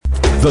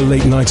The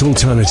Late Night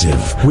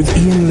Alternative with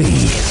Iain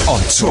Lee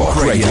on Talk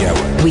Radio.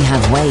 We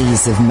have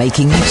ways of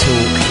making you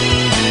talk.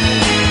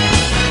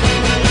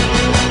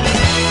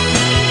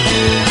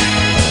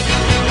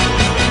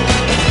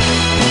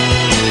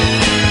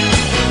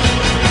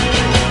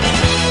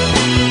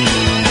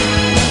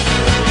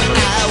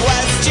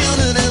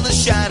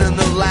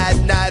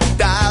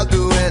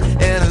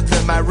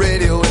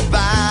 Radio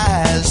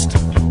advised,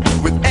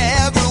 with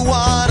every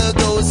one of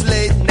those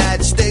late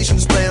night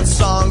stations playing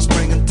songs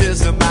bringing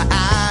tears to my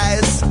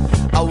eyes.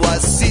 I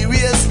was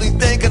seriously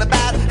thinking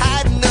about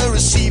hiding the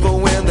receiver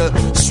when the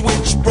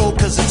switch broke,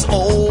 'cause it's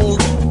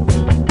old.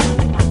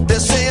 They're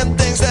saying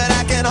things that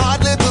I can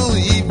hardly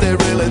believe. They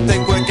really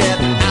think we're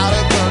getting out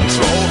of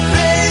control.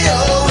 Radio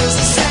is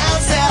a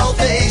sound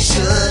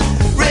salvation.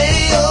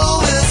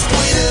 Radio is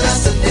cleaning up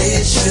the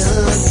nation.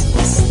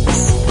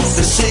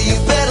 They say you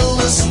better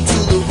listen to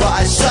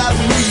voice of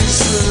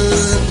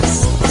reason,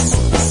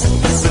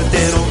 but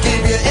they don't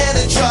give you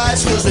any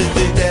choice, 'cause they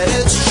think that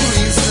it's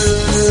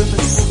treason.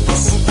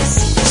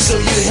 So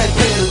you had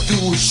better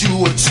do as you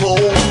were told.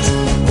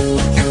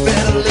 You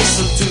better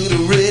listen to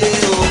the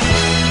radio.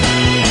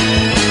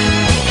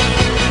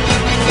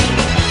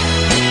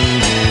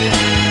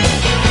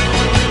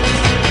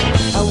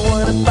 I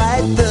wanna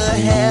bite the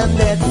hand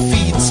that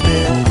feeds me.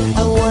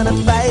 I wanna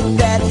bite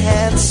that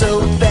hand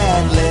so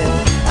badly.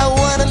 I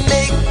wanna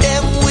make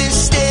them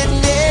wish they'd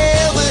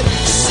never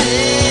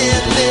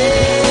seen me.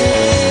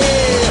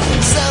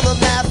 Some of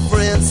my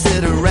friends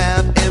sit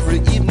around every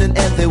evening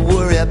and they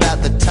worry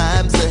about the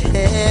times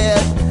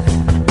ahead.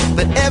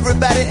 But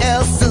everybody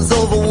else is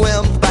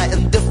overwhelmed by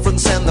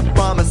indifference and the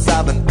promise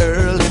of an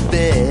early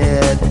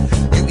bed.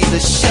 You either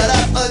shut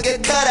up or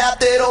get cut out.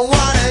 They don't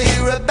wanna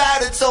hear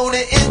about it's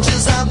only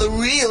inches on the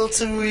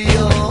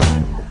reel-to-reel.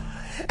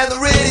 And the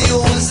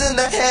radio is in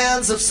the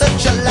hands of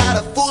such a lot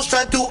of fools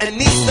trying to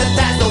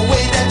anesthetize the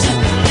way that you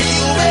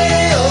feel.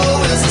 Radio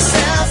is a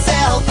sound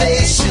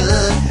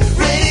salvation.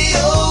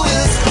 Radio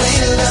is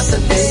cleaning up the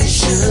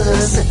nation.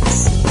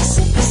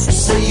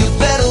 So you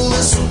better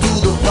listen to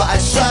the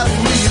voice of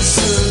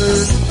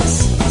reason.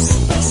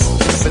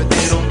 But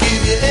they don't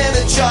give you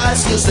any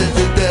choice, 'cause they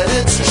think that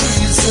it's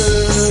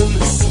treason.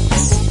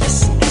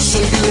 So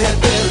you had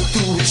better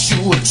do as you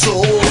were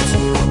told.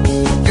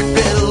 You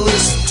better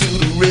listen to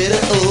the radio.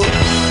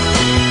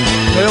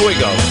 There we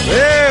go.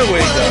 There we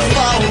go.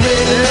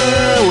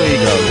 There we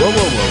go. Whoa,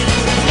 whoa, whoa.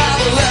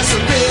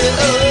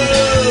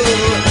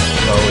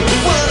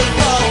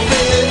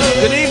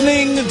 Good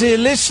evening, dear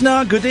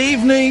listener. Good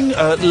evening.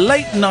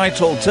 Late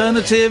Night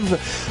Alternative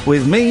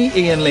with me,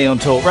 Iain Lee, on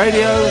Talk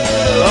Radio.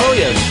 Oh,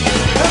 yes.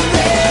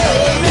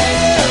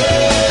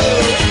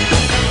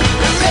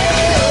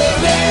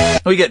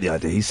 We get the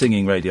idea. He's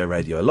singing Radio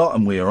a lot,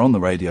 and we are on the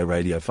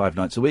radio 5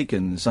 nights a week,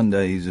 and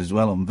Sundays as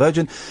well on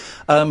Virgin.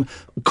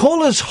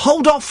 Callers,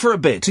 hold off for a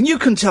bit, and you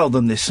can tell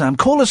them this, Sam.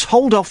 Callers,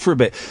 hold off for a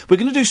bit. We're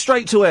going to do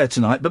straight to air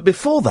tonight, but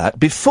before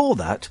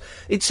that,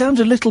 it sounds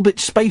a little bit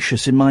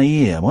spacious in my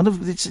ear.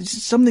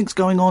 Something's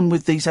going on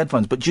with these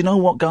headphones, but do you know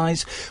what,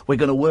 guys? We're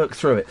going to work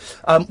through it.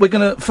 We're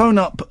going to phone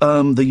up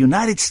the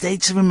United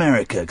States of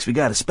America, because we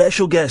got a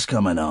special guest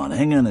coming on.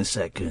 Hang on a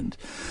second.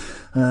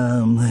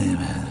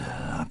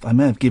 I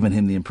may have given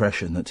him the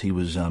impression that he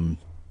was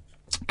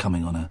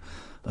coming on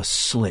a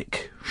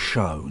slick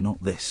show,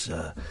 not this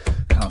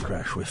car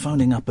crash. We're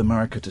phoning up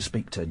America to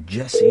speak to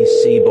Jesse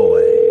C.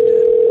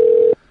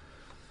 Boyd.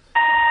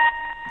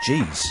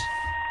 Jeez.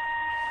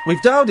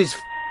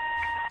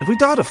 Have we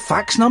dialed a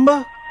fax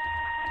number?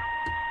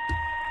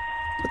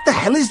 What the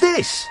hell is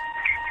this?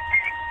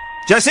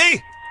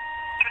 Jesse?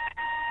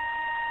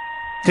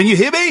 Can you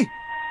hear me?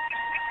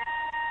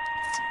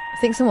 I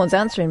think someone's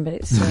answering, but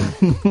it's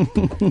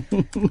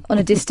on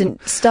a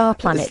distant star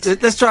planet.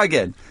 Let's try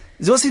again.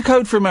 What's the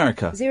code for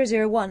America?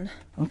 001.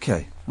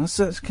 Okay, that's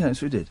okay. That's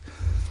what we did.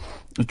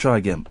 We'll try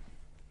again.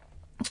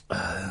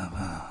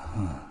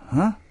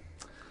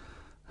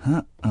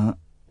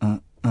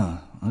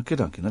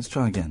 Okay, let's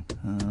try again.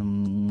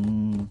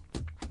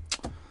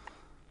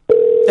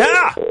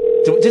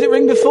 Did it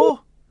ring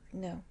before?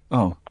 No.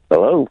 Oh.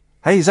 Hello.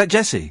 Hey, is that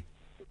Jesse?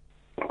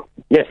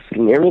 Yes,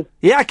 can you hear me?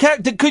 Yeah, I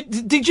can't.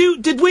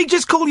 Did we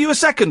just call you a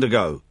second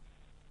ago?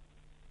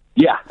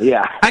 Yeah.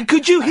 And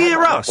could you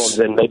hear us?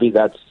 And maybe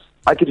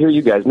I could hear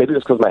you guys. Maybe it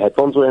was because my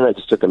headphones were in. I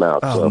just took them out.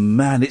 Oh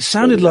man, it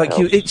sounded like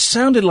you. It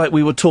sounded like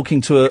we were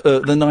talking to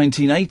the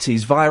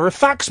 1980s via a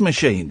fax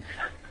machine.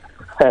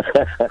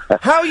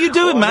 How are you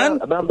doing, man?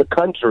 I'm out in the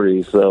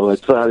country, so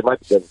it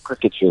might be a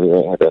cricket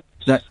show.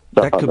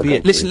 That could be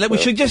it. Listen, let me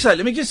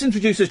just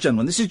introduce this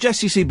gentleman. This is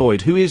Jesse C.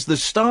 Boyd, who is the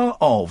star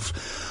of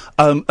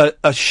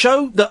a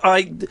show that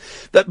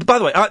by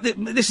the way,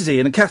 this is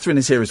Iain, and Catherine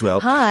is here as well.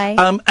 Hi.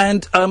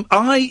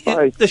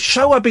 Hi. The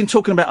show I've been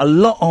talking about a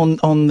lot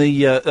on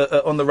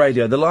the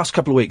radio the last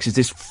couple of weeks is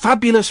this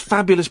fabulous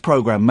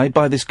program made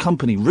by this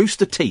company,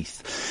 Rooster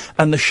Teeth,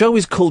 and the show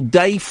is called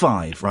Day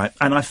 5, right?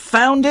 And I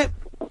found it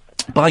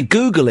by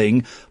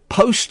Googling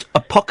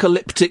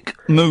post-apocalyptic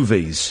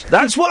movies.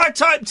 That's what I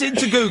typed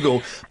into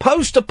Google.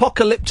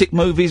 Post-apocalyptic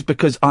movies,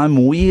 because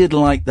I'm weird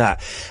like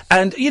that.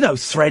 And, you know,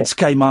 Threads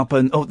came up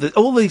and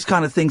all these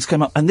kind of things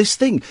came up. And this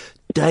thing,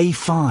 Day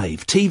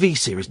 5, TV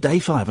series, Day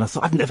 5. And I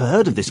thought, I've never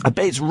heard of this. I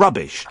bet it's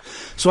rubbish.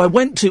 So I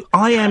went to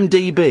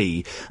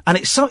IMDb, and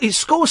it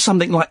scores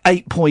something like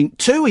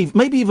 8.2,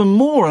 maybe even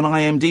more on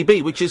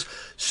IMDb, which is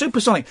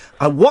supersonic.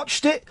 I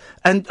watched it,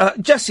 and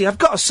Jesse, I've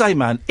got to say,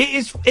 man,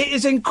 it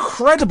is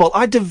incredible.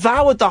 I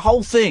devoured the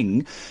whole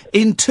thing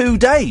in 2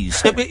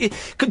 days.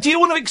 Do you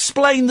want to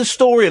explain the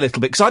story a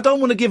little bit? Because I don't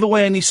want to give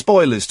away any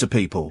spoilers to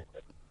people.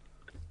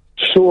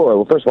 Sure.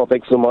 Well, first of all,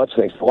 thanks so much.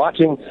 Thanks for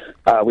watching.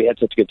 We had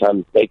such a good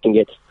time making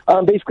it.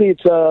 Basically,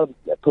 it's a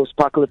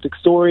post-apocalyptic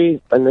story.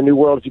 In the new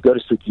world, if you go to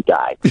sleep, you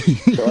die.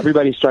 So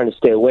everybody's trying to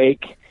stay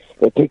awake.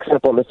 It picks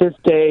up on the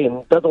 5th day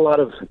and does a lot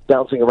of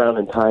bouncing around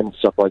in time and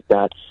stuff like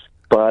that.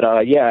 But,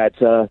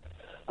 it's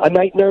a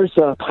night nurse,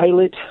 a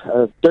pilot,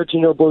 a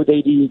 13-year-old boy with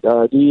ADD,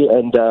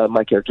 and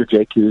my character,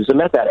 Jake, who's a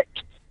meth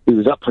addict. He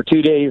was up for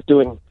 2 days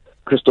doing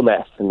crystal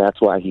meth, and that's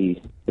why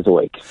he is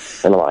awake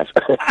and alive.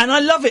 And I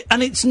love it,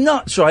 and it's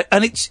nuts, right?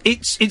 And it's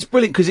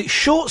brilliant because it's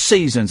short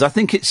seasons. I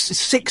think it's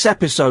 6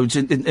 episodes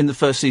in the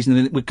first season,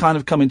 and we're kind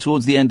of coming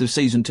towards the end of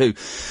season 2.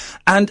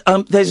 And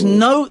there's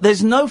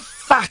no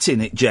fat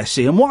in it,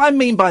 Jesse. And what I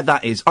mean by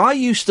that is, I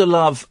used to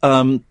love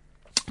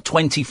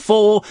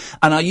 24,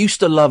 and I used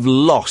to love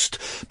Lost,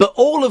 but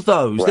all of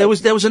those, right.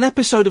 there was an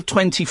episode of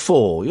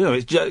 24, you know,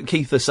 it's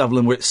Keith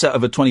Sutherland, where it's set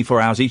over 24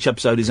 hours, each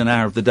episode is an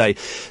hour of the day.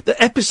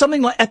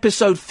 Something like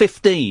episode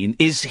 15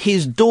 is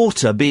his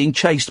daughter being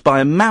chased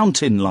by a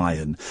mountain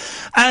lion,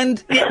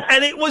 and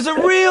it was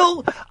a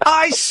real,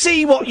 I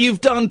see what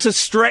you've done to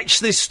stretch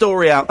this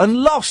story out. And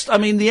Lost, I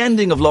mean, the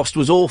ending of Lost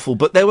was awful,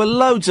 but there were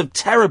loads of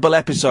terrible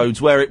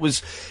episodes where it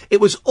was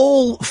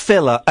all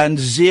filler and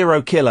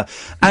zero killer,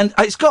 and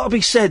it's got to be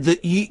said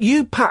that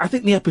you pack, I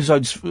think the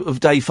episodes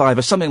of Day 5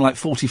 are something like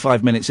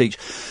 45 minutes each.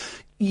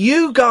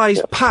 You guys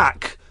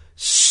pack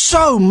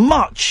so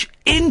much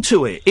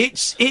into it.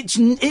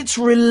 It's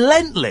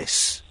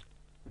relentless.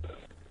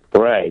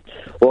 Right.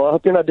 Well, I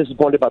hope you're not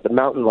disappointed about the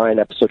mountain lion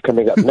episode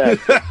coming up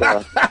next. It's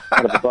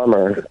kind of a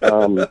bummer.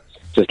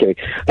 Just kidding.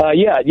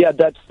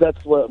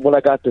 That's what, when I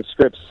got the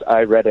scripts,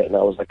 I read it and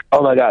I was like,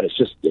 oh my God, it's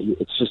just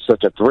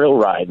such a thrill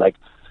ride. Like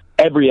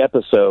every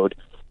episode.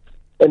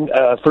 And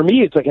for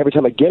me, it's like every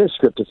time I get a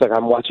script, it's like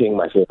I'm watching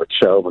my favorite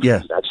show.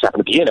 Yeah. I just happen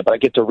to be in it, but I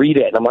get to read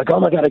it, and I'm like, oh,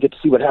 my God, I get to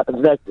see what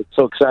happens next. It's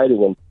so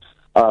exciting.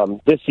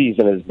 And this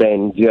season has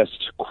been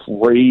just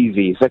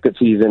crazy. Second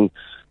season,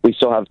 we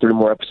still have 3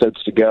 more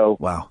episodes to go.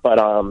 Wow. But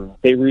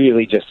they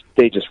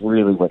just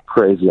really went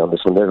crazy on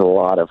this one. There's a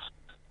lot of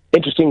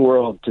interesting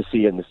world to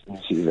see in this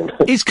season.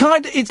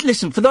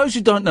 Listen, for those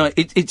who don't know,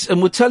 it's, and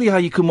we'll tell you how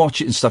you can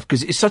watch it and stuff,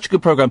 because it's such a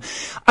good program.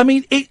 I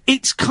mean,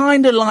 it's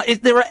kind of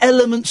like, there are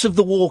elements of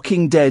The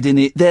Walking Dead in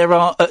it. There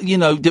are,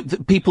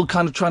 people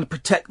kind of trying to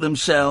protect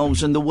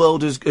themselves, and the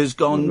world has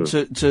gone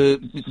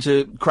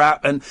to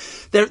crap, and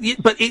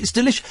but it's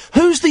delicious.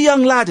 Who's the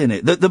young lad in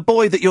it? The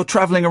boy that you're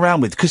travelling around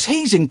with? Because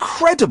he's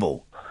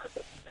incredible.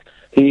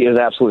 He is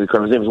absolutely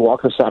incredible. His name is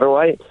Walker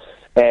Satterwhite.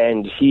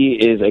 And he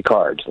is a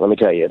card. Let me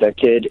tell you, that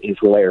kid is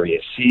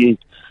hilarious. He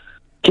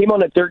came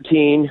on at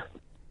 13,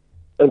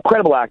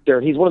 incredible actor.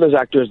 He's one of those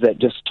actors that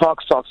just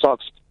talks, and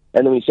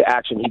then when you say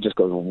action, he just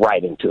goes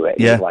right into it.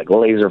 Yeah. He's like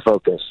laser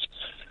focused.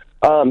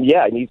 And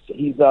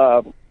he's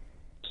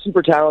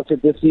super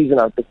talented this season.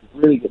 I think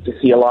we really get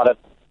to see a lot of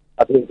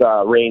his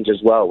range as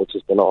well, which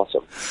has been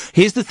awesome.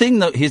 Here's the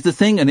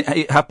thing, and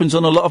it happens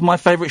on a lot of my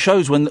favourite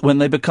shows when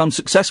they become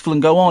successful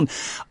and go on.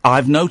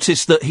 I've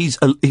noticed that he's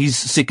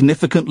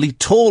significantly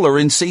taller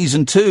in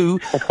season 2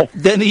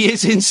 than he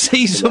is in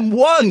season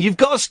 1. You've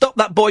got to stop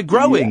that boy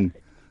growing.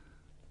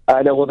 Yeah.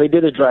 I know. Well, they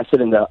did address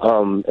it in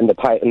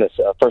this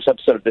first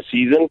episode of the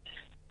season.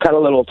 Kind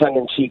of a little tongue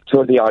in cheek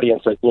toward the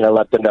audience, like,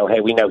 let them know, hey,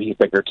 we know he's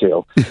bigger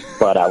too.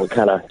 But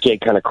Jake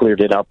kind of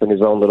cleared it up in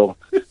his own little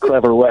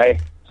clever way.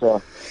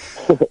 So.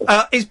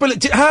 It's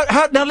brilliant.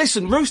 Now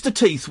listen, Rooster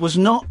Teeth was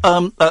not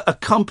a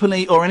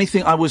company or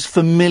anything I was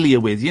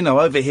familiar with.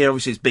 Over here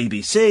obviously it's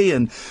BBC,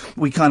 and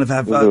we kind of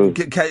have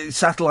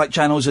satellite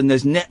channels, and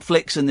there's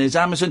Netflix and there's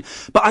Amazon,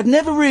 but I'd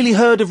never really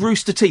heard of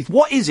Rooster Teeth.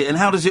 What is it and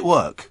how does it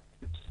work?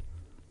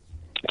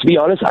 To be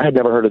honest, I had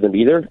never heard of them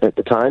either at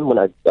the time when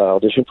I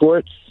auditioned for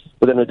it,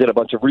 but then I did a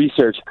bunch of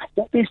research. I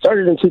think they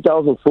started in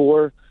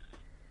 2004.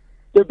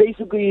 They're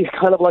basically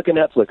kind of like a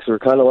Netflix or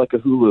kind of like a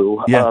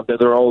Hulu. Yeah. They're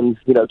their own,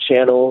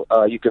 channel.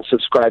 You can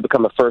subscribe,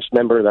 become a first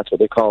member. That's what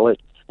they call it.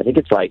 I think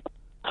it's like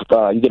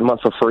you get a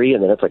month for free,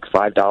 and then it's like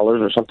 $5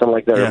 or something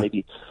like that, or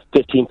maybe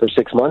 $15 for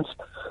 6 months.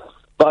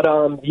 But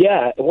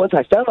once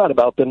I found out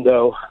about them,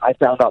 though, I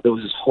found out there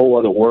was this whole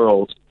other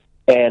world,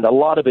 and a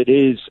lot of it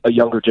is a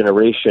younger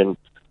generation.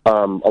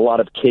 A lot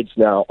of kids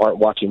now aren't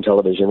watching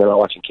television. They're not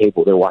watching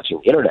cable. They're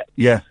watching internet.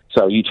 Yeah.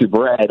 So YouTube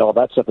Red, all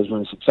that stuff is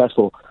really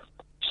successful.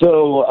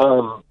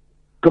 So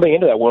coming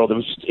into that world,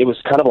 it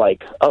was kind of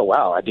like, oh,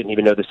 wow, I didn't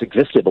even know this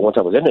existed. But once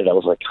I was in it, I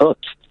was like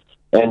hooked.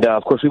 And,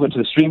 of course, we went to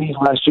the Streamies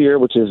last year,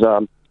 which is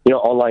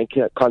online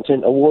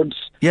content awards.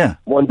 Yeah.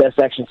 Won Best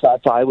Action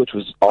Sci-Fi, which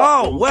was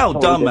awesome. Oh, well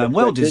done, man.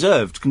 Well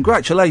deserved.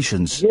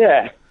 Congratulations.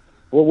 Yeah.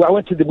 Well, we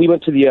went to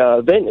the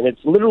event, and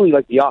it's literally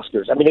like the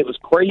Oscars. I mean, it was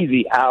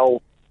crazy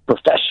how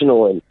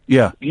professional and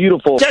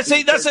beautiful.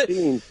 Jesse, that's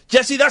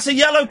a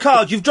yellow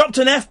card. You've dropped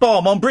an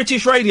F-bomb on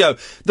British radio.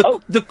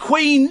 The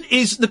Queen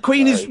is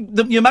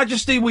Your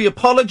Majesty. We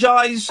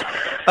apologise.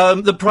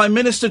 The Prime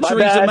Minister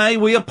Theresa May.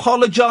 We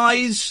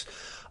apologise.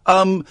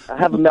 I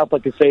have a mouth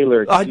like a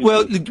sailor.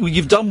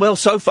 You've done well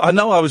so far. I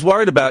know I was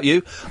worried about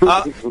you.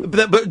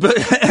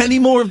 But any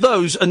more of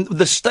those, and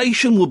the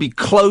station will be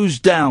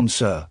closed down,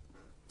 sir.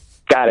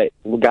 Got it.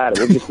 We'll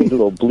just need a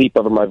little bleep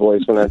over my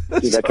voice when I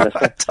do that kind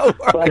of stuff.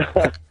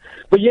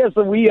 But yeah,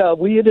 so we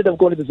ended up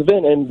going to this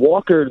event, and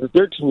Walker, the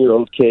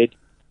 13-year-old kid,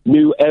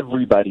 knew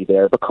everybody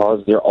there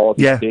because they're all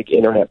these big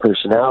internet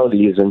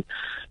personalities, and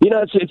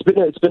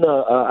it's been a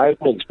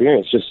eye-opening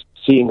experience just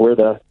seeing where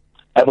the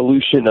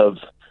evolution of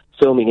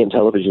filming and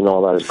television and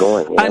all that is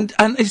going. And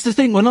it's the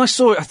thing, when I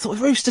saw it, I thought,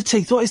 Rooster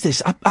Teeth, what is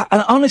this?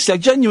 And honestly,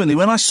 genuinely,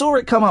 when I saw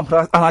it come up,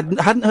 and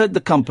I hadn't heard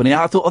the company,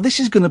 I thought,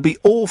 this is going to be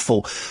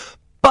awful.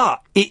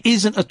 But it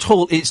isn't at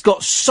all. It's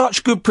got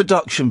such good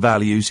production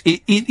values.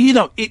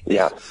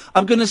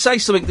 I'm going to say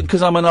something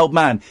because I'm an old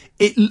man.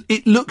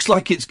 It looks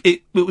like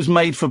it was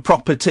made for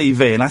proper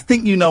TV, and I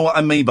think you know what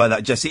I mean by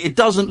that, Jesse. It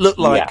doesn't look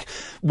like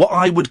what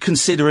I would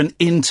consider an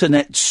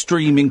internet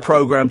streaming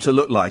program to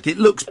look like. It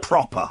looks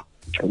proper.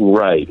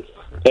 Right.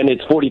 And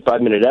it's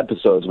 45-minute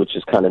episodes, which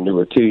is kind of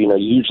newer, too. You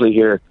usually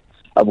hear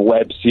a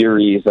web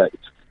series,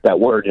 that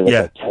word, and it's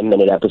like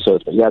 10-minute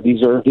episodes. But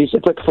these are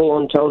like a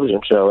full-on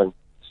television show. And,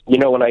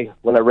 when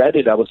I read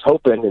it, I was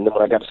hoping, and then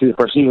when I got to see the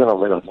first season, I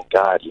was like, oh,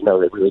 God,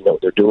 they really know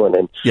what they're doing.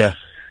 And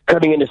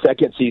coming into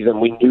second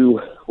season, we knew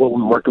what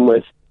we were working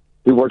with.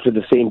 We worked with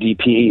the same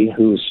DP,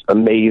 who's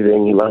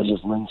amazing. He loves his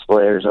lens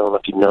flares. I don't know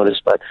if you've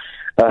noticed, but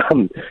so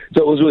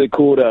it was really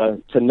cool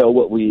to know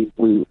what we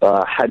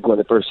had going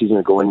the first season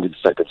and going into the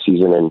second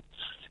season,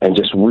 and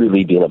just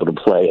really being able to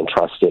play and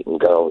trust it and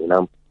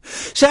go.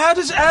 So how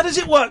does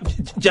it work,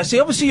 Jesse?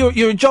 Obviously,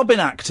 you're a jobbing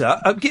actor.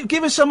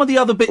 Give us some of the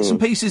other bits and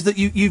pieces that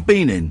you've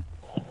been in.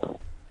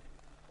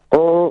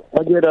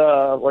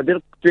 I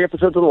did 3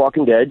 episodes of The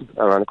Walking Dead,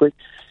 ironically.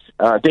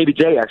 Davey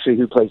J, actually,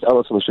 who plays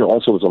Ellis on the show,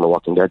 also was on The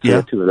Walking Dead.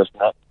 So 2 of us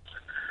now.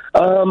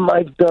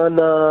 I've done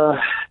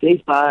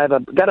Day 5.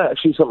 I've got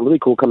actually something really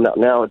cool coming out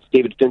now. It's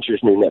David Fincher's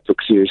new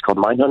Netflix series called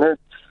Mindhunter.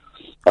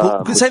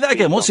 Say that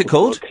again. What's it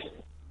called?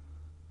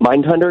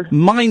 Mindhunter.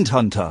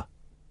 Mindhunter.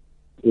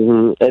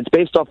 Mm-hmm. It's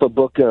based off a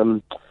book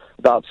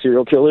about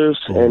serial killers,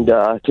 and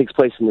it takes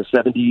place in the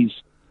 70s.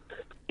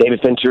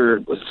 David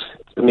Fincher was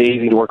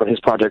amazing to work on his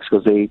projects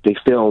because they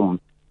film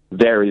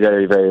very,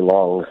 very, very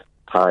long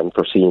time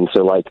for scenes.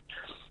 So, like,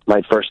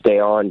 my first day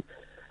on,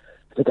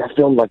 I think I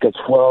filmed like a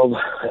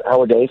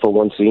 12-hour day for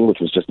one scene, which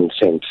was just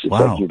insane. It's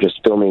like you're just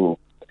filming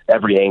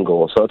every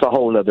angle. So it's a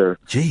whole other,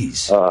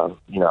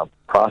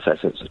 process.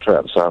 It's a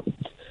trip. So,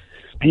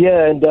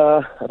 yeah, and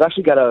I've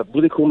actually got a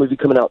really cool movie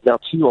coming out now,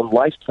 too, on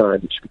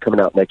Lifetime. It should be coming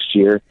out next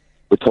year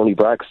with Tony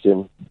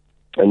Braxton.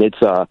 And it's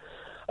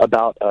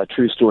about a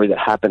true story that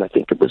happened, I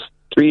think it was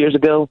 3 years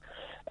ago,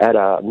 at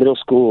a middle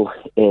school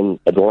in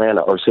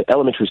Atlanta, or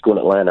elementary school in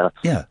Atlanta.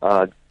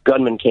 Yeah.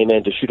 Gunmen came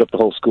in to shoot up the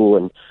whole school,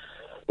 and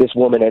this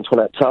woman,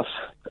 Antoinette Tuff,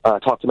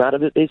 talked him out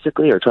of it,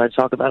 basically, or tried to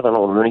talk about it. I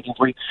don't remember anything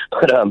for you.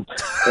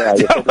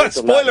 But,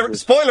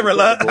 spoiler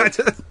alert.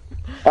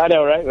 I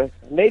know, right?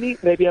 Maybe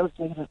I was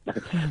thinking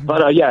it. But,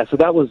 so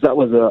that was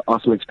an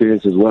awesome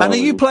experience as well. And are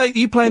you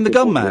playing the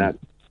gunman? Am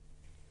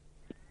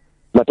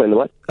I playing the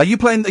what? Are you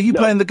playing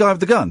the guy with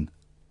the gun?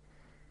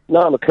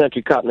 No, I'm a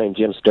country cop named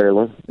Jim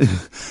Sterling.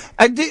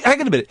 Hang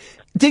on a minute.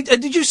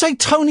 Did you say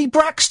Tony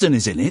Braxton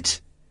is in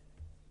it?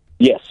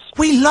 Yes.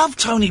 We love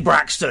Tony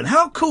Braxton.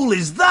 How cool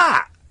is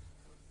that?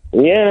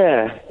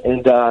 Yeah,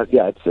 and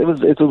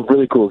it's a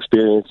really cool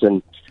experience,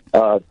 and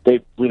they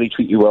really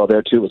treat you well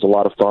there too. It was a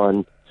lot of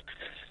fun.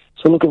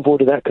 So looking forward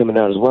to that coming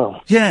out as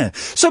well. Yeah.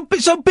 So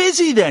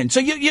busy then. So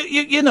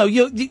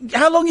you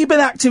how long you been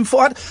acting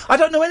for? I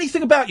don't know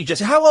anything about you,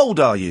 Jesse. How old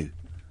are you?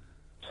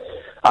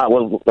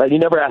 Well, you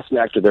never asked me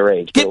after their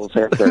age. We'll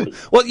say 30.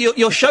 Well,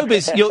 your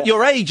showbiz,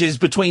 your age is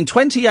between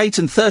 28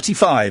 and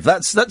 35.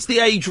 That's the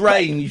age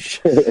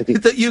range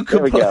that you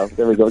can play.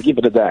 There we go. Keep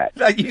it at that.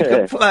 That you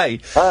can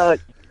play. I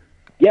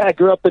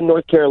grew up in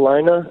North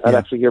Carolina. I'm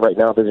actually here right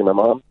now visiting my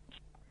mom.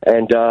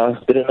 And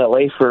been in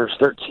L.A. for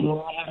 13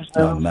 years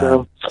now. Oh, man.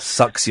 So.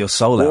 Sucks your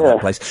soul out of that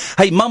place.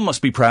 Hey, Mum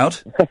must be proud.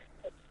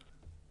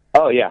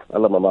 Oh, yeah. I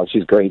love my mom.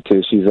 She's great,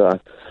 too. She's a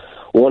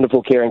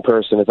wonderful, caring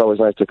person. It's always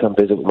nice to come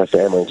visit with my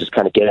family and just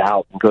kind of get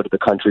out and go to the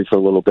country for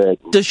a little bit.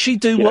 Does she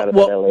do what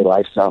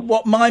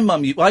my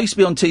mum... I used to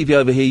be on TV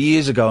over here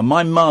years ago, and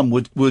my mum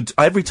would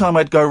every time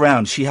I'd go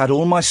round, she had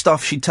all my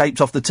stuff she taped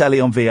off the telly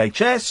on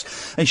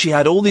VHS, and she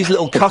had all these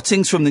little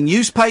cuttings from the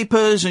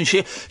newspapers, and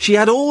she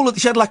had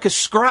like a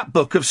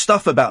scrapbook of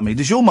stuff about me.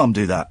 Does your mum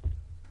do that?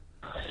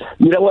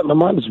 You know what? My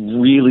mom's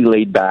really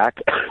laid back.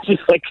 She's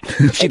like...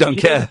 she don't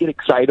care. She doesn't get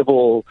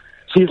excitable.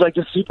 she's like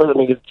just super. I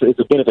mean, it's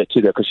a bit of it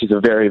too, though, because she's a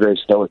very, very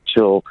stoic,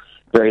 chill,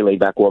 very laid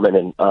back woman,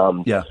 and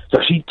so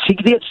she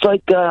gets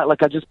like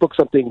I just booked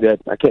something that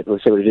I can't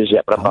really say what it is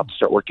yet, but I'm about to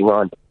start working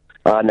on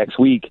next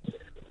week.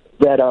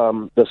 That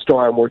the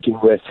star I'm working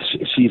with,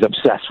 she's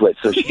obsessed with,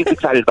 so she gets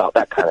excited about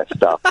that kind of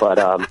stuff. But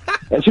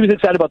and she was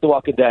excited about The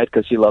Walking Dead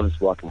because she loves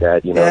Walking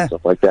Dead, and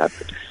stuff like that.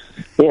 But,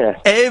 yeah,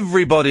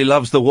 everybody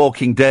loves The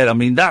Walking Dead. I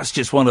mean, that's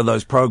just one of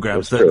those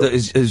programs that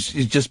has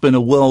just been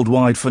a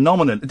worldwide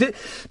phenomenon.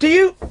 Do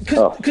you?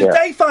 Because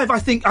Day 5, I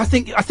think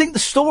the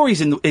stories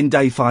in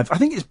Day 5, I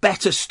think it's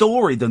better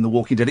story than The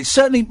Walking Dead. It's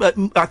certainly,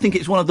 I think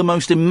it's one of the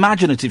most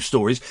imaginative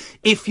stories.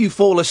 If you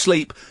fall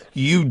asleep,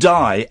 you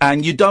die,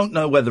 and you don't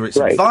know whether it's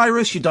a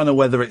virus, you don't know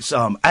whether it's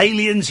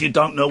aliens, you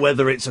don't know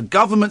whether it's a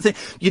government thing.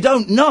 You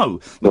don't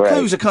know. The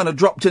clues are kind of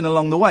dropped in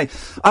along the way.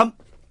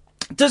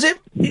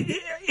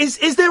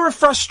 Is there a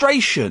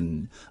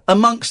frustration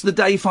amongst the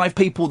Day 5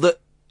 people that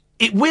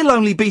it will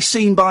only be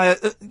seen by,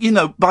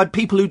 by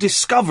people who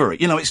discover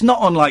it? It's not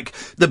on like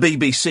the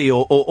BBC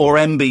or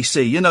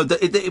NBC,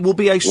 that it will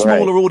be a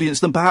smaller audience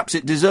than perhaps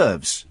it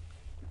deserves.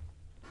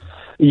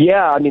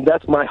 Yeah, I mean,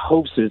 that's my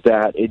hopes, is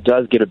that it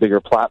does get a bigger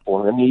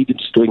platform. I mean, even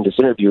just doing this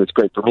interview, it's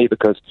great for me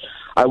because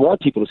I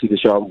want people to see the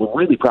show. I'm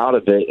really proud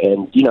of it,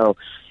 and,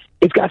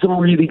 it's got some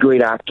really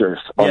great actors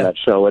on that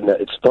show, and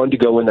it's fun to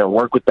go in there and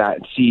work with that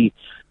and see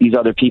these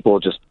other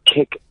people just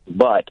kick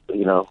butt.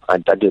 I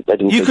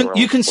didn't.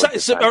 You can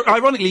say,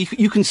 ironically,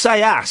 you can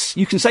say ass.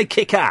 You can say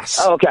kick ass.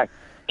 Oh, okay,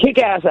 kick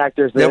ass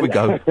actors. There we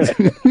go.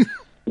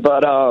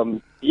 But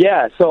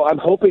so I'm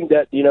hoping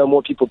that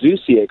more people do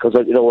see it because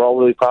we're all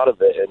really proud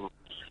of it,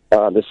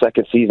 and the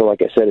second season,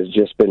 like I said, has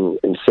just been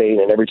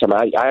insane. And every time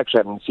I actually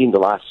haven't seen the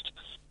last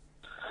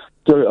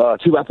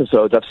 2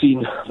 episodes. I've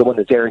seen the one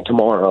that's airing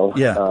tomorrow,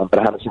 but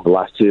I haven't seen the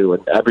last 2,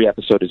 and every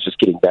episode is just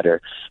getting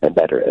better and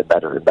better and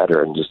better and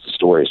better, and just the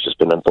story has just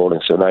been unfolding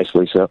so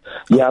nicely. So,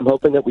 I'm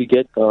hoping that we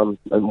get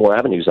more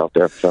avenues out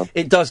there. So.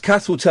 It does.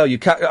 Kath will tell you.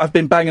 I've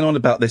been banging on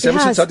about this ever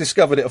since I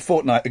discovered it a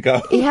fortnight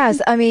ago. He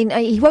has. I mean,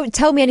 he won't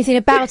tell me anything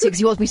about it because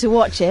he wants me to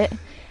watch it.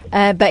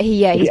 But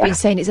he's been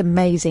saying it's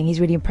amazing. He's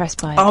really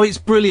impressed by it. Oh, it's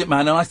brilliant,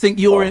 man. And I think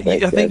you're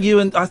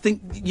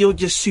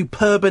just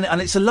superb in it.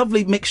 And it's a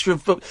lovely mixture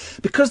of,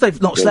 because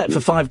they've not slept for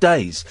 5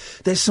 days.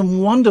 There's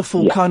some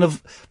wonderful kind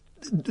of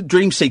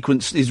dream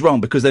sequence is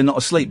wrong because they're not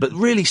asleep, but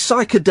really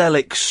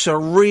psychedelic,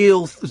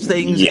 surreal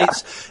things. Yeah.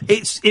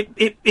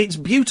 It's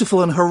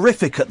beautiful and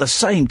horrific at the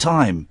same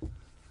time.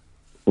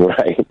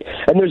 Right.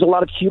 And there's a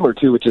lot of humor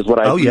too, which is what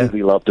I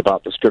really loved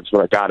about the scripts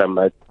when I got them.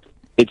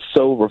 It's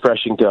so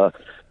refreshing to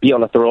be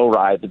on a thrill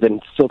ride, but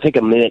then still take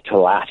a minute to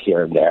laugh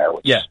here and there,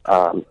 which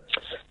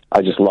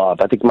I just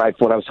love. I think when I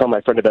was telling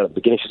my friend about it at the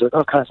beginning, she's like, oh,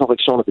 it kind of sounds like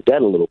Shaun of the Dead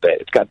a little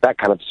bit. It's got that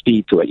kind of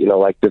speed to it,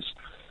 like this,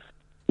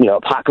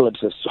 apocalypse,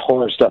 this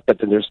horror stuff, but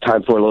then there's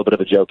time for a little bit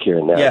of a joke here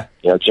and there.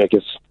 Yeah. Jake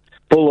is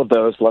full of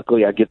those.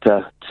 Luckily, I get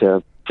to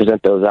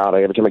present those out.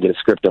 Every time I get a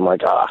script, I'm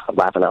like, I'm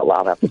laughing out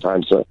loud half the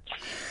time, so...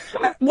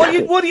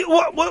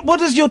 What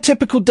does your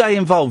typical day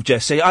involve,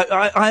 Jesse?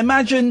 I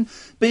imagine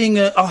being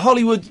a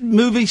Hollywood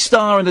movie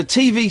star and a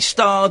TV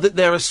star that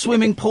there are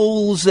swimming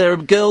pools, there are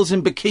girls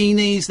in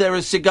bikinis, there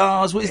are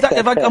cigars. Is that?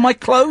 Am I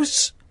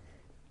close?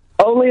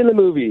 Only in the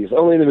movies.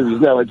 No,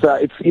 it's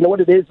what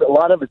it is. A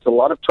lot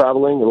of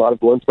traveling, a lot of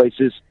going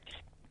places,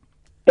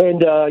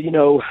 and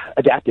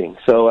adapting.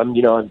 So I've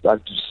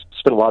just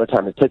spent a lot of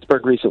time in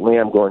Pittsburgh recently.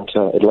 I'm going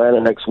to Atlanta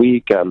next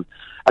week. I'm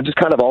just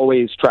kind of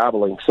always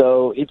traveling.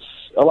 So it's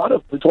a lot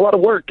of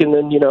work, and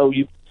then you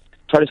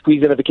try to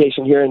squeeze in a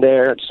vacation here and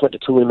there. I just went to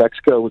Tulum,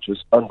 Mexico, which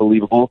was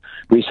unbelievable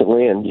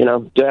recently, and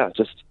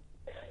just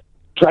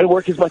try to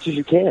work as much as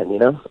you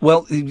can.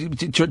 Well,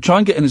 try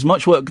and get in as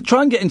much work.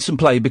 Try and get in some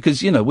play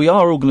because we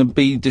are all going to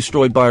be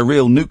destroyed by a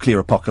real nuclear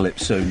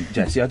apocalypse soon,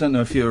 Jesse. I don't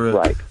know if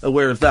you're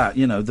aware of that.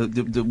 You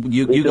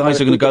guys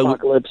are going to go.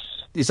 Apocalypse.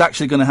 It's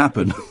actually going to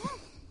happen.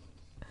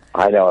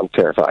 I know. I'm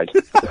terrified.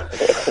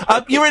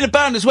 You're in a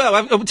band as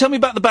well. Tell me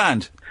about the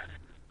band.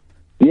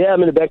 Yeah,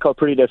 I'm in a band called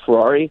Pretty Dead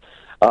Ferrari.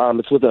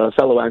 It's with a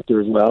fellow actor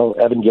as well,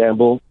 Evan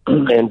Gamble,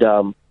 and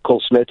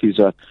Cole Smith, who's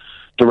a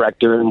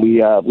director. And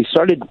we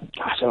started,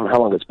 gosh, I don't know how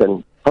long it's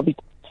been, probably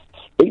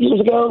 8 years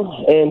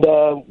ago. And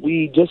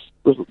we just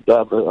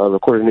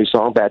recorded a new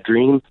song, Bad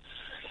Dream.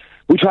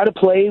 We try to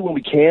play when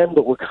we can,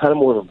 but we're kind of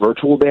more of a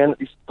virtual band at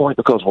this point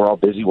because we're all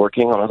busy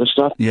working on other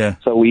stuff. Yeah.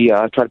 So we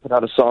try to put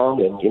out a song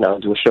and,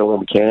 do a show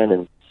when we can.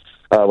 And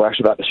we're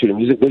actually about to shoot a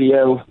music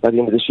video by the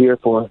end of this year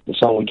for the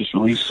song we just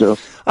released. So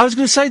I was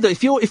going to say that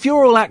if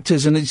you're all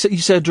actors and you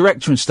say a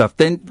director and stuff,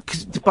 then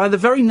by the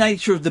very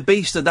nature of the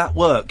beast of that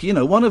work,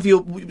 one of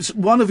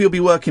you'll be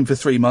working for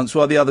 3 months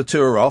while the other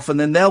two are off, and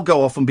then they'll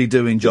go off and be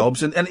doing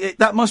jobs, and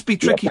that must be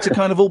tricky to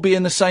kind of all be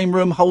in the same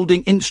room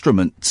holding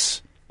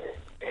instruments.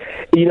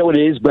 It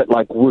is, but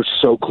we're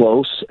so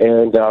close,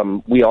 and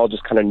we all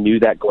just kind of knew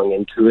that going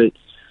into it,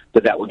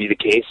 that would be the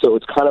case. So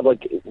it's kind of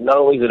like, not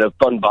only is it a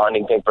fun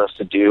bonding thing for us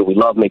to do, we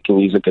love making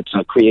music, it's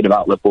a creative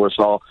outlet for us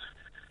all.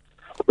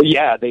 But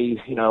yeah,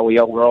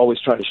 we're always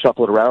trying to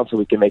shuffle it around so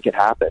we can make it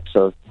happen.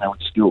 So we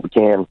just do what we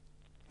can.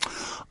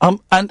 Well,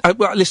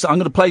 listen, I'm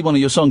going to play one of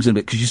your songs in a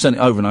bit because you sent it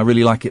over and I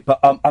really like it. But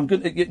I'm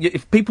going.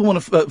 If people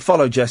want to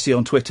follow Jesse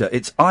on Twitter,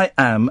 it's I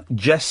am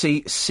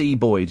Jesse C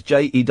Boyd,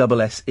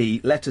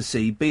 JESSE, letter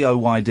C,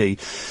 BOYD,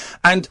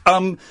 and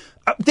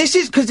this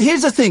is because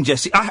here's the thing,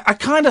 Jesse. I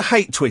kind of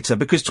hate Twitter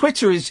because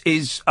Twitter is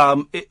it's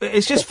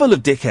just full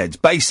of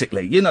dickheads.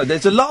 Basically, you know,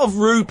 there's a lot of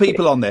rude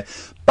people on there.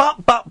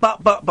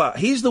 But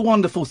here's the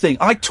wonderful thing.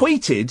 I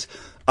tweeted.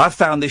 I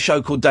found this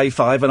show called Day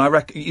 5, and I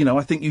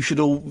think you should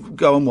all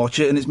go and watch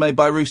it, and it's made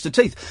by Rooster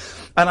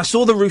Teeth. And I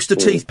saw the Rooster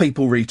Teeth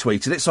people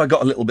retweeted it, so I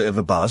got a little bit of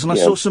a buzz, and I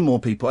saw some more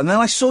people, and then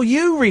I saw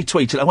you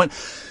retweet it. I went,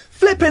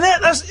 flipping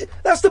it,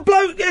 that's the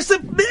bloke, it's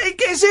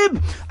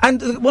him!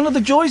 And one of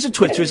the joys of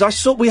Twitter is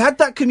we had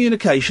that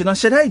communication. I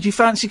said, hey, do you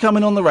fancy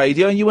coming on the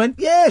radio? And you went,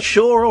 yeah,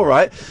 sure, all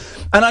right.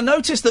 And I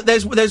noticed that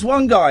there's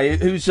one guy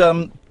who's,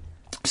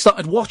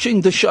 started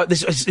watching the show.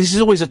 This is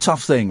always a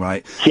tough thing,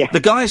 right? Yeah. The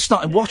guy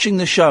started watching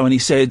the show and he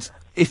said,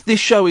 if this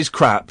show is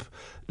crap,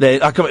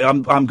 then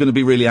I'm going to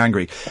be really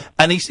angry.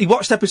 And he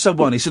watched episode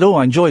 1. He said, oh,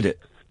 I enjoyed it,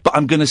 but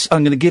I'm going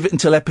to give it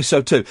until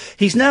episode 2.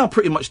 He's now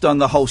pretty much done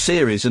the whole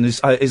series, and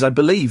I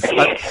believe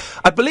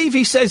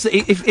he says that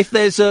if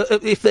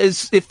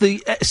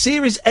the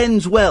series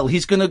ends well,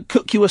 he's going to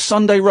cook you a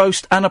Sunday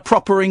roast and a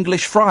proper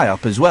English fry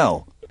up as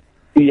well.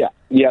 Yeah.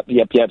 Yep.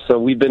 So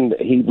we've been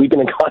in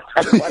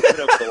contact with him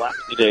over the last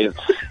few days.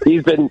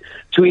 He's been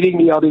tweeting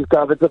me all these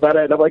comments about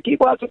it, and I'm like, keep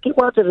watching,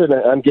 and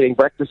I'm getting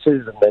breakfasts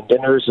and then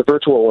dinners,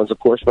 virtual ones, of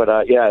course. But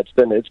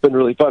it's been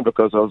really fun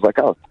because I was like,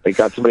 oh, they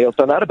got somebody else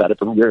found out about it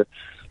from your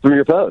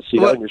post,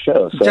 on your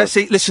show. So.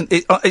 Jesse, listen,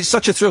 it's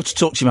such a thrill to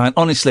talk to you, man.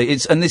 Honestly,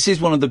 and this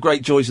is one of the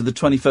great joys of the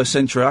 21st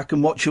century. I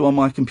can watch you on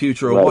my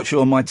computer or watch you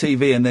on my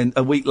TV, and then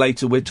a week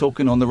later we're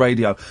talking on the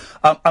radio.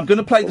 I'm going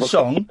to play the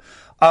song.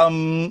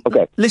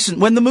 Okay. Listen,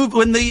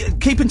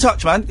 keep in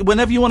touch, man.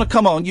 Whenever you want to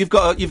come on, you're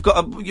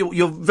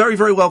very,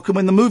 very welcome.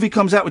 When the movie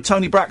comes out with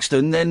Tony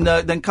Braxton,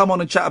 then come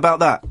on and chat about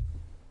that.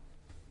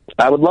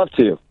 I would love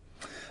to.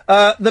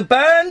 The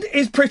band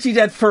is Pretty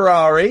Dead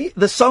Ferrari.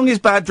 The song is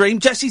Bad Dream.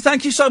 Jesse,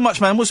 thank you so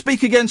much, man. We'll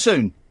speak again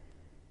soon.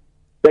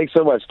 Thanks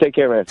so much. Take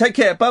care, man. Take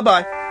care.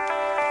 Bye-bye.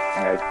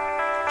 All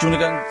right. Do you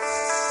want to go?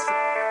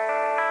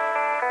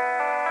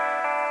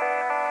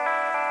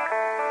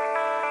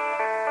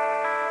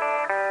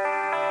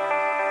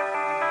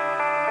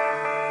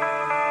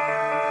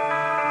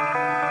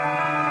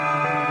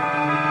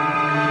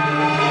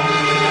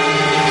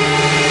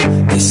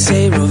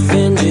 Say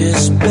revenge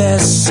is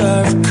best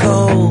served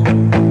cold.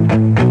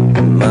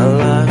 My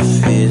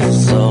life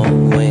is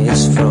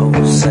always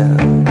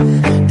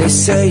frozen. They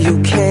say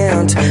you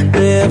can't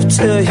live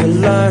till you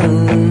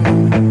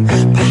learn,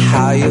 but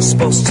how you're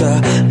supposed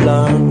to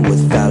learn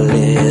without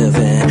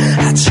living?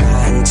 I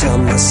try and tell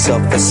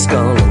myself it's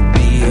gonna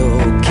be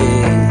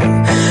okay.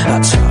 I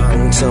try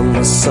and tell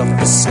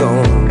myself it's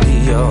gonna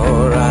be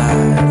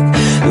alright.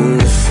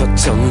 And if I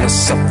tell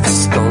myself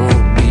it's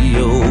gonna be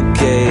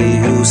okay,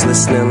 who's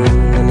listening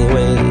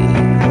anyway?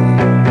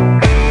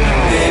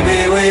 Maybe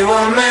we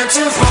were meant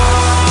to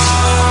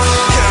fall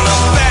in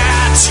a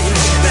bad dream,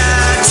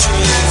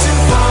 to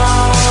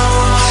fall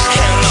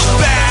in a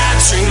bad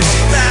dream,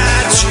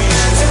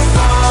 to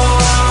fall.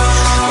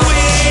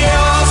 We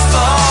all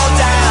fall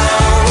down.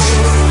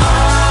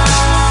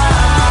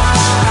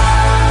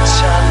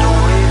 Time to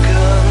wake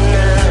up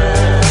now.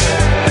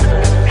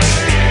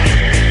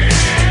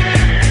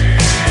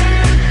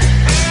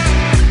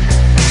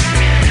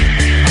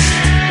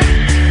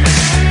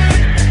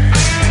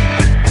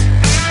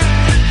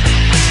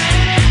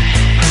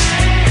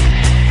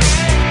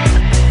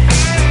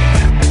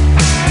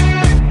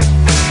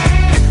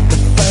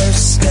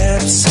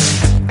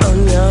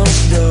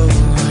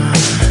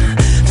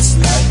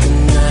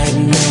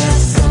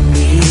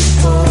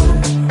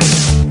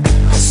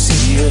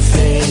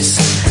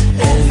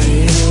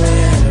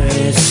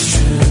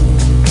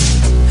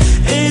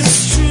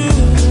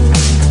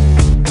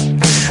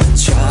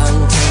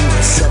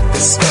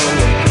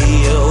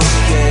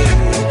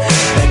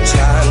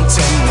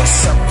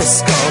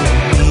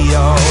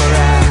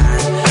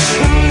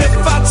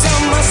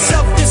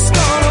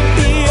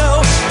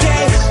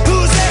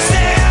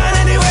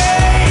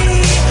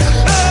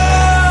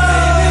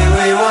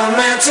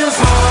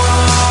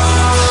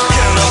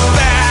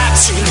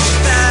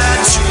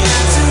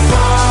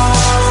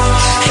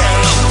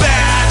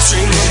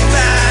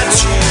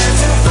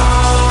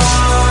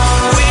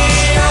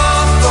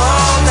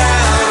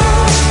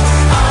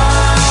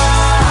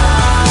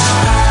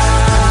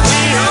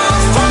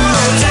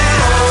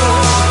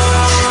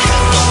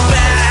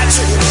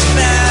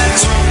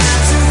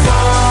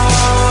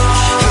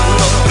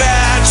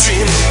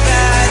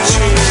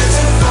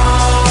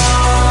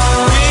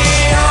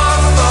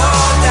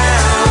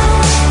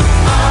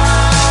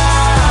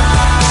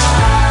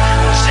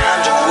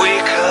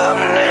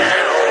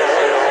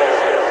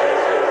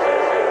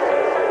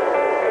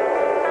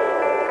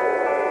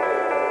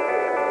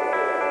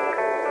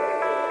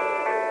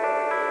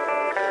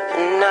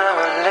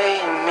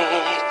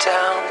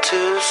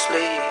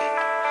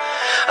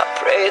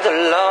 pray the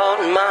Lord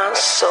my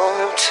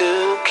soul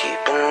to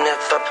keep. And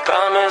if I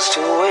promise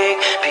to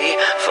wake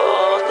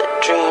before the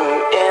dream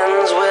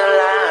ends, will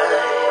I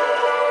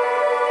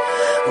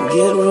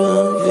get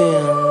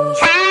revenge?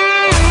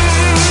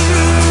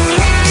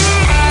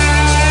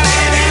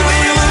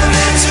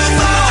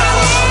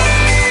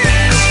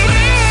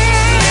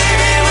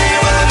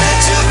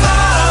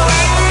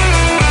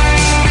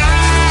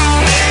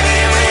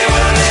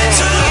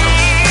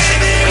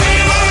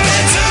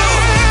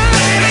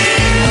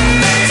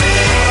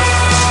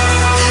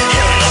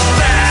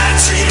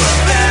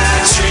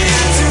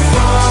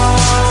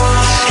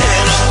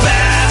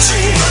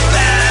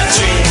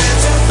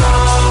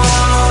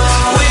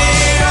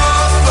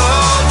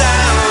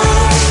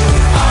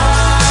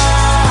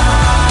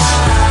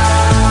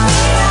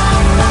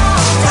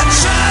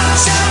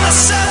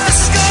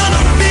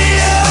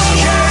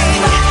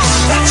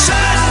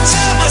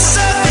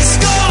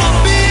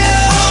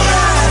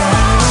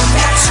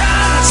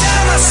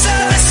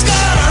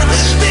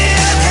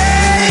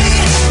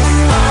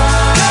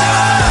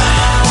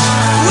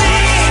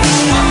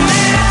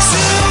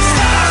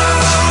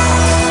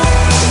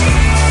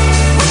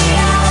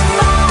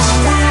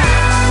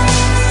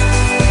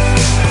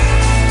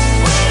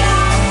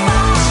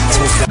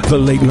 The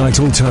Late Night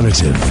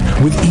Alternative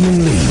with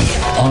Iain Lee.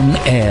 On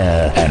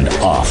air and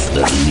off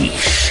the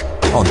leash.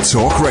 On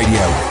Talk Radio.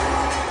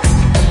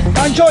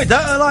 I enjoyed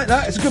that. I like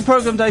that. It's a good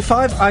programme, day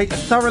 5. I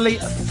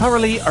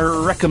thoroughly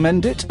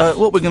recommend it.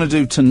 What we're going to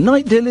do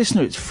tonight, dear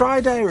listener, it's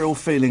Friday. We're all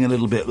feeling a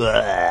little bit...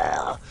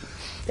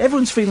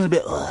 Everyone's feeling a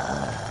bit...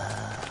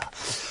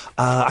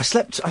 I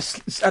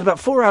had about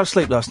 4 hours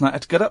sleep last night. I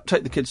had to get up,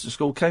 take the kids to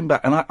school, came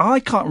back, and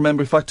I can't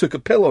remember if I took a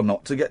pill or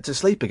not to get to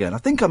sleep again. I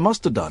think I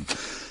must have done,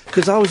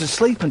 because I was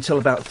asleep until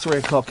about 3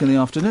 o'clock in the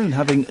afternoon,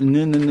 having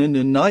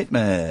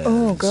nightmares.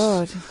 Oh,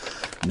 God.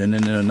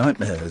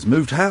 Nightmares.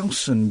 Moved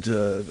house, and,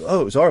 it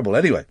was horrible.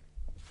 Anyway.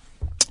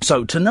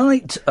 So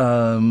tonight,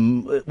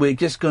 we're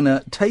just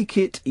gonna take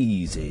it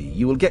easy.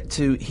 You will get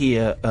to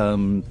hear,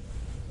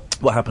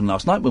 what happened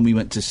last night when we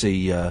went to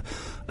see,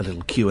 a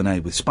little Q&A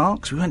with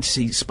Sparks. We went to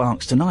see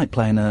Sparks tonight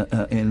playing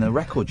in a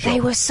record shop. They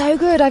were so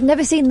good. I've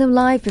never seen them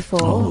live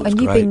before,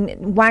 and you've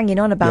been wanging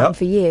on about them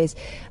for years.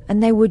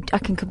 And I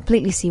can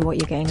completely see what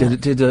you're getting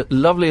at. Did a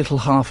lovely little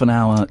half an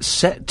hour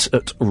set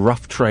at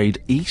Rough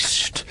Trade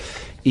East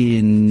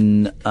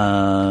in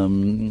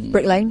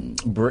Brick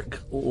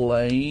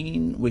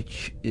Lane,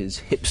 which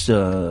is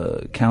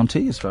Hipster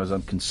County, as far as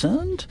I'm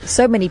concerned.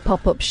 So many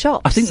pop-up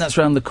shops. I think that's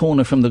round the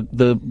corner from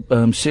the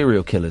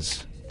serial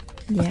killers.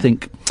 Yeah. I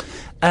think.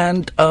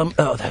 And, they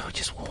were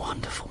just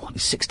wonderful.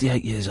 He's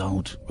 68 years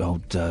old,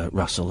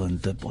 Russell,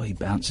 and the boy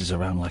bounces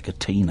around like a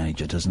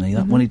teenager, doesn't he?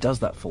 When he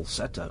does that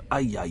falsetto.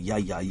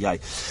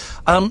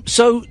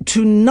 So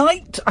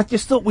tonight, I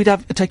just thought we'd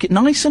take it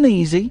nice and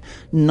easy,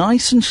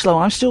 nice and slow.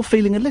 I'm still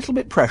feeling a little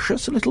bit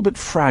precious, a little bit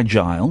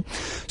fragile.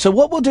 So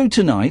what we'll do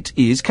tonight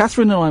is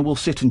Catherine and I will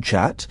sit and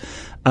chat,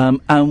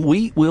 and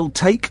we will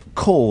take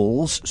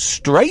calls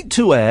straight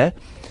to air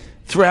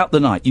throughout the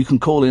night. You can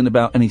call in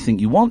about anything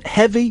you want.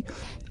 Heavy,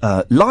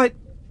 light,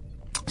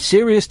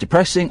 serious,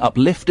 depressing,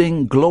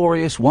 uplifting,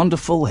 glorious,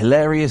 wonderful,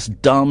 hilarious,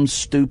 dumb,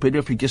 stupid.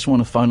 If you just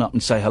want to phone up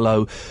and say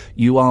hello,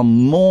 you are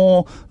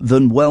more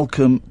than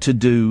welcome to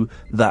do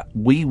that.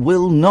 We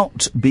will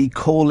not be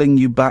calling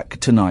you back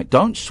tonight.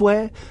 Don't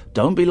swear.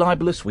 Don't be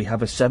libelous. We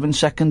have a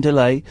 7-second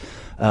delay.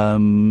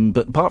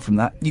 But apart from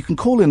that, you can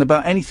call in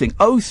about anything.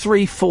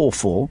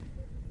 0344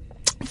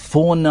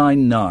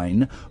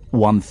 499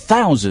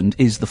 1000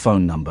 is the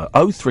phone number.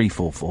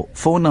 0344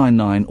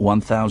 499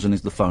 1000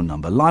 is the phone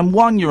number. Line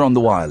 1, you're on the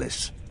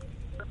wireless.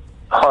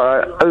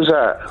 Hi, who's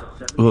that?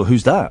 Well,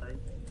 who's that?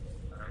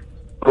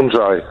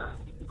 Andre.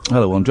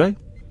 Hello, Andre.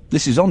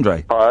 This is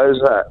Andre. Hi, who's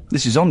that?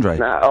 This is Andre.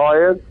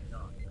 Ian?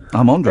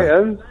 I'm Andre.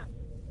 Ian?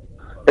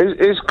 Can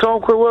I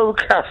quick word with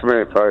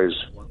Catherine, please?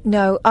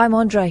 No, I'm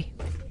Andre.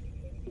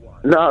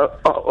 No,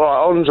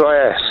 right,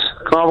 Andre S.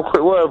 Can I have a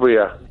quick word with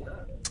you?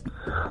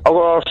 I've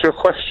got to ask you a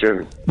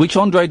question. Which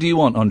Andre do you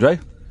want, Andre?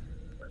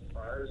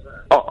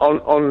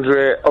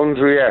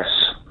 Andre S.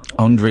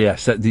 Andre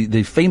S.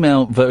 The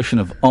female version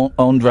of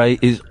Andre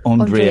is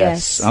Andre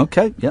S.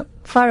 Okay, yep.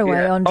 Far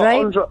away,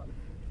 Andre.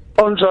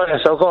 Andre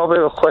S, I've got a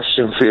bit of a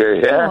question for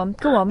you, yeah?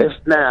 Go on. If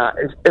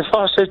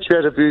I said you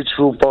had a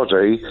beautiful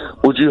body,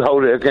 would you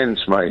hold it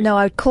against me? No,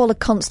 I'd call a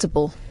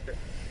constable.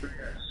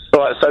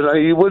 Right, so no,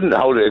 you wouldn't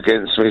hold it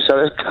against me,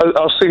 so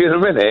I'll see you in a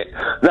minute.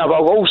 No, but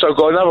I've also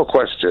got another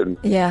question.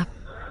 Yeah.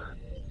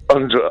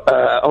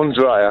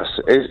 Andreas,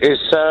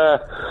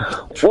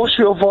 what's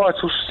your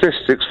vital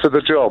statistics for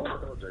the job?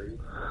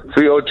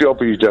 For your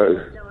job you do?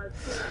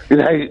 You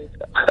know,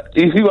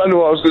 you know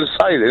what I was going to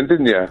say then,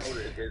 didn't you?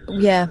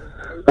 Yeah.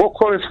 What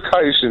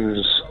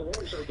qualifications?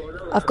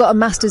 I've got a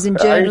master's in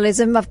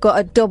journalism, I've got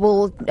a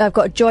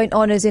joint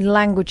honours in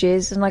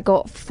languages, and I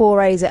got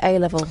 4 A's at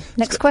A-level.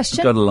 Next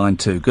question? Go to line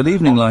 2. Good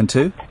evening, line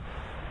 2.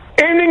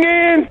 Evening,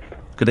 Ian.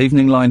 Good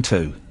evening, line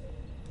 2.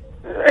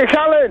 It's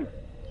Alan.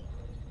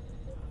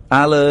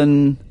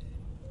 Alan.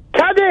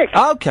 Caddick.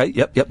 Okay,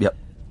 yep.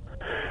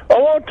 I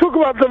want to talk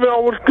about something I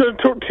was going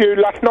to talk to you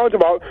last night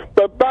about,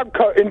 but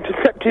Babcock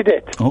intercepted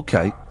it.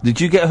 Okay.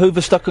 Did you get a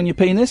Hoover stuck on your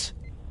penis?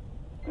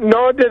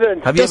 No, I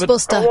didn't. Have you ever...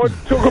 I want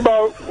to talk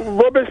about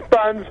rubbish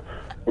bands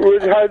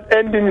which had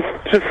endings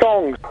to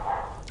songs.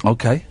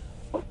 Okay.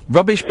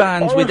 Rubbish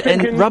bands with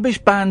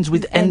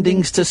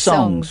endings to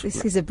songs.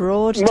 This is a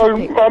broad No,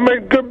 topic. I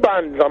meant good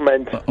bands, I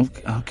meant.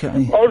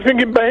 Okay. I was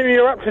thinking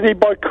Bohemian Rhapsody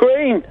by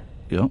Queen.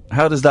 Yeah.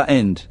 How does that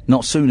end?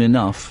 Not soon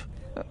enough.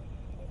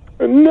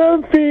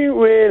 Nothing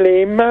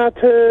really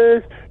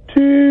matters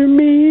to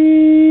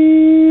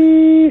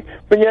me.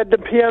 When you had the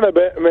piano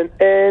bit, I mean,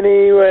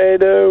 anyway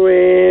the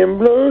wind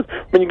blows.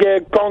 When you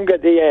get a gong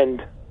at the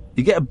end.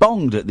 You get a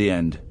bonged at the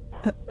end?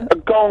 A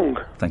gong.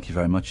 Thank you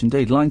very much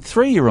indeed. Line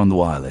 3, you're on the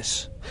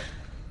wireless.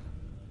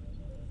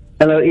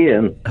 Hello,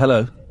 Ian.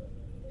 Hello.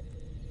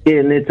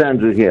 Ian, it's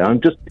Andrew here.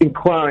 I'm just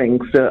inquiring,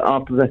 sir,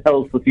 after the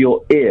health of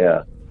your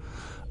ear.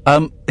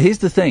 Here's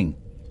the thing.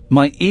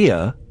 My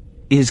ear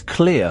is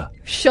clear.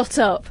 Shut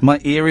up. My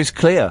ear is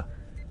clear.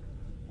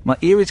 My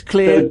ear is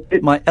clear.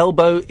 My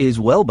elbow is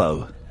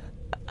wellbow.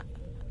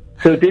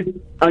 So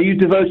are you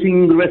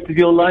devoting the rest of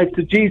your life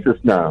to Jesus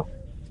now?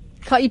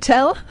 Can't you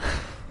tell?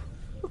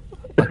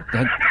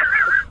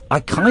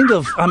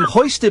 I'm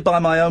hoisted by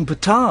my own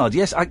petard.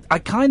 Yes, I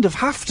kind of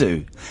have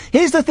to.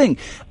 Here's the thing.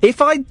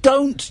 If I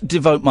don't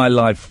devote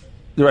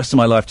the rest of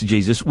my life to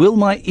Jesus, will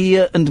my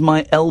ear and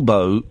my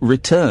elbow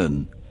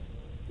return?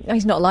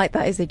 He's not like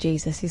that, is he,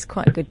 Jesus? He's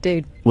quite a good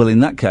dude. Well,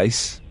 in that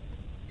case,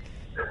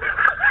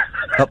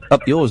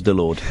 up yours, dear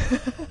Lord.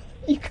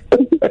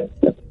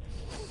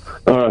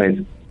 All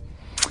right.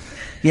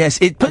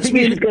 Yes, it puts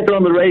me. You should get her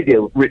on the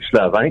radio, Rich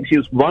Love. I think she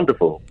was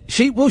wonderful.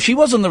 She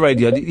was on the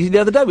radio the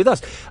other day with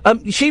us.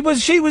 She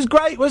was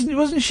great,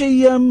 wasn't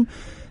she?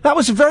 That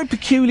was a very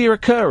peculiar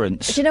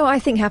occurrence. Do you know what I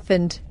think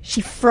happened?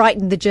 She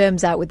frightened the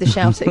germs out with the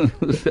shouting.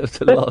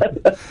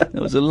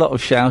 There was a lot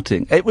of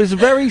shouting. It was a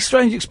very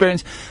strange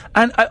experience,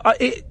 and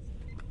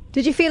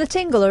Did you feel a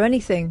tingle or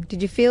anything?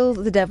 Did you feel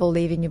the devil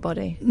leaving your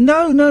body?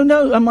 No.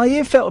 And my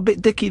ear felt a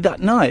bit dicky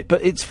that night,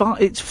 but it's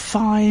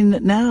fine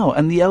now,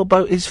 and the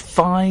elbow is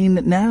fine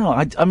now.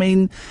 I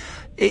mean,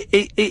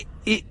 it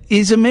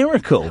is a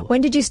miracle.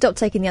 When did you stop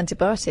taking the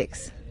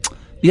antibiotics?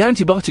 The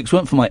antibiotics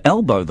weren't for my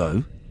elbow,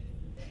 though.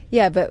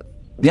 Yeah, but...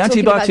 The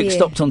antibiotics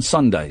stopped on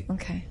Sunday.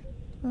 Okay.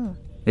 Oh.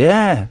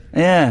 Yeah.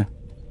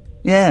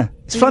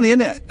 It's funny,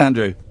 isn't it,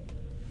 Andrew?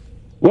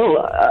 Well,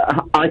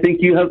 I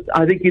think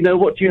you know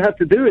what you have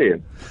to do,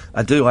 Ian.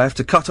 I do. I have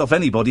to cut off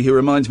anybody who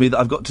reminds me that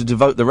I've got to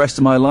devote the rest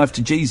of my life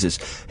to Jesus.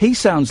 He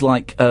sounds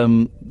like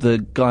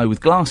the guy with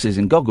glasses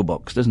in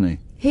Gogglebox, doesn't he?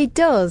 He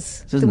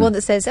does. Doesn't the one he?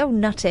 that says, "Oh,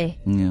 nutty."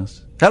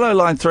 Yes. Hello,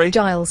 line 3.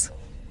 Giles.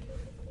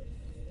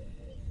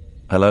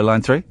 Hello,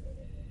 line 3.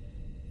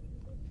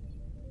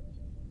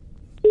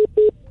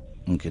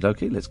 Okie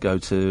dokie. Let's go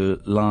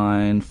to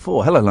line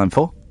 4. Hello, line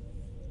 4.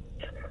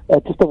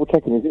 Just double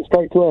checking. Is it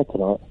straight to air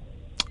tonight?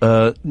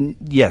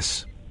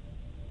 Yes.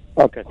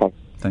 Okay, thanks.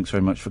 Thanks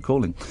very much for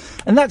calling.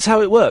 And that's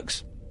how it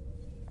works.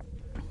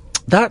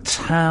 That's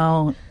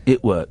how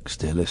it works,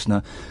 dear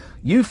listener.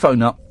 You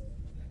phone up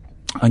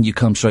and you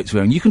come straight to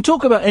air, and you can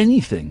talk about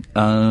anything.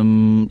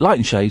 Light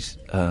and shade,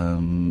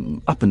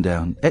 up and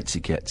down,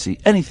 etsy-ketsy,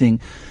 anything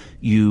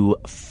you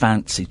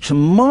fancy.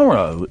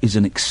 Tomorrow is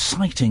an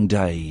exciting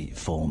day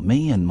for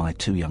me and my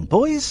 2 young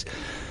boys,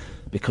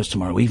 because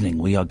tomorrow evening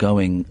we are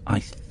going, I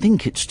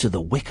think it's to the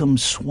Wickham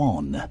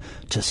Swan,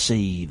 to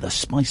see the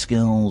Spice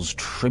Girls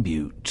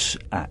tribute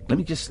act. Let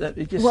me just...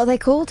 What are they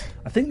called?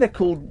 I think they're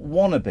called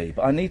Wannabe,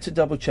 but I need to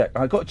double check.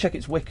 I've got to check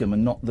it's Wickham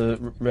and not the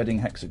Reading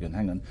Hexagon.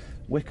 Hang on.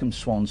 Wickham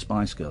Swan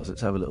Spice Girls.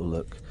 Let's have a little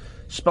look.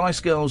 Spice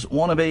Girls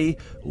Wannabe,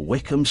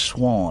 Wickham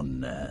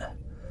Swan.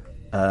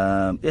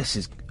 This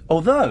is...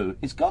 Although,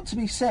 it's got to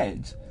be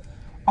said,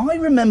 I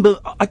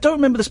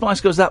don't remember the Spice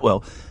Girls that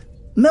well.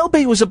 Mel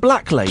B was a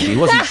black lady,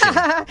 wasn't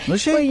she?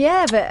 Was she? Well,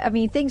 yeah, but, I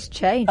mean, things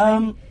change.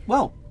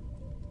 Well,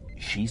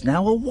 she's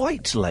now a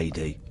white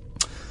lady.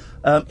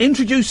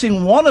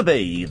 Introducing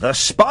Wannabe, the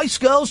Spice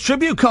Girls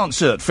tribute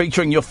concert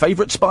featuring your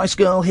favourite Spice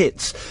Girl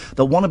hits.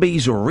 The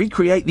Wannabes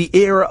recreate the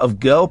era of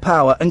girl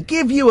power and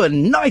give you a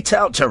night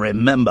out to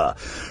remember.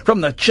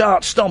 From the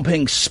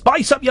chart-stomping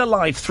Spice Up Your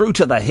Life through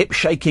to the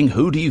hip-shaking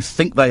Who Do You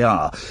Think They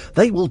Are,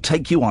 they will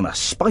take you on a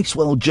Spice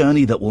World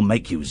journey that will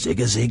make you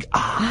zig-a-zig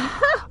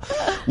ah.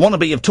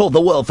 Wannabe have toured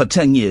the world for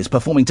 10 years,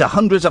 performing to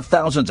hundreds of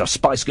thousands of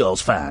Spice Girls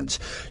fans.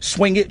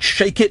 Swing it,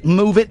 shake it,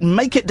 move it,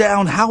 make it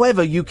down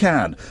however you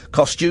can.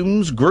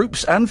 Costumes,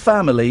 groups and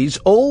families,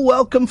 all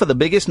welcome for the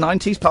biggest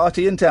 90s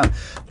party in town.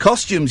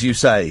 Costumes, you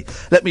say?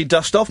 Let me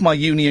dust off my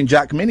Union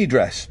Jack mini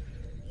dress.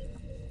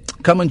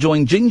 Come and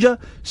join Ginger,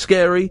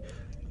 Scary,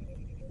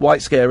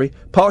 White Scary,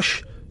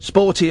 Posh,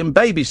 Sporty and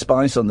Baby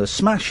Spice on the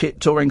smash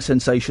hit touring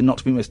sensation not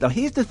to be missed. Now,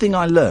 here's the thing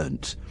I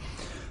learnt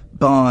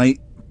by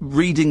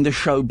reading the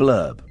show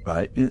blurb,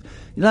 right?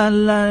 La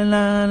la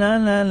la la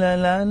la la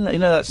la. You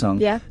know that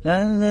song? Yeah.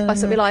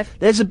 Spice Up Your Life.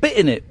 There's a bit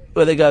in it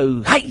where they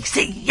go, "Hey,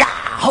 see ya,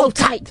 hold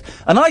tight,"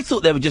 and I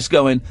thought they were just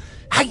going,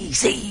 "Hey,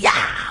 see ya,"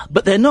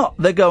 but they're not.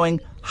 They're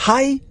going,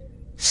 "Hey,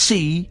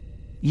 si,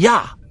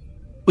 ya,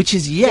 which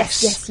is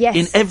yes, yes.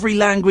 in every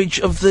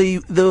language of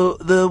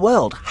the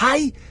world.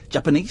 Hi,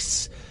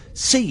 Japanese.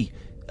 Si,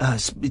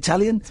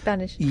 Italian.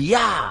 Spanish.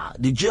 Ja,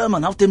 the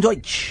German, auf dem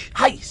Deutsch.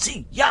 Hi,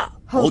 si, ja.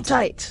 Hold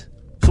tight.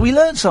 So we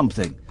learned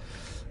something.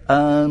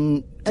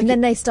 And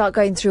then they start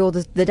going through all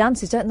the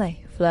dances, don't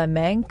they?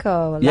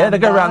 Flamenco. Yeah, they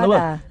go around the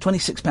world. lambada.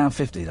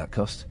 £26.50 that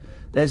cost.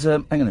 There's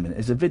hang on a minute.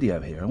 There's a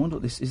video here. I wonder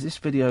what this is. This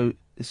video.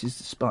 This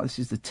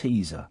is the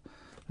teaser.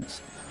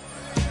 Let's-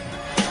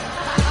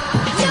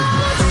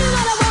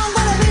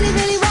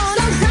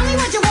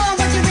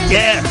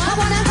 Yeah.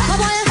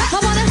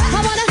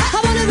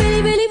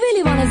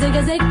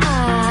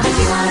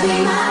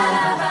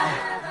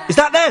 Is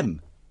that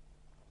them?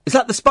 Is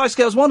that the Spice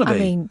Girls wannabe? I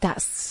mean,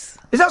 that's...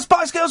 Is that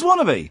Spice Girls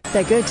wannabe?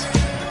 They're good.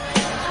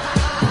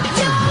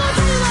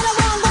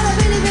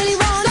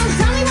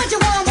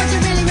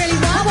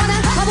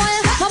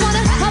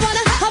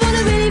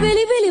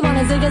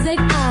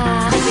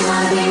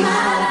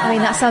 I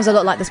mean, that sounds a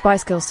lot like the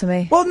Spice Girls to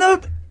me. Well, no,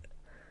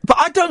 but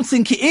I don't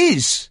think it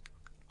is.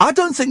 I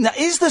don't think that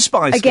is the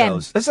Spice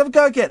Girls. Let's have a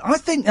go again. I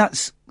think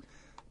that's...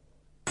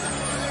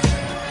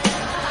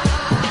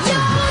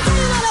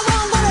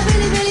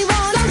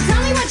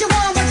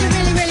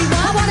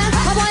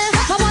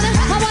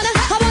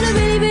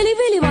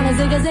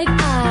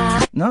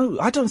 No,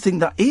 I don't think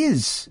that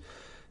is.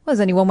 Well,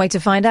 there's only one way to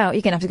find out.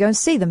 You're going to have to go and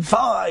see them.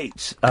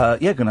 Fight!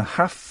 You're going to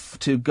have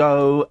to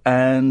go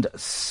and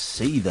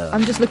see them.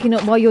 I'm just looking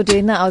up, while you're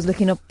doing that, I was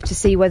looking up to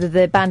see whether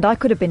the band I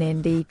could have been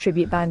in, the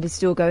tribute band, is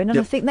still going, and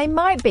I think they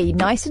might be.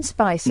 Nice and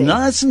spicy.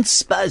 Nice and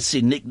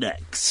spicy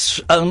knickknacks.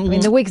 I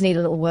mean, the wigs need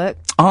a little work.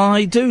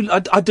 I do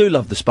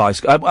love the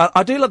Spice.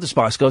 I do love the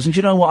Spice Girls, and do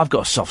you know what? I've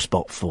got a soft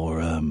spot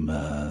for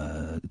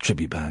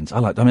tribute bands.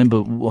 I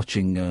remember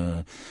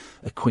watching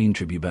a Queen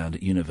tribute band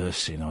at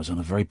university, and I was on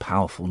a very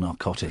powerful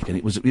narcotic, and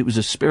it was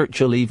a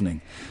spiritual evening.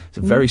 It's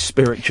a very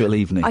spiritual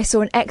evening. I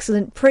saw an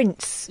excellent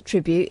Prince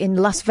tribute in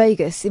Las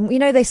Vegas. And, you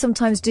know, they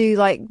sometimes do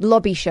like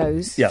lobby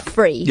shows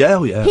free. Yeah,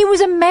 oh, yeah. He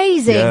was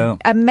amazing. Yeah.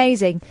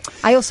 Amazing.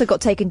 I also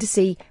got taken to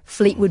see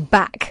Fleetwood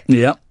Mac.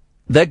 Yeah,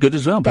 they're good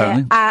as well,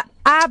 apparently. They're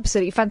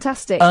absolutely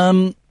fantastic.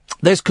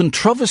 There's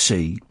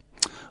controversy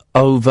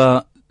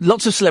over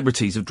lots of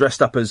celebrities have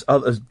dressed up as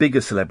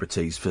bigger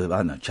celebrities for, I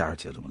don't know,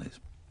 charity, I don't know what it is.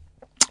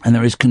 And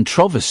there is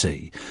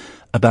controversy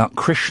about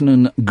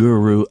Krishnan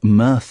Guru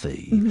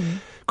Murthy. Mm-hmm.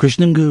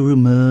 Krishnan Guru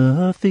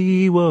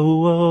Murthy, whoa,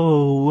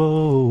 whoa,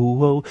 whoa,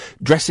 whoa,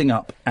 dressing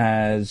up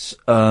as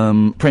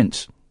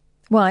Prince.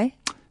 Why?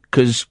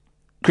 Because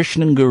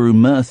Krishnan Guru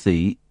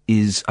Murthy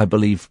is, I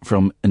believe,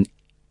 from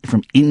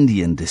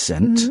Indian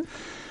descent,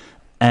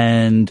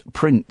 and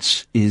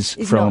Prince is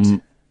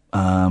from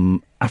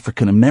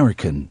African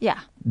American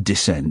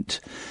descent,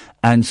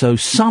 and so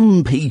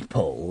some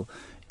people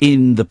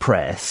in the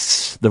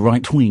press, the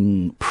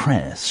right-wing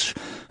press,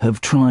 have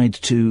tried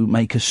to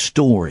make a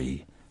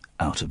story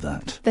out of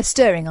that. They're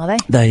stirring, are they?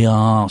 They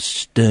are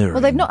stirring.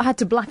 Well, they've not had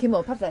to black him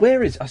up, have they?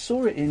 Where is... I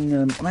saw it in...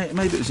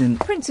 maybe it was in...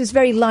 Prince is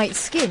very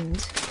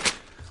light-skinned.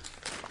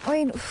 I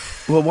mean...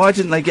 Well, why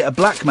didn't they get a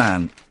black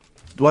man?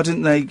 Why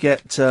didn't they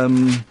get...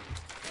 Idris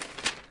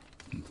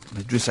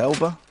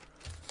Elba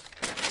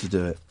to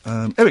do it?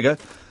 There we go.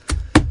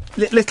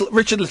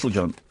 Richard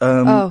Littlejohn.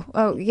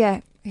 Oh,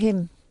 yeah,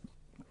 him.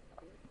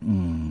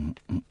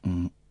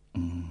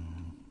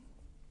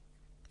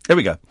 Here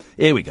we go.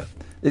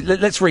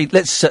 Let's read.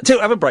 Let's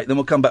have a break. Then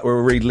we'll come back.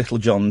 We'll read Little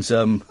John's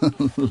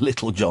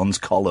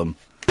column.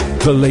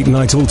 The Late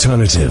Night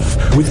Alternative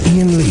with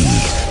Iain Lee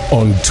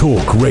on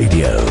Talk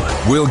Radio.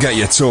 We'll get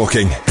you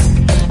talking.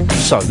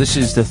 So this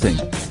is the thing.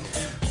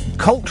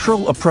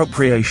 Cultural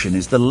appropriation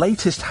is the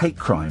latest hate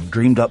crime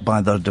dreamed up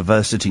by the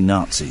diversity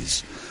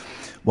Nazis.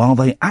 While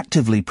they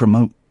actively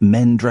promote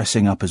men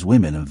dressing up as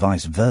women and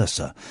vice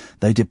versa,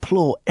 they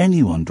deplore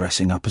anyone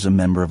dressing up as a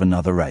member of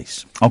another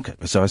race. Okay,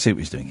 so I see what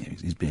he's doing here.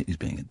 He's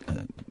being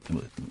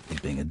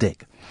a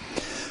dick.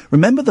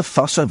 Remember the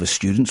fuss over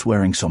students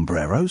wearing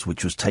sombreros,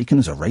 which was taken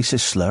as a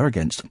racist slur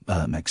against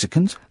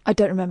Mexicans? I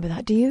don't remember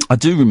that, do you? I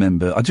do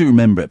remember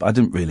it, but I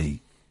didn't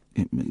really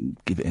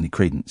give it any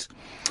credence.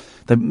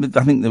 I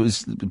think there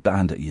was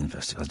banned at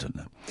university, I don't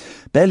know.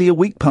 Barely a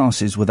week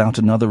passes without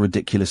another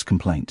ridiculous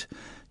complaint.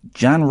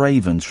 Jan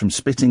Ravens from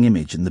Spitting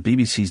Image and the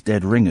BBC's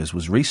Dead Ringers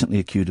was recently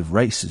accused of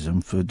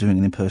racism for doing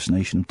an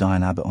impersonation of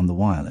Diane Abbott on the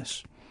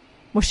wireless.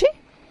 Was she?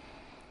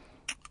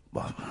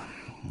 Well,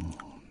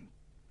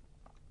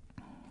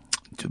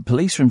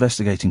 police are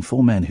investigating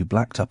 4 men who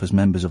blacked up as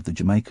members of the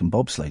Jamaican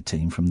bobsleigh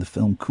team from the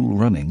film Cool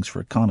Runnings for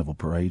a carnival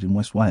parade in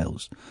West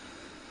Wales.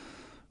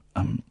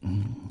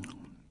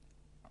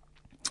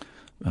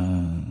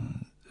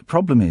 The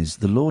problem is,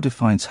 the law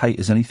defines hate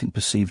as anything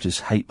perceived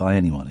as hate by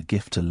anyone, a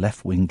gift to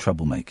left-wing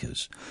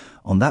troublemakers.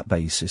 On that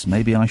basis,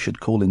 maybe I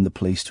should call in the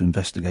police to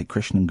investigate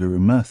Krishnan Guru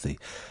Murthy,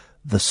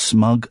 the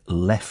smug,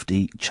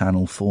 lefty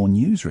Channel 4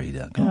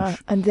 newsreader.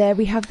 Gosh. And there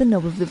we have the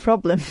nub of the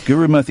problem.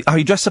 Guru Murthy. Oh,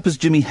 he dressed up as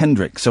Jimi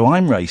Hendrix, so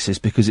I'm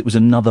racist because it was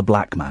another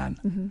black man.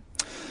 Mm-hmm.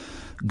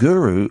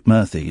 Guru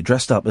Murthy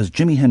dressed up as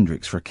Jimi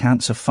Hendrix for a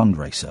cancer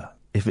fundraiser.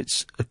 If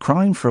it's a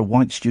crime for a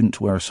white student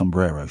to wear a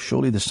sombrero,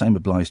 surely the same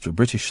applies to a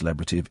British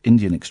celebrity of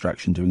Indian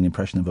extraction doing an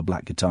impression of a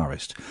black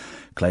guitarist.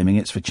 Claiming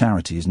it's for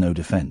charity is no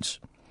defence.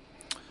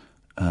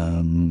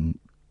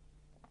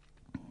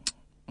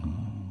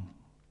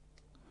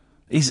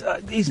 He's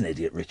an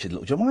idiot, Richard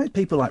Littlejohn. Why are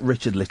people like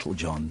Richard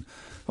Littlejohn?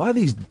 Why are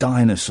these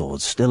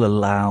dinosaurs still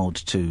allowed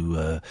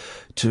to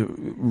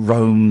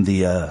roam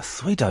the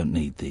earth? We don't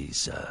need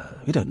these.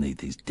 We don't need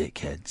these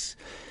dickheads.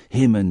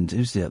 Him and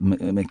who's the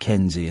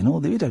Mackenzie and all.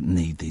 We don't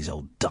need these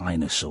old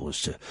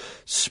dinosaurs to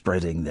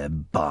spreading their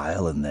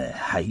bile and their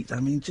hate.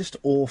 I mean, just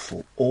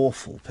awful,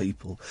 awful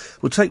people.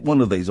 We'll take one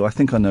of these. Or I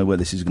think I know where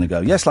this is going to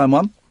go. Yes, line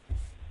one.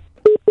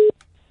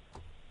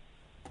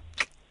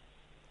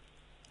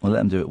 We'll let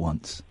them do it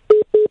once.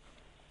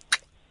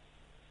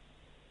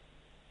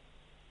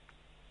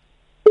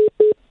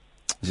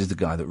 This is the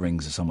guy that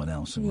rings someone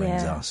else and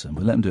rings us, and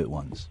we'll let him do it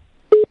once.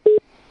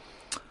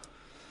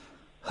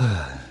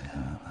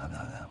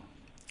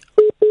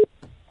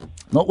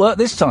 Not worked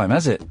this time,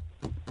 has it?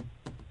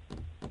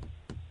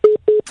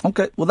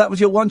 OK, well, that was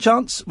your one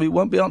chance. We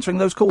won't be answering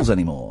those calls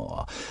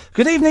anymore.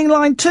 Good evening,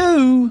 line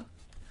 2.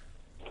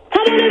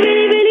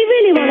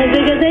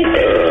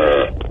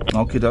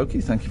 Okie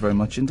dokie, thank you very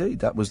much indeed.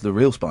 That was the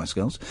real Spice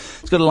Girls.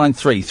 Let's go to line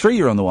 3. 3,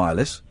 you're on the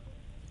wireless.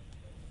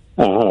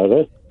 Oh, hello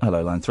there.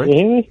 Hello, line 3. Can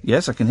you hear me?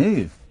 Yes, I can hear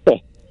you.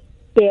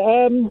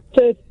 Yeah,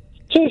 2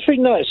 or 3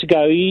 nights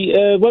ago,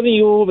 one of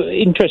your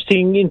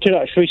interesting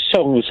introductory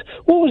songs,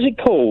 what was it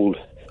called?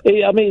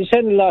 It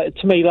sounded like,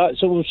 to me, like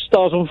sort of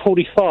Stars on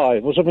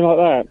 45 or something like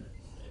that,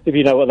 if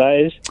you know what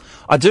that is.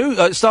 I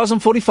do. Stars on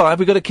 45,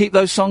 we've got to keep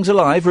those songs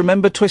alive.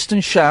 Remember Twist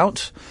and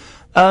Shout.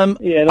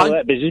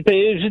 That business, but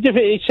it was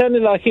different. It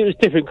sounded like it was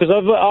different because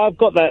I've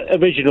got that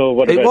original.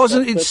 Whatever. It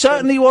wasn't. It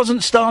certainly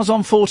wasn't Stars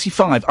on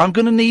 45. I'm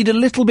going to need a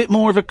little bit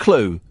more of a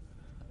clue.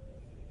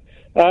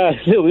 A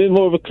little bit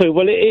more of a clue.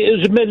 Well, it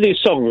was a medley of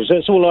songs.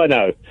 That's all I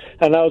know,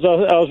 and I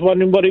was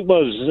wondering what it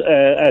was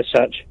as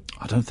such.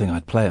 I don't think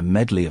I'd play a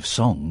medley of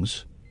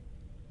songs.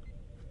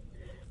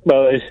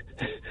 Well, there's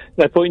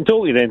no point in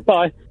talking then.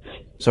 Bye.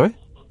 Sorry.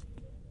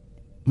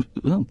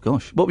 Oh,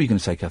 gosh. What were you going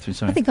to say, Catherine?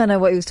 Sorry. I think I know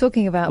what he was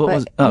talking about,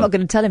 but I'm not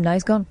going to tell him now.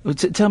 He's gone. Well,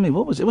 tell me,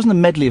 what was it? It wasn't a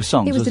medley of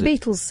songs, It was the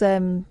Beatles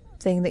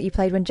thing that you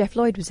played when Jeff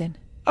Lloyd was in.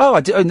 Oh,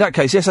 I did, in that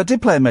case, yes, I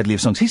did play a medley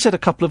of songs. He said a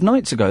couple of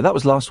nights ago. That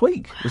was last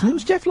week, wasn't it? It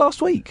was Jeff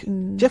last week.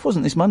 Jeff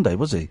wasn't this Monday,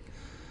 was he?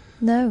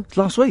 No. It was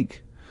last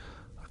week.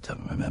 I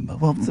don't remember.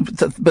 Well,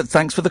 but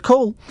thanks for the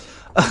call.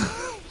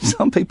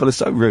 Some people are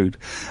so rude.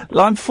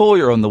 Line 4,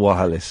 you're on the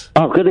wireless.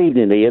 Oh, good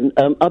evening, Ian.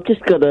 I've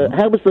just got a...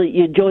 How was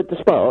you enjoyed the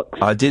Sparks?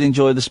 I did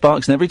enjoy the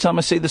Sparks, and every time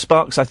I see the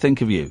Sparks, I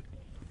think of you.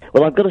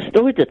 Well, I've got a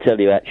story to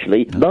tell you,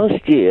 actually.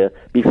 Last year,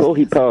 before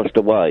he passed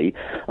away,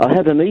 I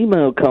had an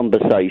email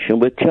conversation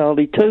with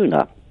Charlie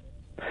Tuna.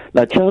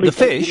 Now, Charlie... The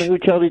fish? You know who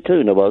Charlie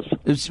Tuna was?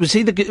 Was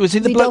he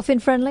the dolphin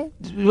friendly?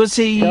 Was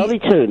he... Charlie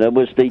Tuna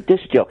was the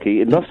disc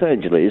jockey in Los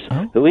Angeles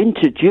who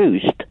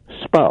introduced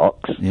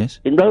Sparks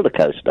in Roller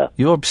Coaster.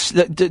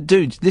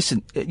 Dude,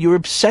 listen, you're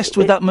obsessed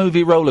with that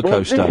movie Roller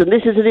Coaster. Well, listen,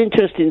 this is an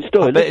interesting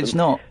story. I bet it's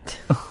not.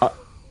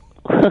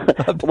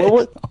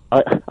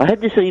 I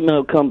had this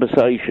email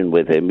conversation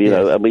with him, you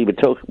know, and we were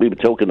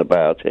talking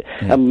about it,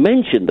 and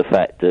mentioned the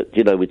fact that,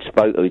 you know, we'd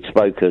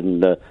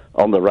spoken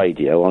on the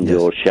radio on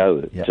your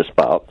show to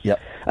Sparks,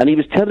 and he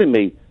was telling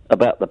me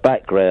about the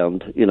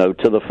background, you know,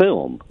 to the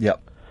film.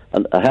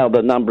 And how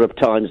the number of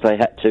times they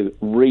had to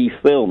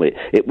refilm it.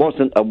 It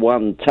wasn't a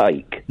one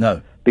take.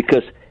 No.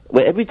 Because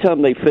every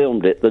time they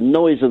filmed it, the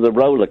noise of the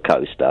roller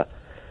coaster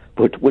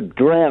would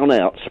drown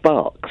out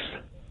Sparks.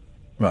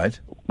 Right.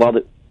 While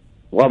they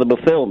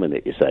were filming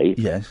it, you see.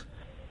 Yes.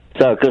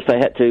 So, because they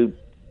had to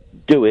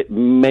do it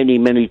many,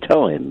 many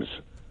times.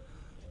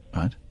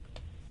 Right.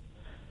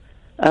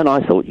 And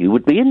I thought you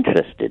would be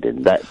interested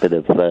in that bit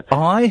of...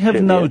 I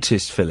have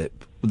noticed,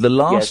 Philip, the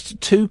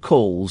last 2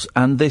 calls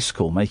and this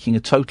call, making a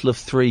total of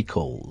 3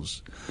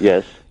 calls.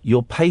 Yes.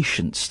 Your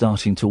patience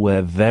starting to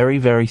wear very,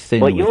 very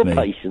thin with me. Well, your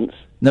patience?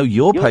 No,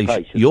 your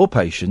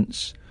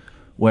patience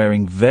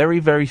wearing very,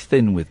 very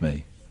thin with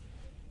me.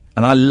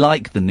 And I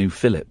like the new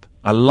Philip.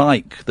 I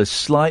like the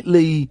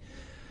slightly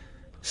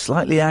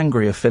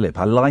angrier Philip.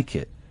 I like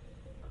it.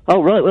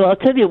 Oh, right. Well, I'll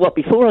tell you what,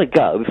 before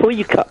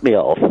you cut me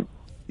off...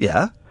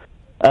 Yeah?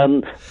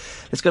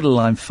 Let's go to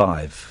line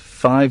 5.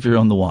 5, you're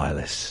on the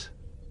wireless.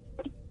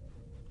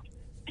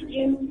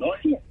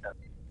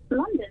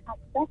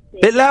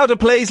 Bit louder,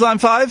 please, line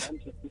 5.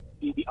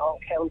 The Art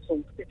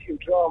Council City of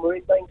Drama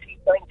in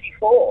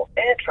 1994.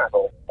 Air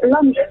travel.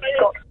 London's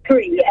got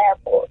 3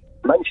 airports.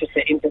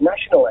 Manchester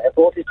International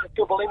Airport is to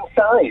double in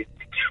size.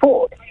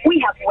 Sport.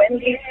 We have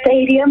Wembley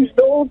Stadium,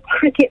 Lord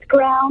Cricket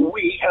Ground.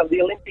 We have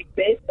the Olympic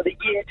bid for the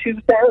year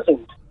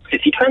 2000.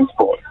 City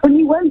transport. When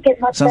you won't get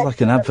much. Sounds like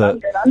an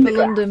advert for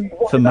London.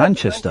 For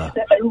Manchester.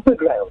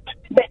 Overground.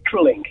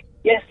 Metrolink.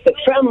 Yes, the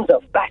trams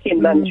are back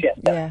in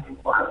Manchester. Yeah.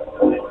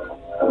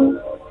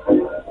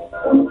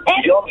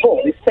 John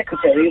Hall is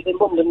Secretary of the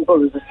London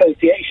Boroughs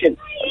Association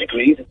and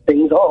agrees that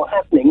things are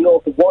happening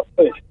north of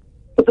Watford.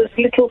 But there's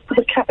little for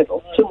the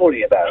capital to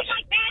worry about.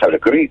 I would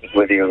agree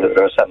with you that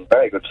there are some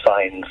very good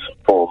signs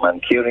for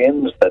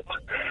Mancunians, that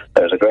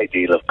there's a great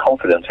deal of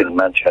confidence in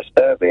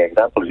Manchester. The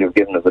examples you've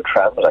given of the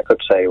trams, I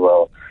could say,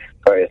 well,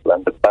 various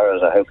London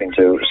boroughs are hoping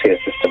to see a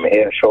system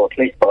here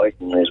shortly.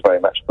 Brighton is very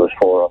much to the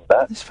fore on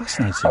that. It's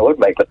fascinating. I would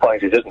make the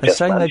point it isn't They're just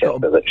saying Manchester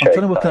they've got. I'm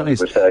trying to work out what it is.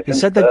 They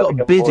said they've got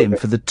a bid in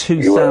for the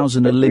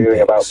 2000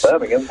 Olympics. So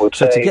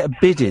to get a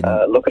bid in,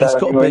 look at it's our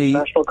got new to be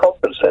International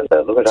Conference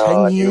Centre. Look at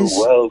our new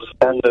world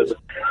standard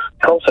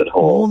concert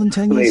hall. More than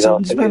 10 years.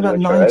 It's about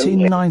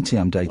 1990.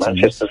 I'm dating this.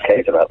 Manchester's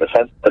case about the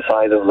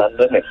size of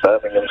London. In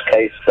Birmingham's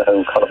case, the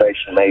whole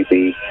conurbation may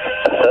be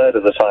a third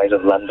of the size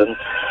of London,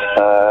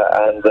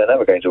 and they're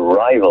never going to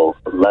rival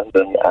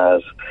London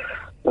as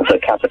the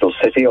capital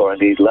city, or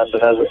indeed London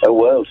as a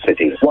world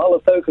city. While the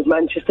folk of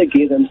Manchester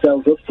gear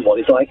themselves up to what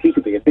is likely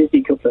to be a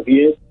busy couple of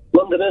years,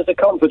 Londoners are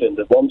confident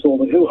that once all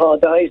the hoo-ha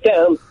dies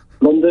down,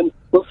 London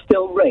will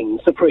still reign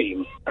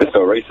supreme. There's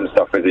still recent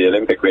stuff with the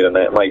Olympic win, and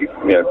it might,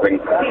 bring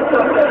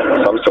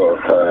some sort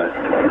of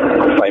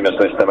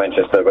famousness to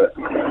Manchester. But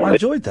I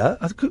enjoyed that.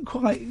 I couldn't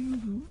quite.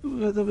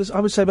 There was,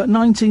 I would say, about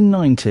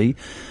 1990.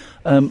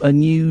 A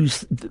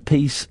news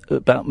piece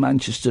about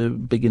Manchester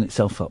bigging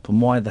itself up,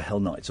 and why the hell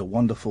not? It's a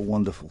wonderful,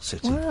 wonderful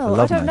city. Well,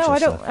 I I don't know.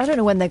 Manchester. I don't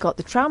know when they got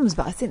the trams,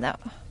 but I think that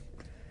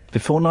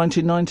Before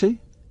 1990.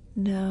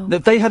 No.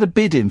 If they had a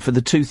bid in for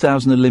the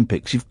 2000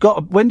 Olympics, you've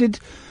got. When did?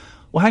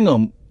 Well, hang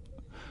on.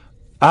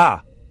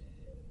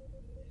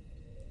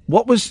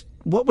 Was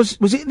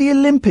it the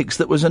Olympics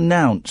that was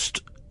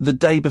announced the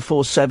day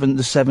before the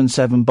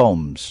 7/7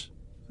 bombs?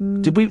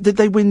 Did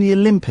they win the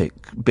Olympic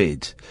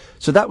bid?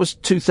 So that was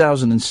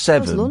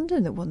 2007. It was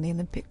London that won the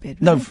Olympic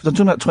bid. No, right? I'm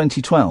talking about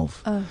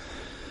 2012. Oh.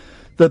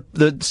 The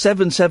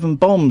 7/7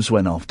 bombs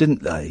went off,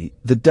 didn't they?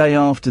 The day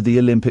after the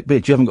Olympic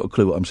bid. You haven't got a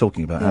clue what I'm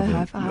talking about, have you?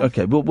 I have.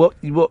 Okay. Well,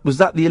 what was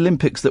that? The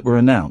Olympics that were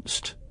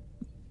announced?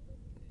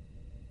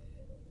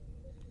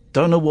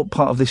 Don't know what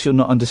part of this you're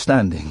not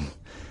understanding.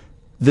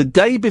 The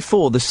day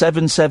before the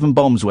 7/7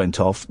 bombs went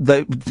off,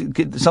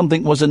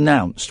 something was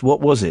announced.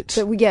 What was it?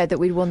 That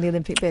we'd won the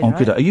Olympic bid. Oh, right?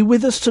 good. Are you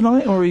with us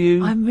tonight, or are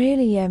you? I'm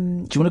really. Do you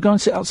want to go and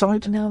sit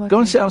outside? No, I'm okay. Go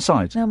and sit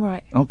outside. No, I'm all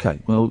right.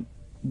 Okay. Well,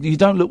 you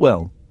don't look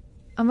well.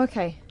 I'm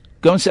okay.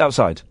 Go and sit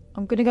outside.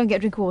 I'm going to go and get a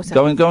drink of water.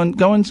 Go and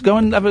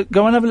have a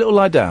little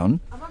lie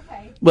down. I'm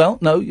okay. Well,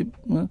 no,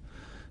 go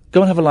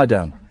and have a lie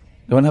down.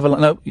 Go and have a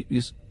no.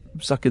 You're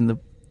sucking the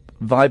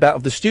vibe out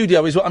of the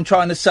studio is what I'm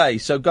trying to say.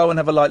 So go and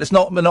have a lie. It's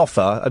not an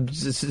offer. I'm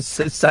just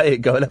say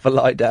it. Go and have a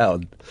lie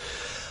down.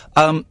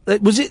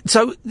 Was it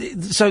so?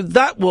 So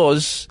that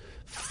was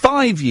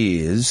 5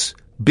 years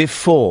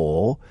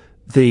before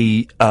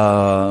the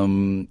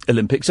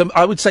Olympics.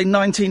 I would say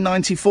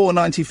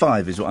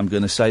 1994-95 is what I'm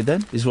going to say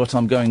then, is what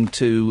I'm going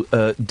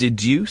to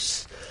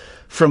deduce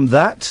from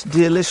that,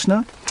 dear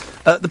listener.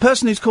 The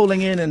person who's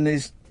calling in and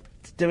is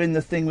doing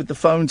the thing with the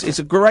phones, it's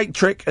a great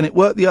trick and it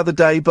worked the other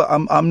day, but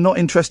I'm not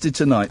interested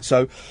tonight.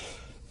 So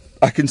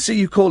I can see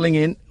you calling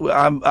in.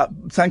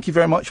 Thank you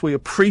very much. We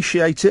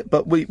appreciate it,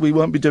 but we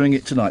won't be doing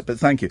it tonight. But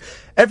thank you.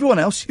 Everyone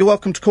else, you're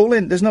welcome to call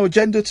in. There's no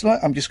agenda tonight.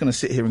 I'm just going to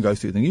sit here and go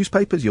through the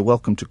newspapers. You're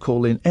welcome to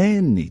call in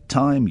any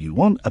time you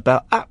want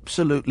about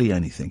absolutely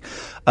anything.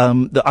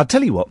 I'll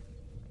tell you what.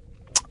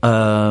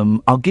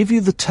 I'll give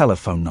you the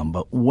telephone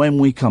number when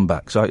we come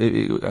back. So I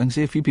can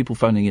see a few people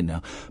phoning in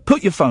now.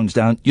 Put your phones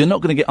down. You're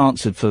not going to get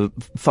answered for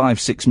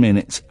 5-6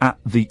 minutes at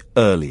the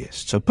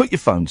earliest. So put your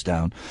phones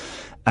down.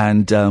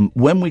 And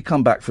when we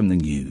come back from the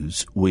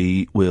news,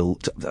 we will.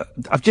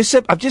 I've just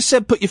said,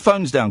 put your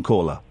phones down,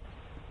 caller.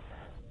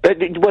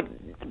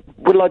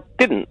 Well, I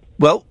didn't.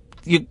 Well,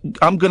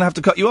 I'm going to have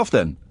to cut you off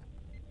then.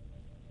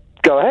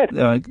 Go ahead.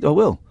 I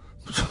will.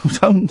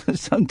 Don't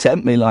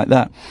tempt me like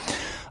that.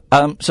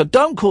 So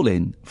don't call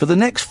in for the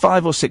next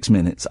 5 or 6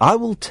 minutes. I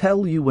will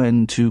tell you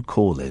when to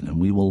call in,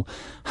 and we will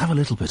have a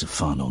little bit of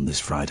fun on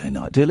this Friday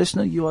night. Dear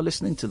listener, you are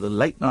listening to the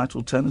Late Night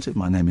Alternative.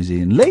 My name is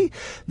Iain Lee.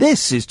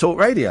 This is Talk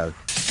Radio.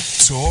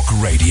 Talk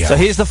Radio. So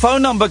here's the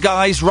phone number,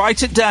 guys.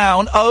 Write it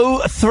down.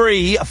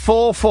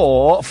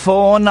 0344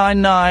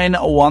 499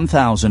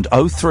 1000.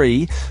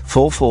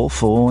 0344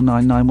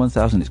 499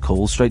 1000. It's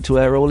called straight to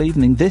air all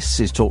evening. This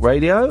is Talk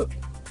Radio.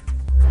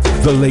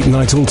 The Late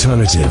Night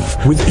Alternative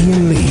with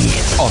Iain Lee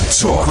on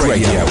Talk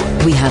Radio.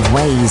 We have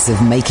ways of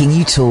making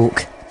you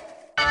talk.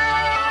 I've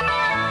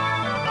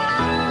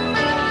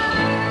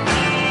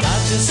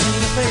just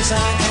seen her face,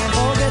 I can't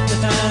forget the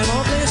time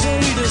or place where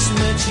we just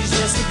met. She's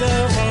just a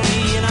girl for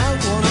me, and I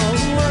want all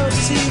the world to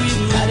see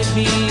me. Had it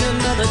been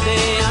another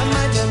day, I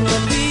might have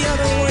looked the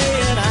other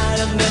way, and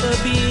I'd have never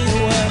been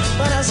aware.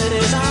 But as it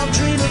is, I'll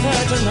dream of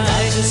her tonight.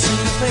 I've just seen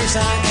her face,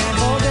 I can't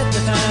forget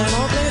the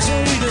time or place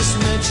where we just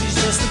met. She's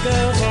just a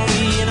girl for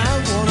me, and I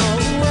want all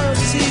the world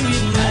to see me.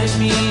 Had it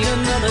been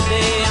another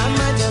day, I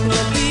might have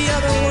looked the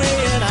other way,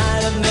 and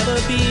I'd have never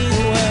been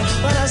aware.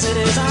 But as it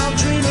is, I'll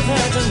dream of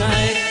her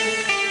tonight.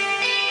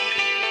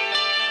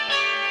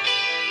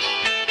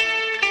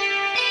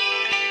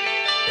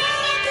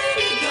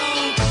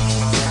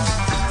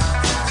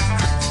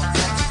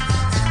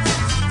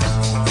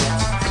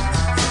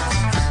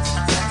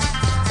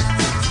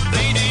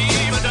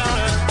 Lady Madonna.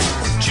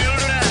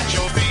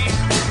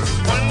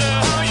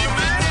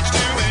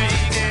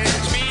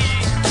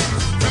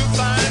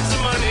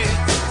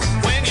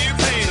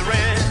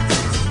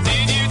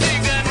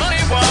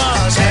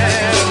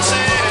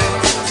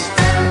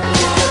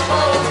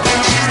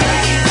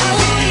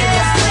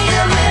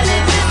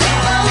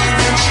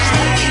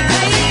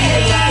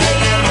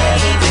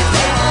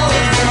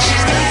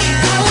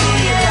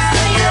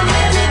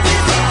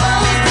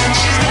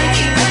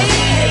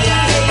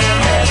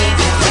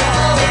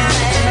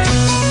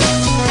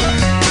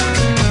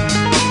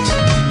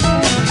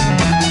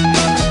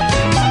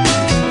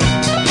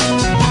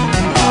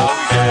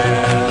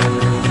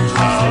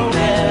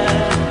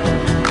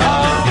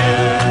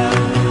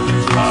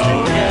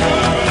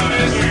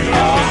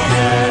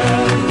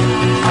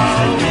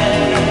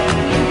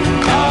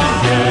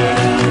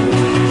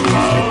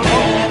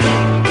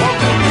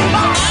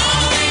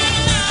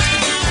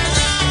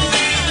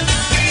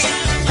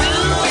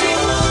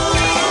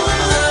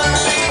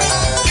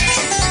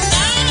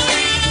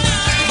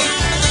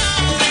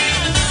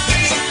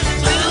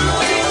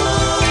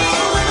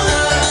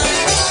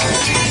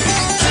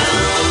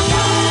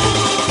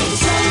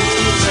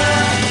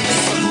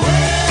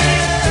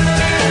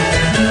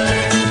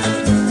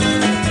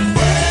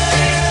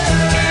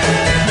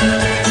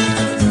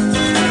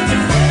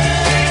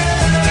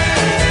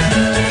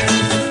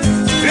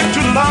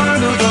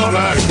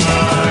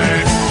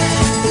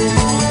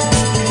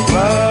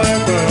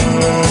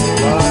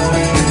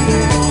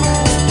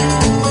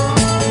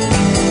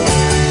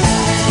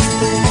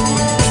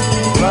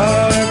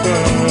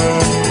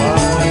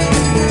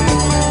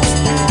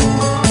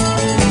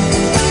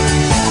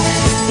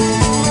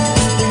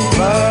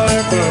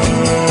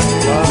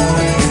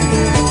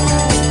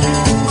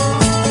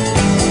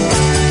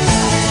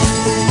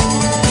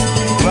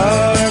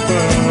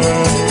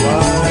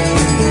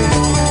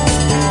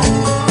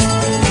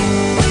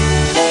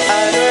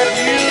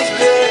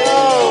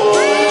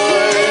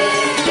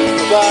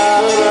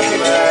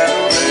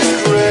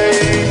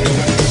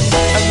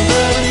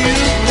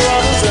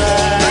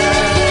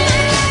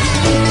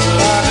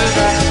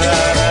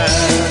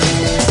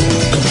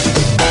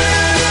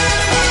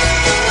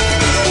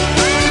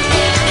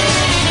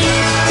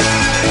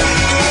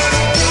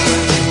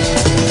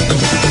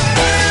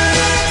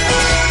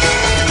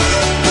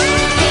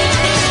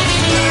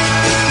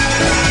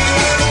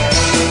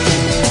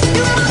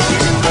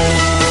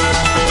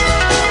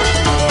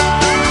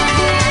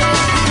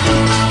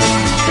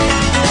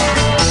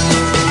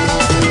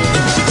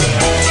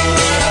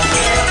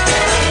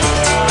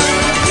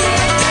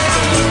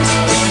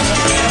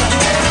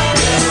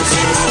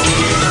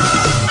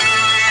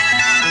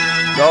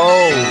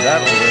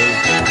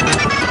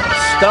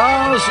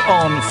 Stars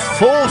on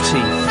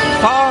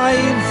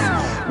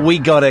 45. We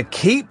gotta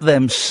keep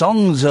them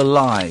songs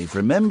alive.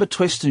 Remember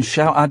Twist and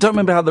Shout? I don't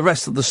remember how the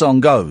rest of the song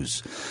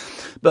goes.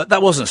 But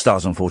that wasn't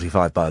Stars on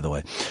 45, by the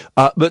way.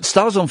 But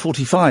Stars on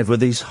 45 were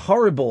these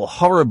horrible,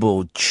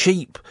 horrible,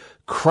 cheap,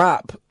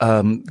 crap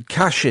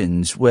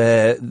cash-ins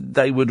where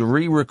they would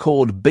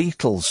re-record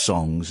Beatles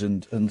songs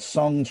and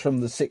songs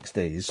from the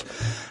 60s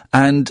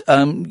and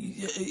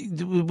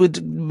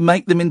would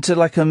make them into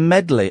like a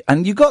medley.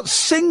 And you got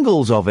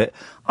singles of it.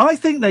 I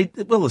think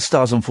the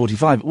Stars on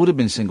 45, it would have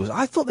been singles.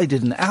 I thought they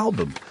did an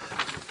album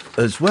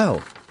as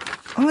well.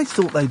 I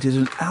thought they did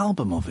an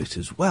album of it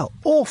as well.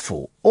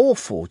 Awful,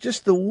 awful.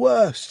 Just the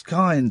worst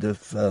kind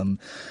of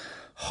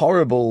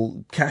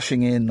horrible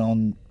cashing in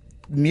on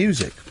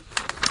music.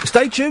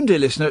 Stay tuned, dear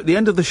listener. At the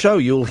end of the show,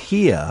 you'll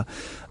hear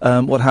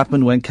what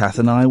happened when Kath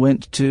and I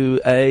went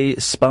to a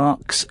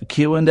Sparks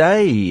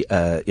Q&A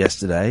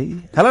yesterday.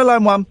 Hello,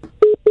 line one.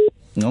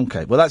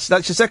 Okay, well, that's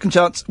your second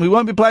chance. We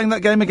won't be playing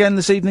that game again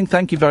this evening.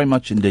 Thank you very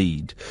much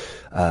indeed.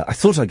 I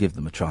thought I'd give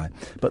them a try,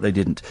 but they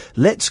didn't.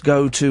 Let's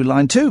go to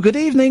line two. Good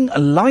evening,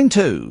 line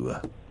two.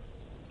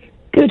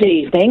 Good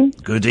evening.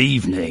 Good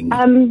evening.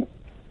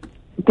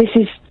 This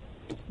is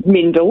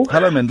Mindle.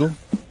 Hello, Mindle.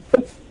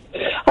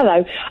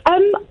 Hello.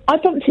 I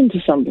bumped into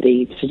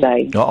somebody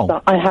today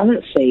that I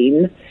haven't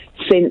seen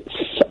since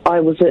I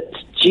was at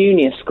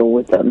junior school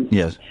with them.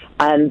 Yes.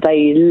 And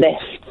they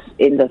left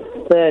in the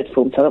third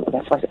form, so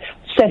that's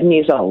 7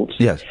 years old.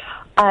 Yes.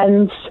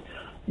 And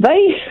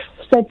they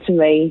said to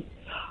me,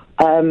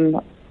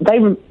 they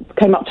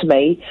came up to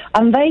me,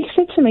 and they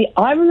said to me,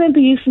 I remember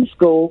you from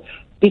school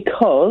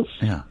because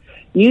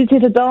you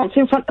did a dance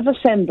in front of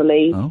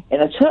assembly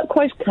in a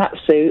turquoise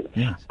catsuit,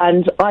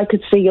 and I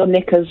could see your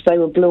knickers, they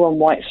were blue and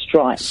white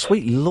stripes.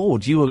 Sweet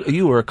Lord,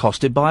 you were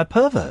accosted by a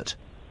pervert.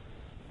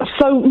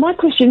 So my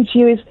question to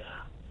you is,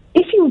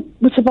 if you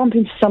were to bump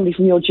into somebody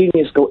from your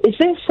junior school, is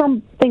there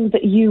something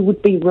that you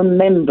would be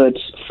remembered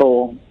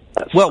for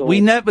at school?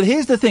 Well, but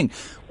here's the thing.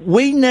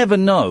 We never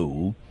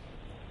know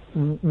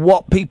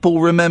what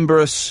people remember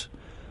us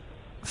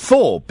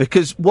for,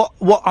 because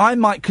what I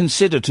might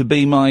consider to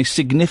be my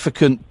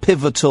significant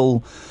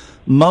pivotal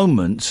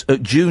moments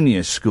at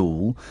junior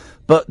school,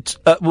 but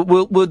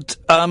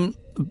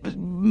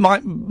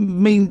might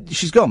mean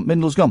she's gone,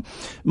 Mindle's gone,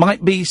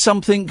 might be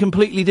something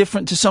completely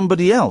different to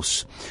somebody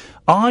else.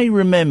 I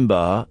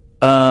remember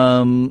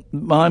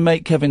my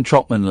mate Kevin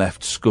Trotman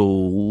left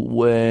school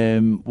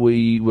when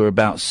we were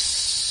about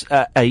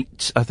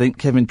 8, I think,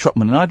 Kevin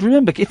Trotman. And I'd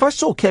remember, if I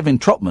saw Kevin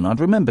Trotman,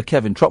 I'd remember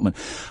Kevin Trotman.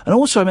 And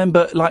also I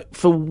remember, like,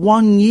 for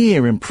 1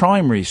 year in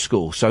primary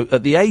school, so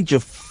at the age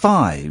of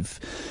 5,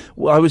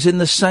 I was in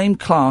the same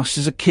class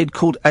as a kid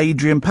called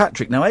Adrian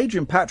Patrick. Now,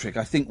 Adrian Patrick,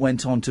 I think,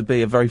 went on to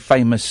be a very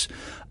famous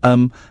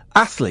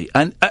athlete.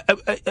 And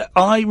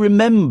I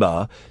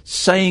remember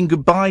saying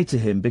goodbye to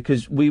him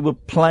because we were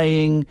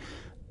playing...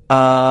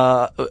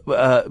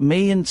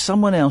 me and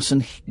someone else,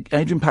 and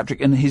Adrian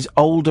Patrick and his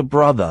older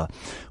brother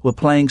were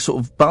playing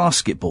sort of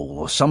basketball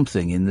or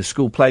something in the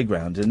school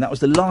playground, and that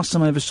was the last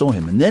time I ever saw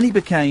him. And then he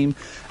became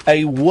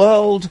a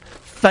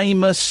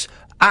world-famous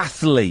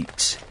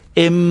athlete.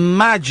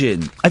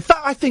 Imagine. In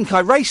fact, I think I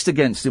raced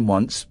against him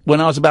once when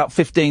I was about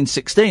 15,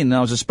 16, and I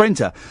was a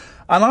sprinter.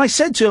 And I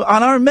said to him,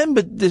 and I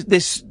remember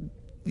this,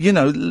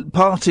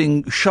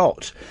 parting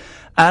shot.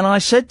 And I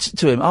said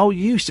to him, "Oh,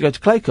 you used to go to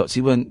Claycott's."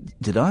 He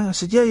went, "Did I?" I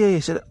said, "Yeah."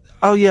 He said,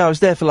 "Oh, yeah, I was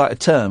there for like a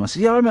term." I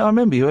said, "Yeah, I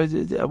remember you.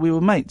 We were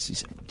mates." He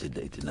said, he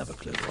didn't have a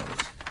clue who I was.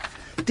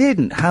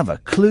 Didn't have a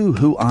clue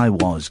who I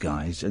was,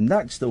 guys. And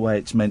that's the way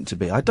it's meant to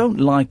be. I don't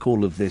like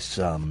all of this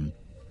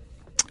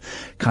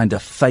kind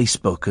of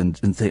Facebook and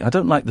thing. I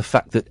don't like the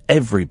fact that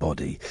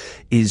everybody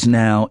is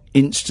now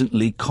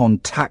instantly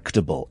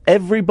contactable.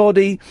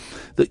 Everybody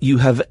that you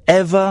have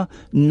ever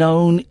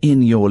known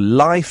in your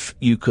life,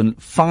 you can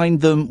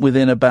find them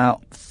within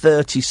about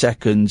 30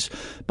 seconds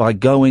by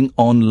going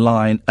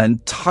online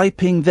and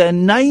typing their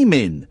name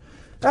in.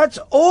 That's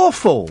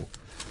awful.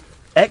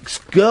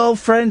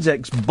 Ex-girlfriends,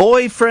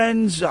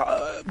 ex-boyfriends,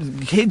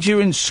 kids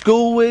you're in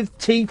school with,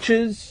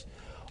 teachers,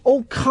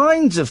 all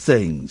kinds of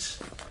things.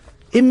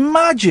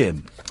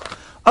 Imagine.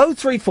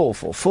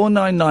 0344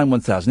 499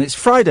 1000. It's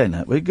Friday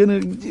night. We're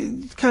going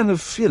to kind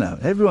of,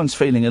 everyone's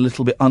feeling a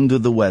little bit under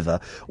the weather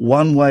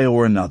one way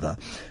or another.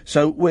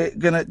 So we're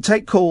going to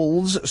take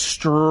calls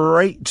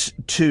straight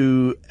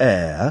to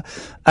air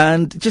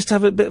and just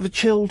have a bit of a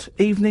chilled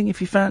evening if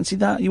you fancy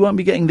that. You won't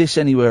be getting this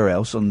anywhere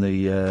else on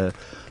the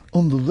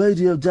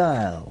radio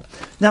dial.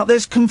 Now,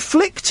 there's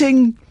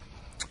conflicting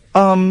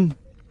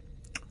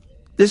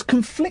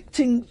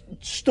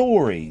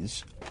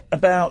stories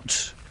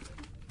about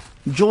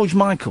George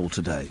Michael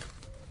today.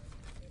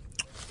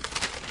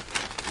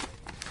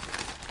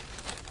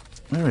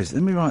 Where is it?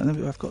 Let me write.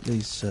 I've got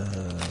these.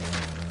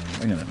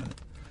 Hang on a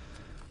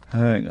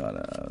minute.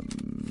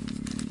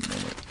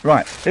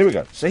 Right, here we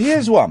go. So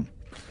here's one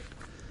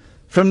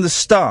from the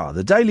Star,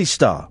 the Daily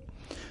Star.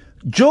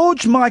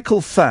 George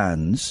Michael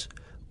fans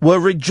were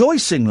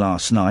rejoicing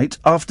last night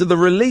after the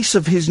release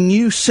of his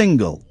new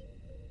single.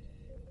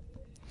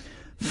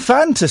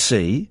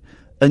 Fantasy,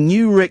 a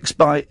new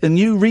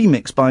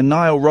remix by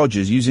Nile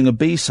Rodgers using a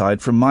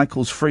B-side from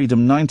Michael's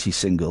Freedom 90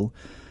 single,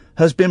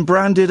 has been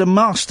branded a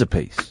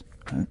masterpiece.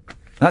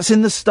 That's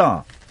in the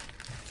Star.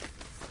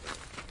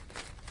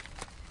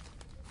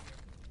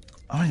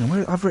 Oh, hang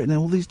on, I've written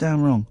all these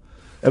down wrong.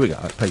 There we go,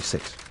 page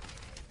 6.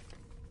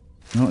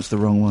 No, it's the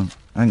wrong one.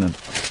 Hang on.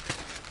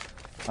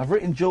 I've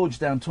written George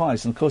down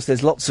twice, and of course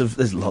there's lots of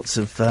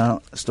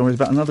stories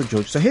about another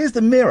George. So here's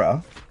the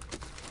Mirror.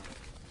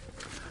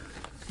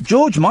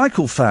 George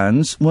Michael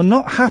fans were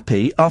not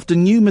happy after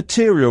new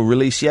material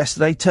released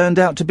yesterday turned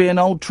out to be an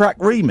old track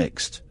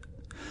remixed.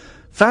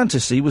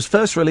 Fantasy was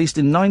first released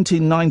in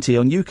 1990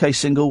 on UK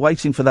single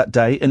Waiting for That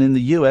Day and in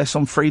the US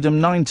on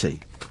Freedom 90.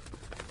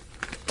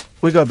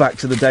 We go back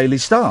to the Daily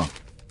Star.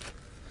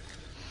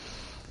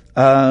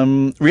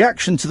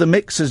 Reaction to the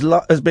mix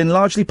has been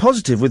largely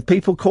positive, with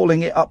people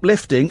calling it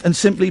uplifting and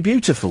simply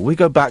beautiful. We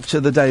go back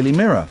to the Daily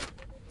Mirror.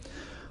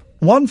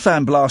 One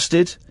fan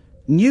blasted,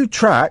 "New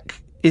track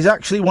is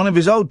actually one of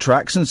his old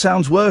tracks and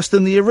sounds worse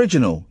than the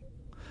original."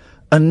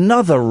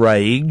 Another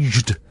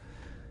raged,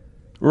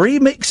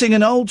 "Remixing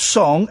an old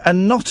song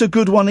and not a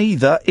good one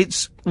either,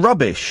 it's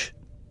rubbish."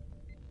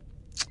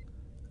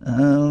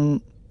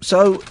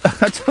 So,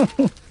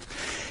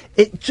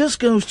 it just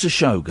goes to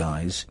show,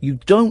 guys, you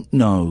don't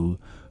know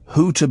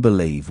who to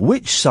believe.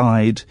 Which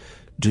side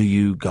do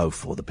you go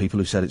for? The people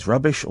who said it's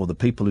rubbish or the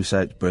people who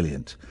say it's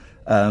brilliant?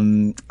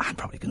 I'm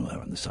probably going to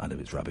err on the side of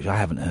it's rubbish. I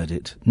haven't heard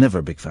it. Never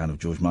a big fan of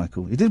George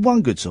Michael. He did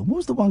one good song. What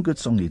was the one good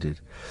song he did?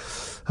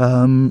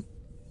 He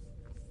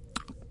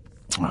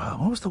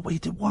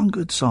did one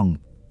good song.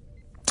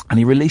 And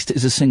he released it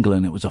as a single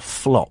and it was a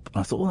flop. And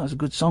I thought, that's a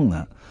good song,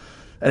 that.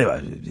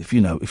 Anyway, if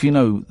you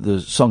know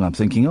the song I'm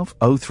thinking of,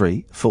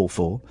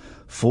 0344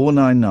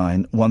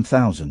 499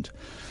 1000.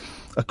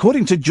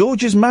 According to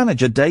George's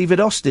manager, David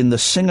Austin, the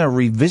singer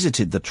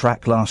revisited the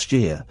track last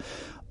year.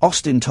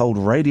 Austin told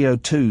Radio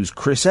 2's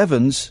Chris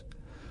Evans,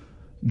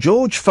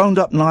 "George phoned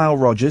up Nile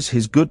Rodgers,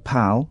 his good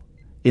pal,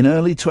 in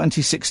early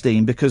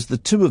 2016 because the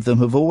two of them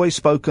have always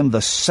spoken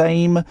the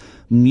same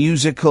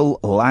musical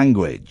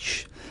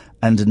language.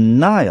 And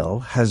Nile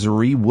has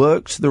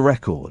reworked the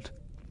record."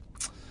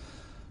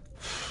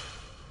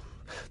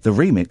 The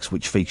remix,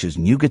 which features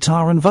new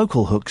guitar and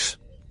vocal hooks,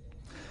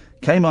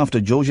 came after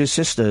George's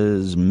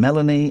sisters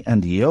Melanie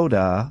and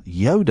Yoda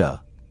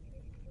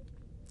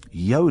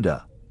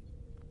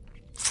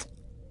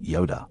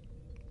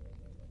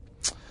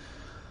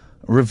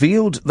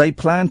revealed they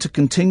plan to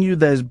continue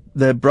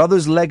their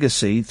brother's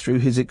legacy through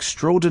his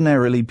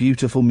extraordinarily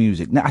beautiful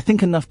music. Now, I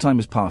think enough time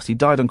has passed. He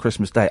died on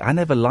Christmas Day. I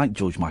never liked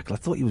George Michael. I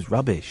thought he was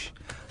rubbish.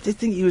 I did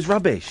think he was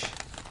rubbish.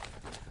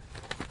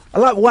 I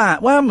like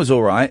Wham. Wham was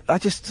all right. I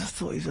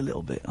thought he was a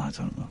little bit, I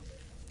don't know.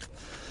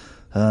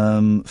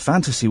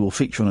 Fantasy will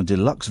feature on a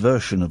deluxe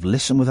version of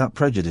Listen Without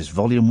Prejudice,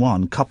 Volume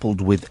 1,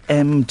 coupled with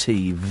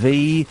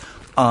MTV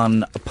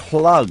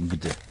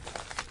Unplugged.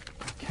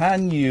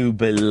 Can you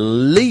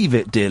believe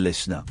it, dear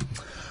listener?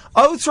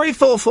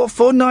 0344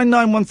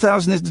 499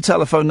 1000 is the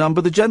telephone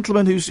number. The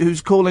gentleman who's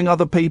calling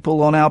other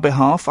people on our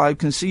behalf, I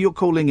can see you're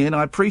calling in.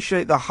 I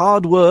appreciate the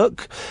hard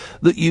work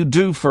that you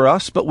do for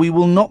us, but we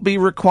will not be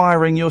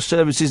requiring your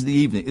services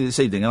this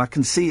evening. And I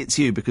can see it's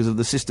you because of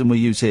the system we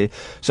use here.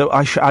 So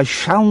I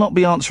shall not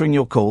be answering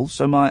your calls.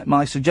 So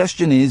my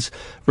suggestion is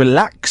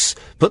relax,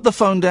 put the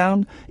phone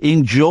down,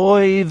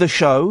 enjoy the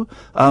show.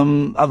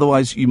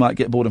 Otherwise you might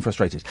get bored and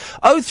frustrated.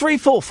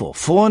 0344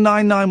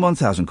 499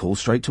 1000. Call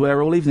straight to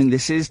air all evening.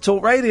 This is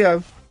Talk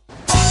Radio.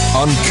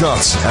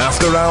 Uncut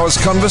after-hours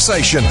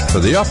conversation for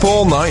the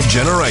up-all-night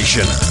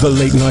generation. The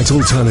Late Night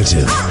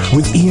Alternative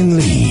with Iain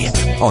Lee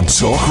on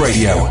Talk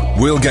Radio.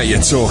 We'll get you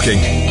talking.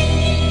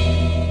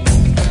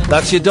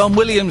 That's your Don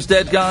Williams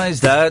dead,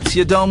 guys. That's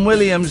your Don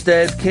Williams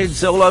dead.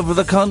 Kids all over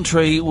the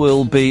country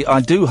will be...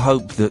 I do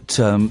hope that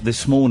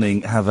this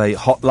morning have a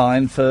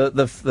hotline for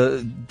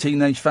the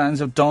teenage fans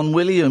of Don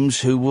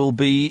Williams who will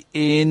be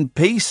in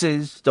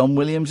pieces. Don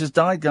Williams has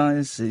died,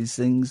 guys. These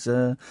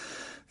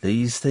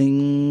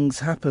things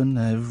happen.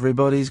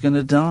 Everybody's going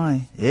to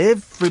die.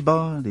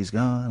 Everybody's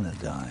going to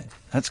die.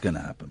 That's going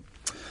to happen.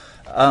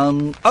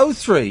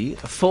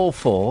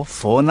 0344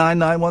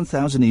 499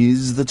 1000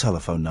 is the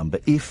telephone number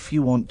if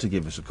you want to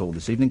give us a call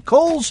this evening.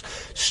 Calls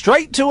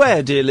straight to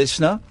air, dear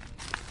listener.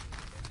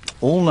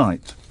 All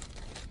night.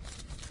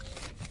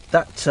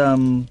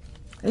 Anyone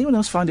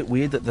else find it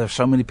weird that there are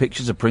so many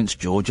pictures of Prince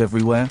George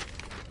everywhere?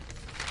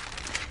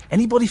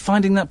 Anybody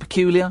finding that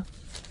peculiar?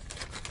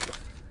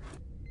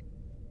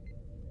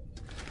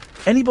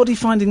 Anybody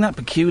finding that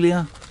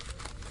peculiar?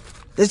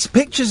 There's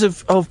pictures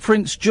of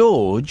Prince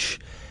George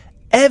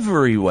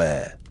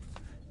everywhere.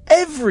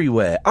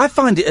 Everywhere. I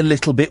find it a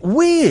little bit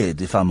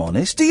weird, if I'm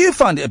honest. Do you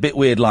find it a bit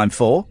weird, line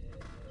 4?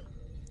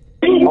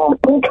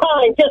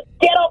 Kind, just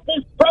get off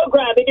this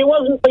programme. If it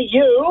wasn't for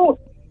you,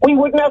 we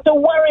wouldn't have to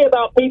worry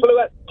about people who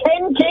have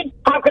 10 kids.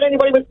 How could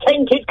anybody with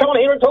 10 kids come on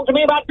here and talk to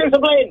me about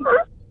discipline?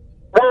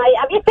 Right,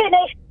 have you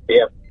finished?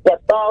 Yep. You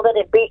bothered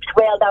and beached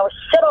well. Now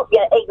shut up,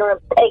 you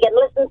ignorant pig, and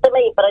listen to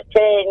me for a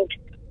change.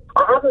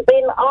 I haven't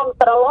been on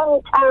for a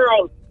long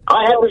time.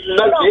 I haven't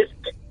noticed.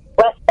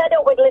 We're fed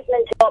up with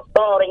listening to your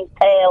boring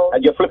tales.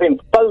 And your flipping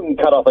phone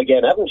cut off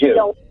again, haven't you?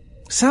 No.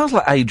 Sounds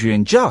like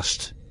Adrian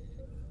Just.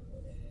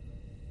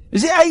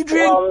 Is it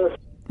Adrian?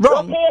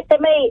 Look here to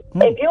me.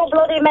 If you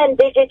bloody men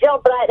did your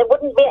job right, there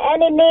wouldn't be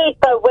any need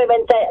for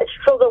women to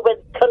struggle with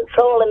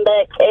controlling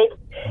their kids.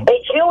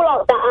 It's you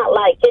lot that act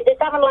like it.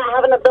 It's having like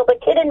having another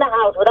kid in the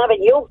house with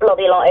having you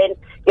bloody lot in,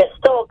 you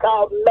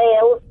so-called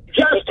males.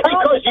 Just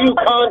because you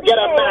can't get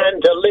a man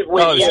to live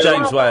with you. It's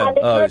James Whale.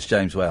 It's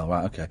James Whale.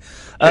 Right, okay.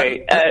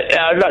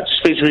 I'd like to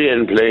speak to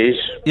Iain, please.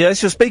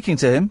 Yes, you're speaking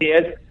to him.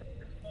 Iain?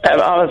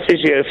 I'm a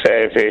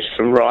physiotherapist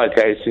from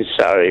Reigate in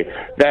Surrey.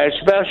 Now,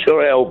 it's about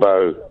your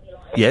elbow.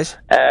 Yes.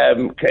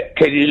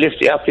 Can you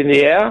lift it up in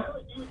the air?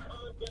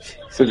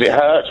 Does it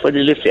hurt when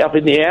you lift it up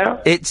in the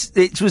air?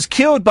 It was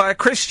cured by a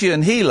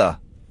Christian healer.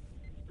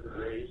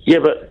 Yeah,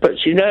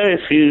 but you know,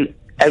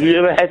 have you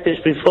ever had this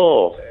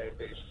before?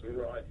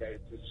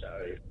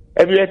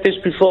 Have you had this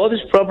before,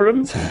 this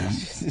problem?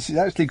 This is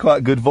actually quite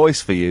a good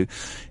voice for you.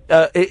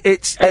 Hello?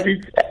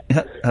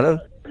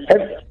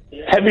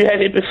 Have you had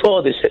it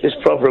before, this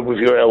problem with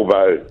your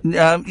elbow?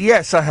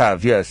 Yes, I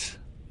have, yes.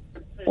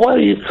 Well,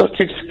 you've got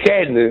it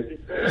again.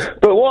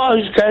 But what I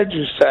was going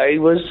to say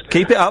was...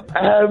 Keep it up.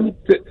 Does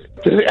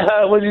it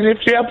hurt when you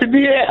lift it up in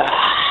the air?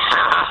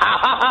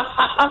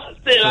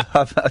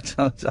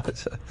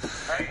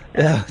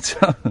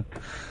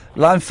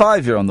 Line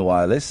 5, you're on the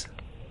wireless.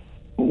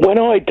 When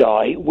I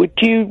die, would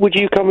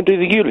you come and do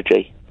the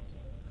eulogy?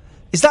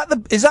 Does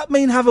that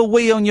mean have a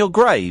wee on your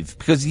grave?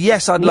 Because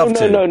yes, I'd love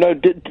to. No.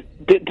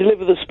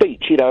 Deliver the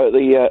speech, you know, at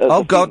the.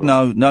 Oh God,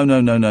 no!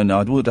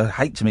 I'd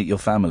hate to meet your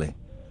family.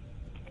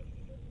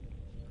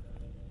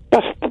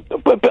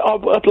 But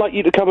I'd like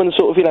you to come and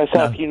sort of,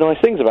 say a few nice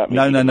things about me.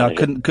 No, I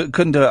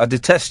couldn't do it. I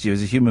detest you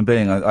as a human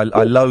being.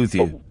 I loathe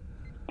you.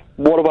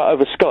 What about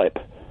over Skype?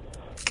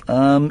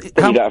 You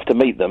don't have to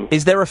meet them.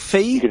 Is there a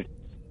fee?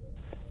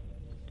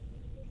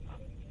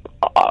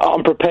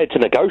 I'm prepared to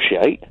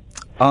negotiate.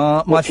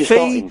 My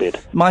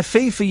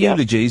fee for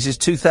eulogies is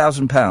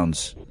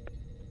 £2,000.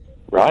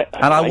 Right.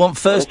 And I want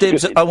first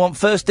dibs. I want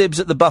first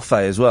dibs at the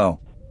buffet as well.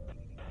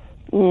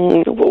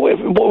 What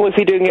if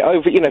you're doing it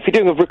over? If you're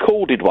doing a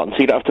recorded one, so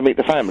you don't have to meet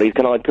the family,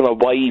 can I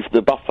waive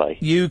the buffet?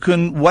 You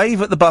can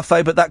waive at the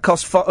buffet, but that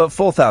costs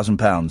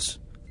 £4,000.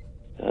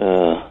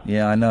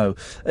 Yeah, I know.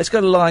 Let's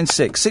go to line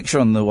 6. 6,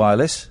 you're on the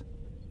wireless.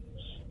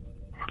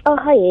 Oh,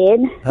 hi,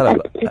 Ian. Hello.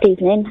 Good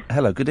evening.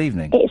 Hello. Good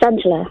evening. It's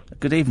Angela.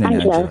 Good evening,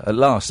 Angela. At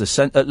last, a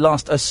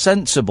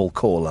sensible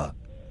caller.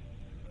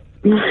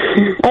 When you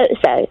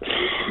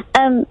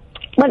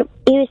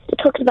were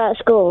talking about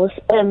schools,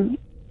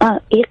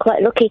 you're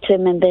quite lucky to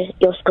remember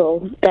your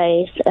school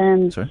days.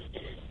 Sorry?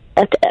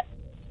 I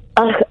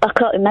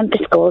can't remember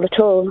school at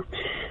all.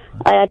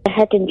 I had a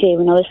head injury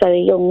when I was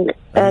very young,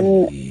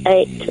 and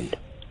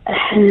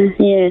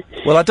yeah.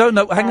 Well, I don't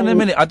know. Hang on a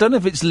minute. I don't know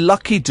if it's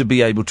lucky to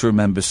be able to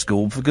remember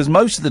school, because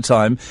most of the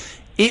time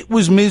it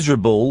was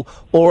miserable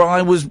or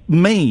I was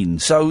mean.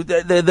 So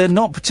they're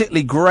not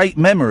particularly great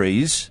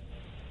memories.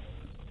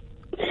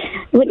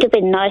 Would have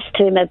been nice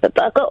to remember,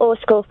 but I got all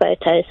school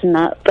photos and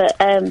that. But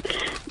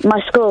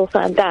my school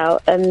found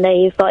out, and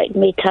they invited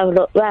me to have a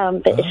look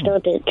round, but it still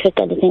didn't click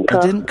anything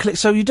off. Didn't click.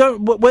 So you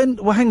don't.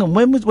 Well, hang on.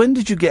 When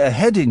did you get a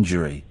head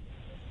injury?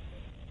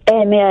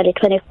 Early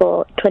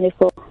 24.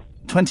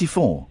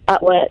 24?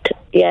 At work,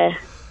 yeah.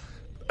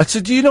 So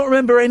do you not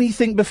remember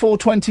anything before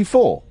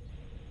 24?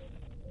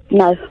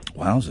 No.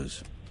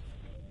 Wowzers.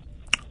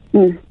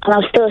 And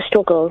I still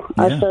struggle.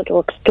 Yeah. I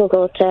still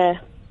struggle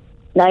to,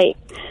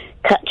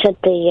 capture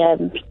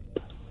the...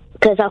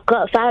 Because I've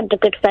found a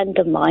good friend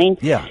of mine.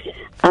 Yeah.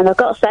 And I've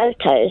got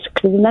photos,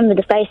 because I remember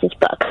the faces,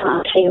 but I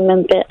can't actually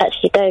remember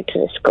actually going to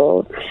the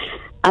school.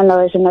 And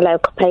I was in the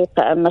local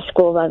paper, and my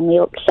school rang me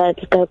up, so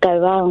to go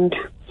round.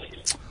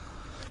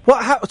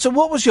 So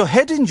what was your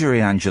head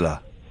injury,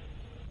 Angela?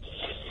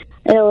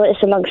 Oh,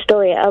 it's a long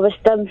story. I was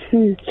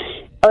working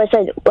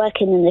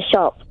in the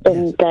shop,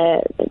 and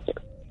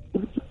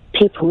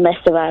people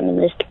messed around, and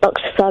this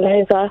box fell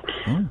over,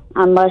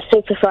 and my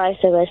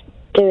supervisor was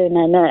doing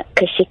her nut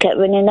because she kept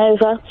running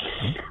over.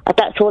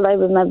 That's all I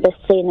remember,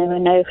 seeing her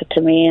run over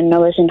to me, and I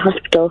was in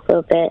hospital for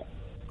a bit.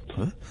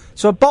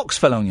 So a box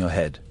fell on your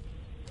head?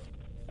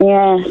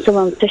 Yeah,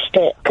 someone pushed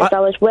it, because I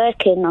was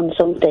working on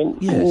something.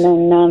 Yes.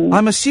 And then,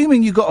 I'm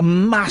assuming you got a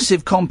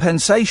massive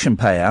compensation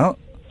payout.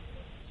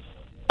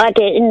 I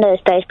did in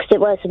those days, because it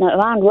wasn't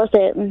around, was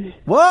it?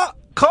 What?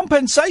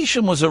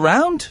 Compensation was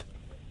around?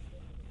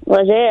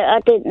 Was it? I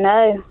didn't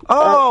know.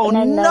 Oh,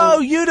 no,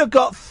 you'd have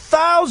got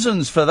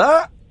thousands for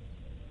that.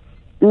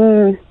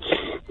 Then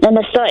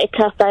I started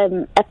to have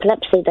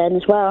epilepsy then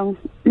as well.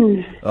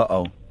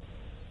 Uh-oh.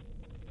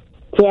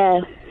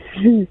 Yeah.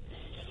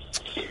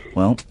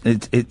 Well,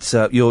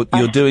 you're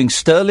doing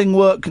sterling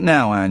work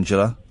now,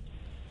 Angela.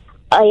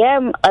 I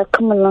am. I've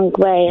come a long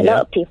way. A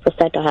lot of people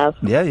said I have.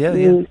 Yeah.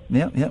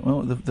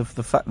 Well,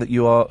 the fact that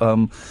you are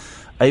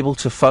able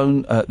to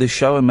phone this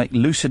show and make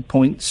lucid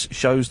points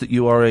shows that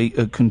you are a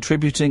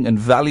contributing and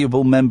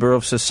valuable member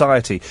of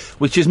society,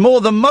 which is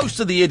more than most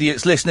of the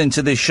idiots listening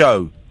to this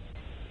show.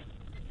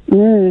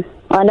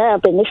 I know,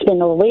 I've been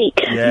listening all week.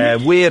 Yeah,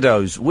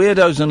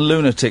 weirdos and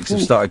lunatics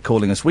have started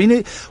calling us.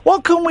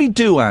 What can we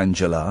do,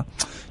 Angela,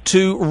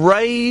 to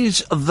raise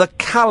the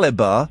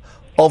calibre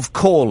of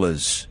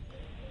callers?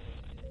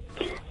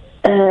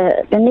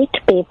 They need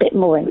to be a bit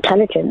more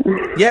intelligent.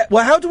 Yeah,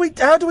 well, how do we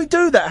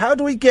do that? How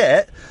do we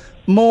get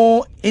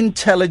more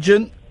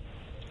intelligent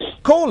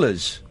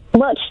callers?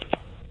 Watch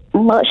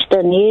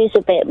the news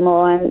a bit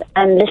more and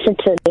listen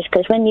to this,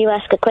 because when you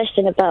ask a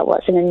question about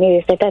what's in the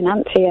news, they don't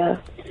answer you.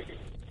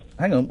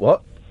 Hang on,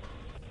 what?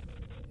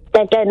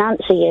 They don't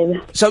answer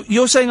you. So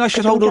you're saying I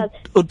should hold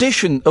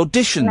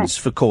auditions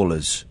for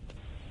callers?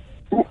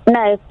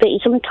 No, but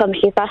sometimes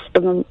you've asked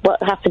them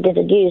what happened in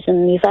the news,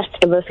 and you've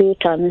asked them a few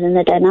times, and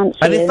they don't answer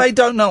And you. if they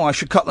don't know, I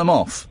should cut them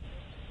off?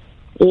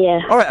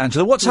 Yeah. All right,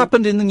 Angela, what's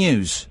happened in the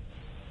news?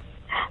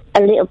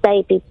 A little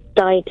baby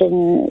died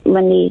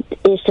when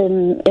his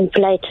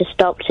inflator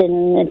stopped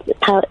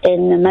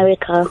in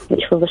America,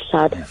 which was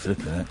sad. Yeah, flip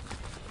it.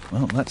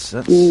 Well, that's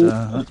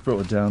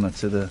brought it down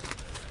to the...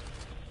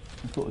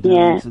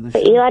 Yeah,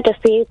 but you had a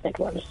few good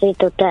ones the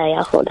other day.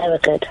 I thought they were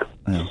good.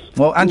 Yeah.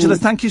 Well, Angela,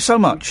 thank you so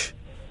much.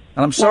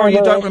 And I'm sorry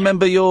you don't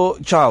remember your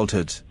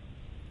childhood.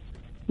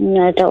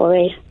 No, don't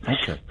worry.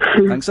 Okay.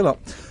 Thanks a lot.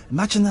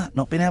 Imagine that,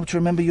 not being able to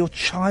remember your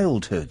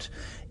childhood.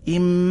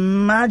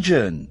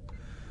 Imagine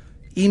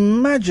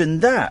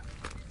that.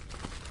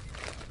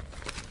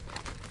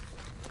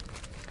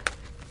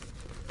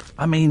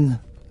 I mean,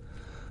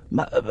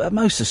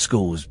 most of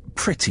school's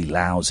pretty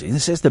lousy.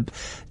 This is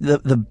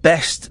the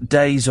best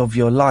days of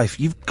your life.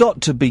 You've got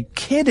to be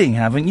kidding,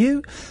 haven't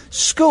you?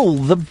 School,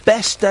 the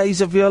best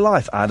days of your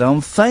life. I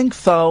don't think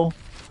so.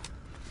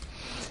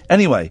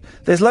 Anyway,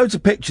 there's loads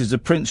of pictures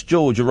of Prince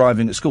George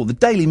arriving at school. The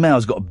Daily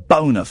Mail's got a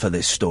boner for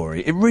this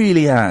story. It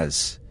really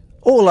has.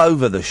 All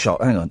over the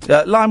shop. Hang on.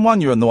 Line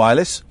 1, you're on the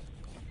wireless.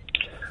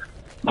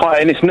 Hi,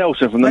 and it's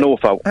Nelson from the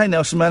Norfolk. Hey,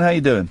 Nelson, man, how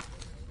you doing?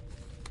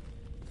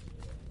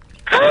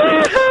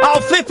 Oh,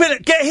 flipping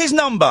it! Get his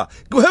number!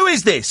 Who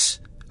is this?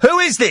 Who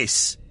is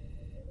this?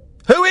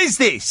 Who is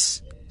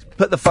this?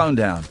 Put the phone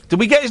down. Did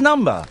we get his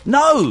number?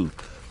 No!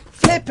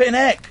 Flipping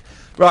heck!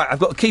 Right, I've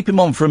got to keep him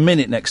on for a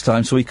minute next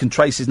time so he can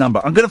trace his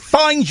number. I'm going to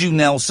find you,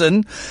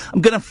 Nelson.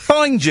 I'm going to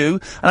find you,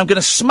 and I'm going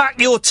to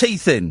smack your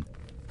teeth in.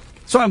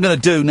 That's what I'm going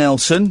to do,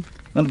 Nelson.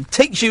 I'm going to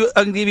teach you,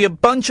 I'm going to give you a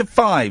bunch of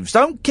fives.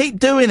 Don't keep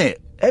doing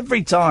it.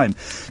 Every time.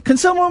 Can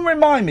someone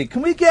remind me,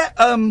 can we get,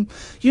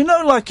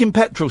 like in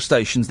petrol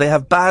stations, they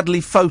have badly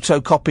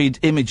photocopied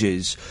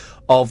images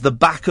of the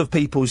back of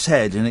people's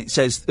head, and it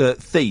says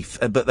thief,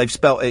 but they've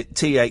spelt it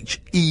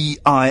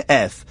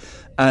T-H-E-I-F,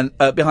 and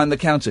behind the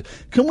counter.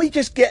 Can we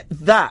just get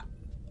that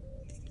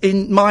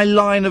in my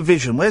line of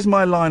vision? Where's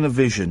my line of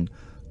vision?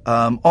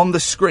 On the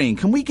screen.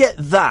 Can we get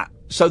that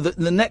so that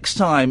the next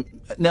time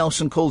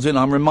Nelson calls in,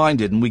 I'm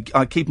reminded, and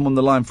I keep him on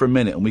the line for a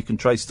minute, and we can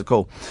trace the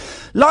call.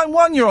 Line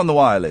 1, you're on the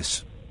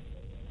wireless.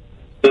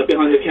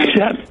 Behind the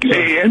counter.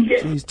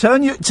 Please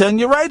turn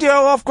your radio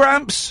off,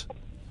 Gramps.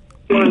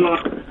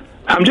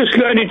 I'm just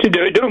learning to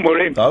do it. Don't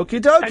worry. Okie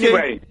dokie.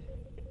 Anyway,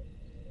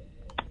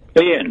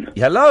 Ian.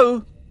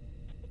 Hello.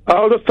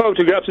 All the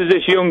photographs of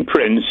this young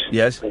prince.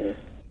 Yes. Goes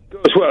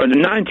well,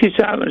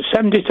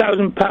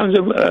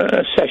 £70,000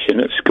 a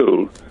session at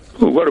school.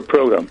 Ooh, what a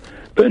program!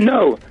 But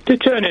no, they're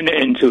turning it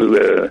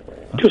into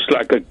just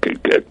like a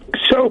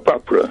soap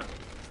opera.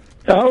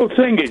 The whole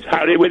thing is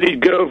Harry with his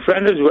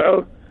girlfriend as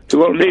well. They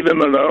won't leave him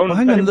alone. Well,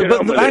 hang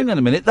on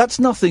a minute. That's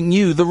nothing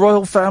new. The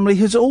royal family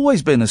has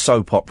always been a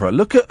soap opera.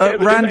 Look at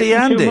Randy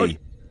Andy.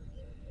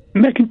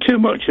 Making too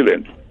much of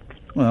him.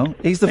 Well,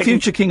 he's the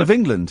future king of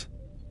England.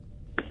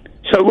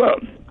 So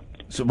what?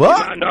 So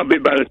what? He might not be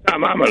by the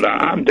time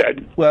I'm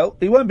dead. Well,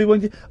 he won't be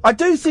when you... I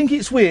do think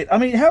it's weird. I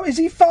mean, how is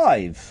he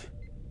 5?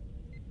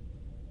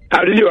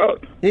 How did you...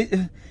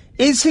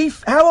 Is he...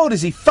 How old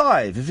is he?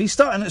 5? If he's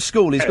starting at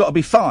school, he's got to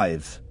be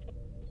 5.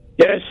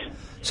 Yes.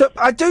 So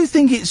I do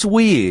think it's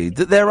weird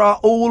that there are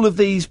all of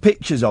these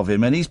pictures of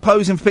him, and he's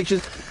posing for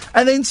pictures,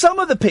 and in some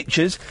of the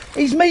pictures,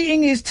 he's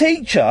meeting his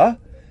teacher,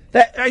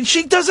 and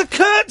she does a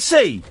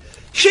curtsy.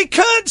 She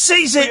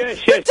curtsies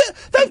it. Yes.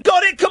 They've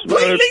got it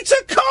completely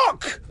to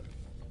cock.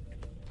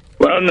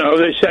 Well, no,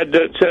 they said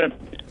that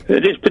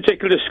at this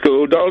particular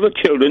school, all the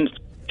children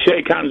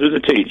shake hands with the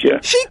teacher.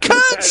 She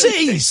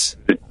curtsies!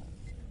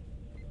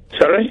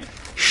 Sorry?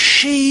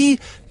 She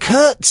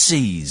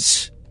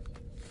curtsies.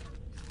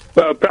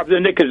 Well, perhaps the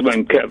knickers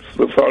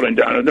were falling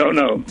down, I don't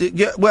know.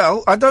 Yeah,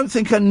 well, I don't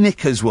think her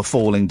knickers were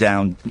falling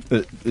down,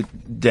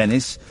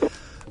 Dennis.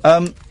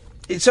 So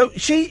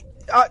she's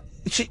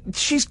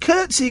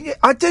curtsying.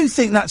 I do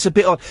think that's a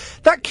bit odd.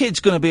 That kid's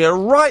going to be a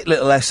right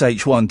little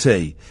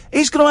SH1T.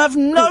 He's going to have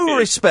no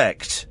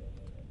respect.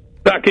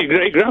 Like his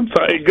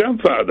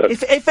grandfather.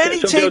 If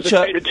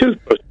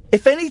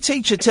any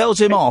teacher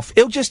tells him off,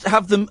 he'll just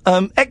have them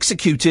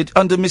executed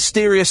under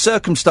mysterious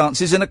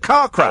circumstances in a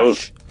car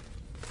crash.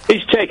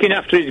 He's taking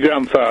after his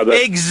grandfather.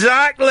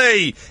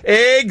 Exactly!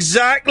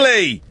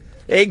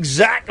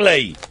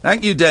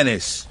 Thank you,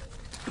 Dennis.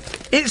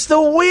 It's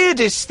the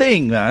weirdest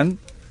thing, man.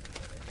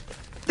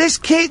 This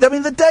kid, I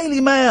mean, the Daily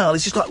Mail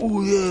is just like,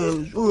 oh,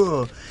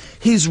 yeah,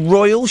 His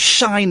Royal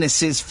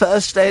Shyness's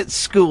first day at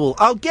school.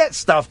 Oh, get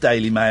stuff,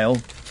 Daily Mail.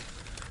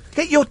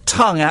 Get your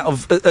tongue out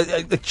of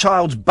a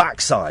child's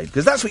backside,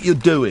 because that's what you're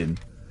doing.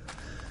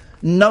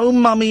 No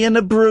mummy and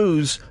a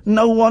bruise.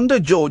 No wonder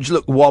George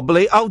looked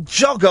wobbly. Oh,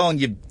 jog on,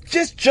 you.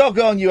 Just jog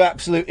on, you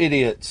absolute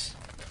idiots.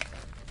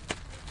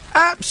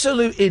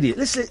 Absolute idiot.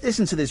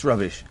 Listen to this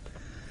rubbish.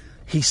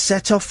 He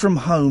set off from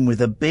home with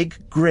a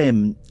big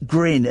grin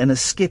and a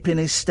skip in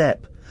his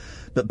step.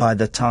 But by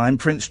the time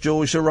Prince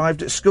George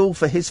arrived at school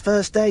for his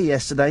first day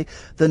yesterday,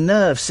 the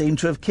nerves seemed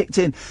to have kicked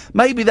in.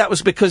 Maybe that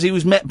was because he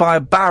was met by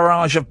a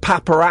barrage of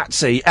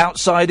paparazzi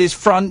outside his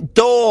front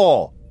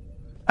door.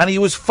 And he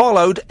was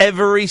followed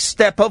every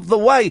step of the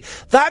way.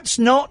 That's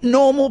not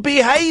normal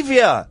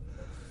behaviour.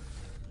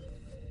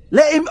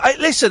 Let him...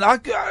 listen,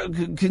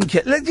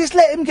 just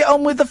let him get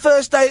on with the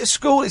first day at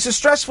school. It's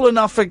stressful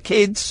enough for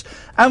kids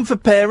and for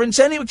parents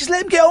anyway. Just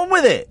let him get on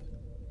with it.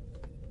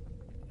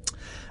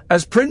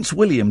 As Prince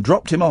William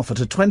dropped him off at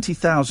a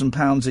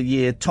 £20,000 a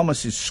year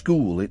Thomas's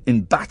school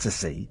in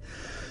Battersea,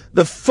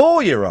 the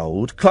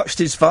 4-year-old clutched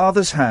his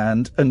father's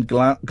hand and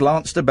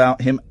glanced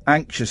about him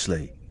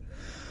anxiously.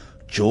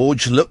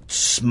 George looked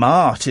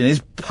smart in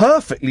his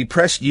perfectly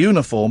pressed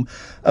uniform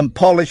and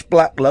polished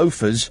black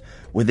loafers,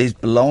 with his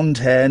blonde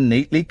hair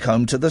neatly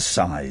combed to the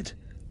side.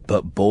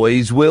 But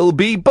boys will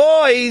be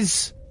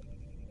boys!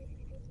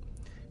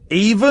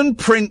 Even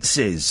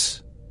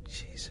princes.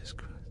 Jesus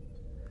Christ.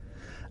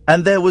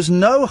 And there was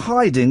no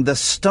hiding the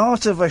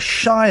start of a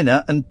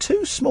shiner and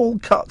 2 small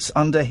cuts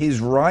under his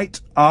right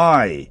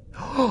eye.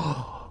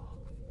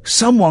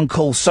 Someone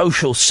call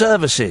social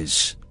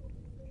services.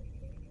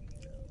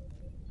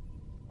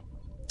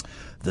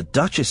 The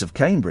Duchess of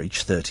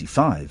Cambridge,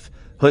 35,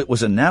 who it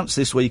was announced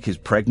this week is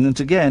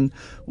pregnant again,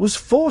 was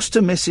forced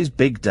to miss his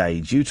big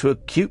day due to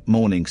acute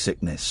morning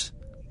sickness.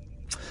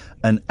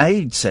 An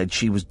aide said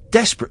she was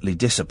desperately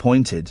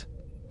disappointed.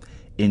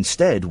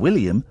 Instead,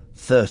 William,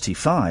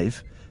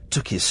 35,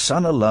 took his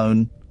son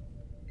alone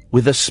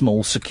with a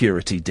small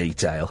security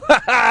detail.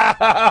 Let's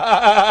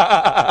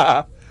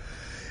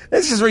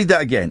just read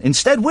that again.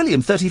 Instead,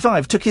 William,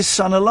 35, took his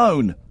son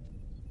alone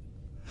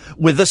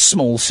with a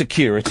small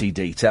security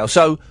detail.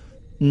 So,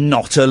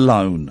 not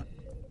alone.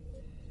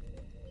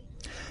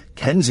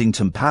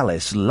 Kensington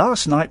Palace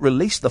last night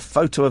released the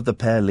photo of the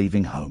pair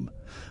leaving home.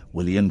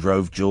 William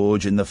drove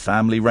George in the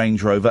family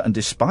Range Rover, and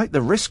despite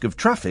the risk of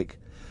traffic,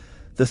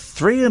 the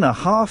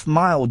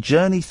 3.5-mile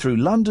journey through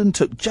London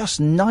took just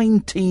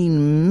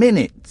 19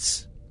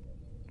 minutes.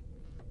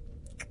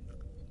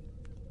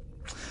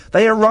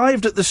 They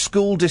arrived at the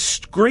school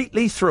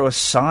discreetly through a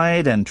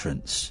side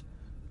entrance.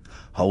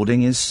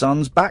 Holding his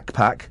son's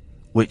backpack,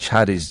 which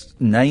had his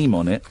name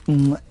on it,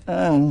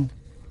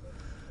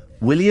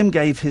 William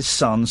gave his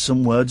son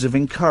some words of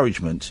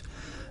encouragement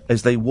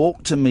as they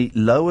walked to meet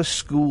lower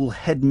school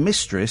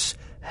headmistress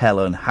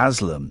Helen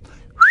Haslam.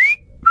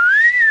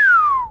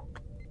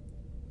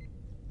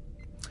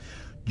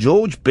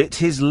 George bit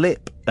his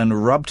lip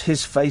and rubbed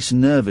his face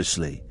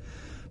nervously,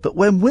 but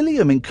when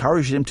William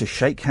encouraged him to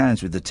shake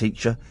hands with the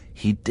teacher,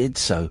 he did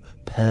so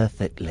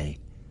perfectly.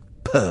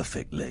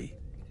 Perfectly.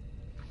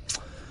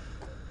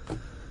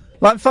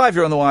 Line 5,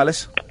 you're on the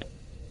wireless.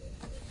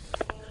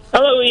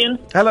 Hello, Ian.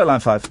 Hello, Line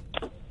 5.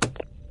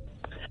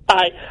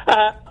 Hi.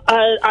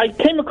 I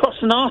came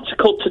across an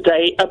article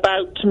today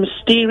about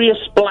mysterious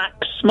black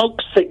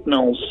smoke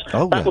signals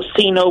that were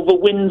seen over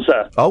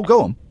Windsor. Oh,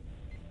 go on.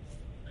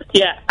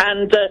 Yeah,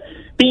 and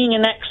being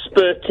an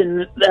expert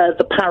in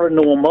the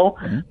paranormal,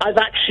 I've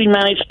actually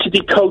managed to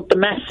decode the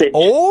message.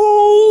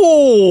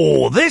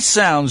 Oh, this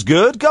sounds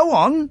good. Go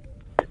on.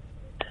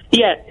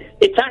 Yeah,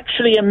 it's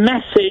actually a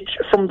message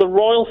from the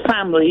royal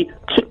family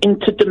to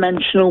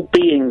interdimensional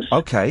beings.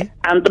 Okay.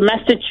 And the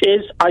message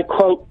is, I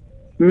quote,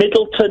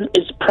 Middleton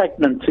is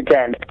pregnant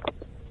again.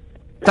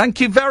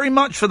 Thank you very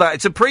much for that.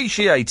 It's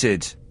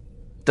appreciated.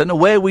 Don't know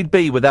where we'd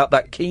be without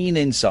that keen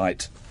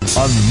insight.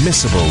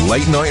 Unmissable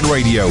late night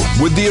radio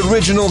with the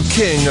original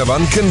king of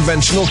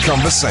unconventional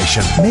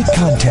conversation. Make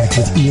contact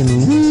with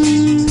Iain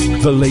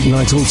Lee. The Late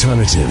Night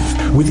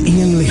Alternative with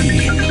Iain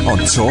Lee on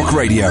Talk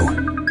Radio.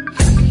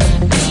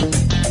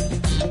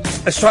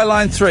 Let's try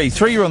line 3.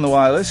 3, you're on the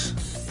wireless.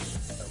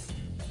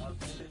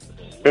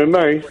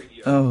 Me.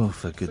 Oh,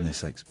 for goodness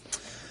sakes.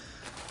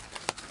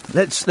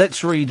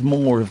 Let's read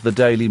more of the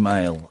Daily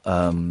Mail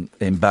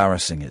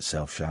embarrassing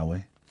itself, shall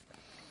we?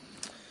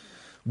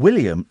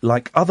 William,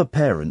 like other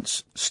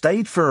parents,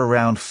 stayed for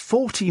around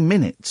 40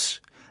 minutes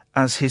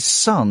as his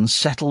son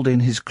settled in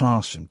his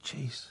classroom.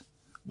 Jeez.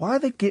 Why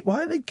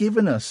are they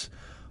giving us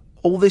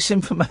all this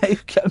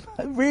information?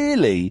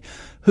 Really?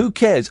 Who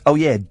cares? Oh,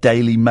 yeah,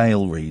 Daily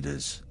Mail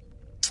readers.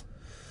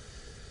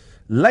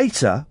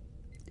 Later,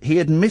 he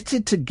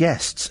admitted to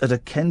guests at a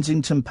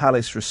Kensington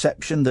Palace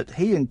reception that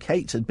he and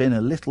Kate had been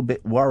a little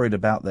bit worried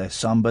about their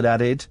son, but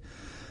added,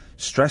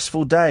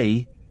 Stressful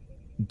day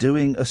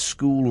doing a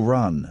school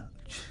run.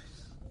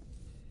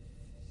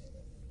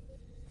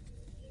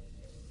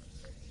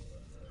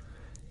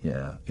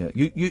 Yeah.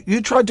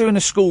 You try doing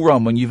a school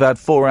run when you've had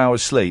 4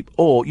 hours sleep,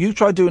 or you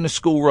try doing a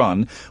school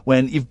run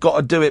when you've got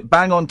to do it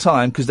bang on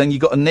time because then you've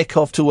got to nick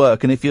off to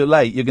work, and if you're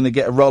late, you're going to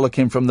get a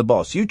rollicking from the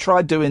boss. You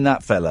try doing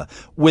that, fella,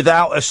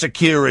 without a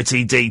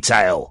security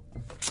detail.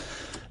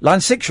 Line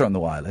 6, you're on the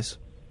wireless.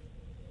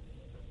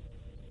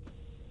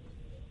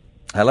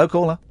 Hello,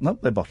 caller. No,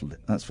 they bottled it.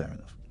 That's fair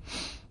enough.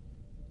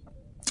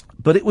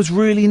 But it was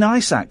really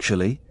nice,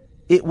 actually.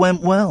 It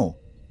went well.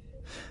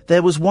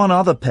 There was one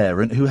other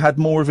parent who had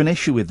more of an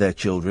issue with their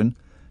children,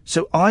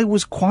 so I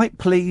was quite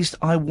pleased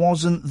I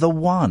wasn't the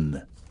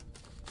one.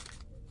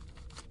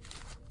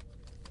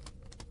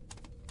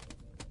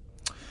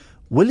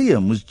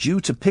 William was due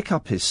to pick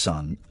up his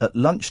son at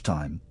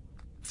lunchtime,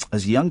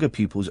 as younger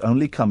pupils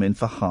only come in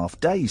for half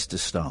days to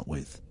start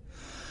with.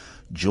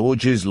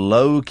 George's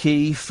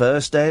low-key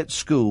first day at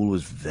school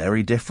was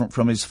very different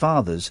from his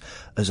father's,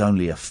 as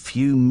only a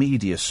few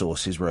media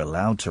sources were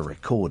allowed to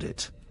record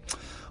it,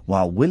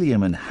 while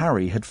William and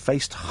Harry had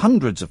faced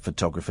hundreds of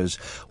photographers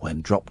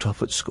when dropped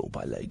off at school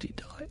by Lady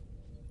Di.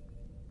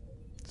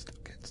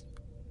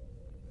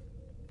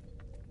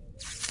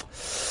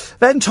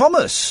 Then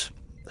Thomas,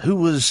 who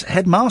was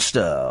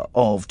headmaster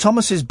of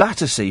Thomas's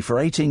Battersea for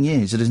 18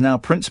 years and is now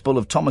principal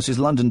of Thomas's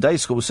London Day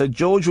School, said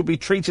George would be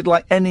treated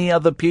like any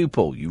other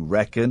pupil, you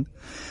reckon?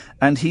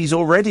 And he's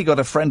already got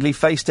a friendly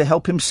face to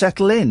help him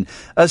settle in,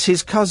 as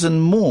his cousin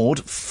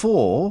Maud,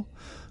 4,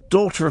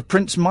 daughter of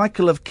Prince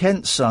Michael of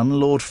Kent's son,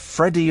 Lord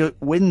Freddie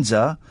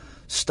Windsor,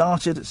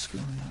 started at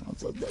school.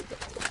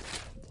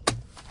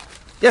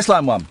 Yes,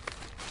 line 1.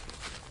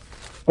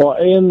 Well,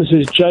 Ian, this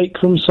is Jake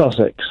from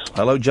Sussex.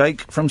 Hello,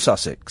 Jake from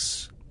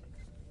Sussex.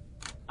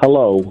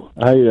 Hello,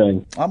 how you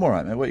doing? I'm all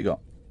right, mate. What you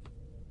got?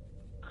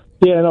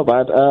 Yeah, not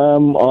bad.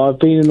 I've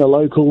been in the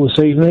local this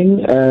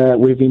evening.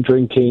 We've been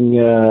drinking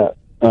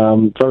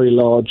very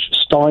large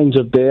steins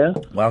of beer,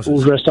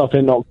 all dressed up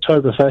in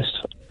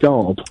Oktoberfest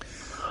garb.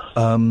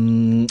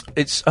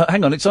 It's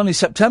hang on, it's only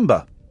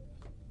September.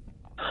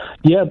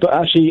 Yeah, but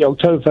actually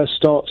Oktoberfest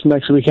starts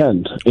next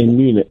weekend in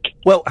Munich.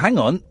 Well, hang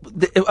on.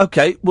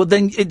 Okay, well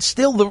then it's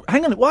still the...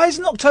 Hang on, why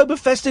isn't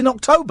Oktoberfest in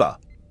October?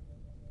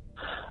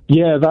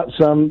 Yeah, that's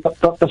a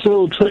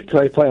little trick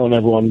they play on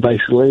everyone,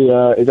 basically.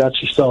 It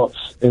actually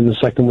starts in the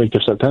second week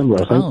of September,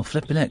 I think. Oh,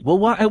 flipping heck. Well,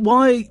 why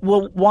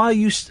are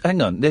you...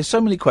 Hang on, there's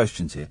so many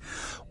questions here.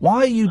 Why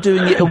are you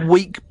doing it a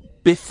week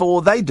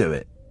before they do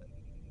it?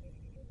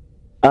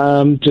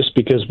 Just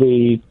because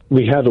we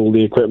had all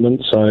the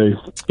equipment, so,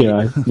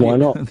 why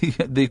not?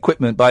 The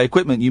equipment, by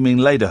equipment you mean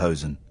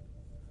lederhosen?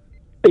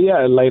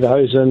 Yeah,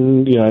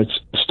 lederhosen,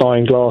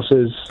 stein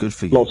glasses. Good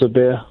for you. Lots of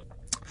beer.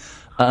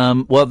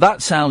 Well,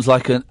 that sounds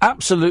like an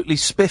absolutely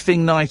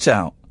spiffing night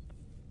out.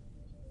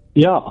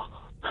 Yeah.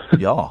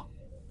 Yeah.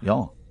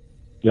 Yeah.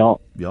 Yeah.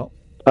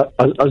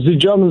 As the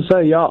Germans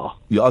say, yeah.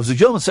 Yeah, as the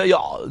Germans say,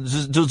 yeah.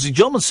 Does the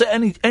Germans say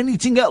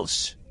anything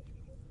else?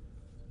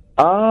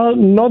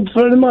 Not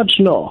very much,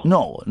 no.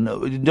 No.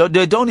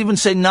 They don't even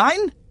say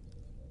 9?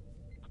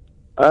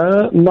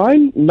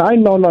 9? No.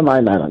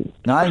 9.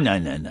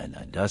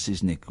 9. Das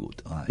ist nicht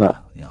gut.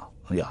 Yeah,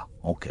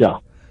 okay. Yeah.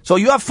 So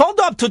you have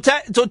phoned up to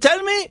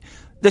tell me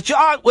that you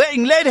are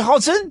wearing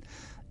lederhosen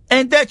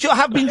and that you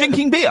have been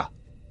drinking beer?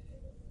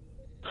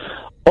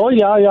 Oh,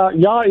 yeah,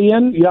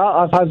 Ian. Yeah,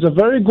 I've had a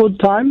very good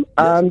time,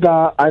 and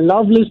I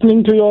love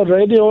listening to your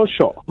radio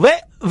show. Where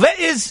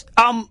is,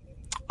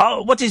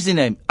 what is the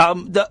name?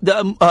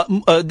 The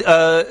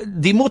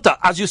Mutter,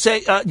 as you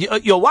say,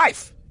 your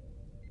wife.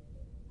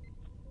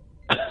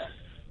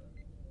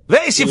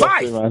 Where is your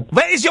wife? Man.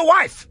 Where is your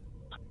wife?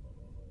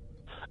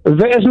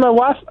 Where is my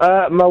wife?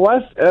 My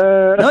wife,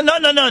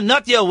 No,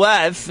 not your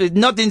wife.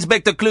 Not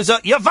Inspector Clouseau.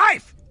 Your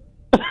wife!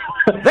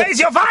 Where is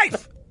your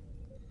wife?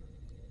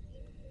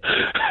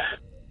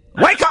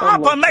 Wake her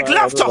up and make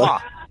love to her!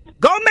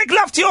 Go make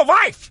love to your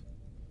wife!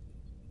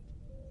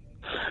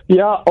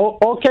 Yeah,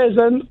 okay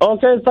then.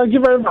 Okay, thank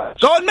you very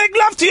much. Go and make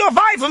love to your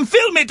wife and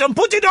film it and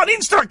put it on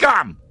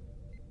Instagram!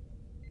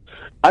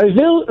 I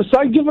will.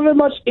 Thank you very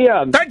much,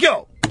 Ian. Thank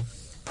you!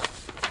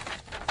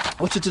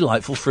 What a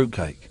delightful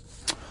fruitcake.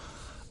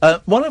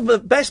 One of the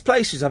best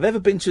places I've ever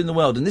been to in the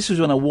world, and this was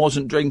when I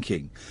wasn't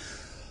drinking,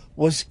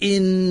 was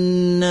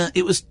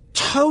it was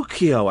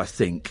Tokyo, I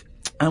think.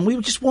 And we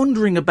were just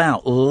wandering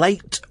about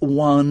late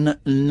one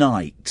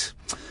night.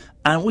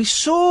 And we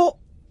saw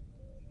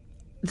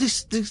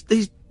these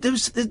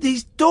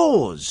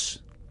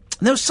doors.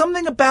 And there was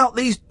something about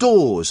these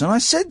doors. And I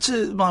said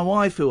to my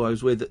wife, who I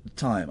was with at the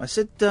time, I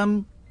said,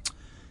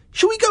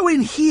 should we go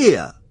in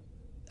here?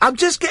 I'm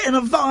just getting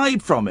a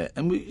vibe from it.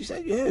 And we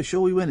said, yeah,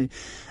 sure, we went in.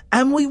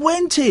 And we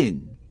went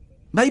in.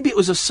 Maybe it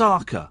was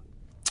Osaka.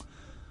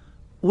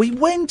 We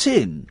went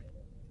in.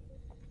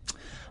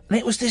 And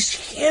it was this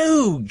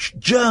huge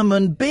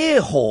German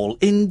beer hall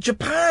in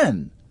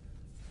Japan.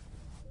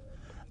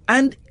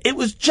 And it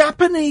was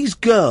Japanese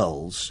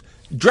girls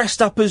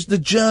dressed up as the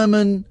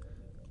German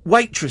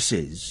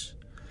waitresses.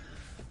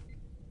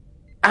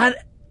 And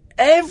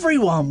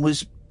everyone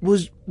was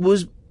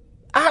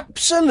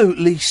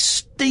absolutely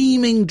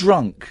steaming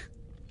drunk.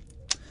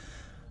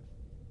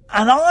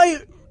 And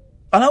I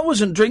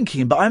wasn't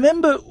drinking, but I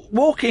remember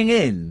walking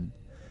in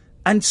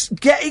and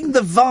getting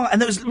the vibe,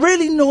 and it was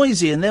really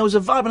noisy, and there was a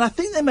vibe, and I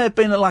think there may have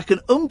been like an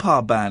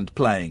umpire band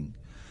playing.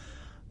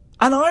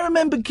 And I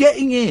remember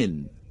getting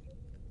in,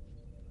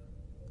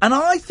 and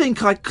I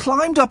think I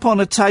climbed up on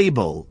a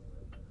table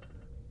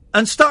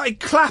and started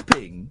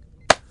clapping,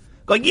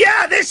 going,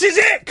 "Yeah, this is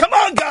it! Come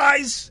on,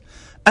 guys!"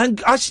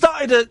 And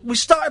we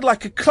started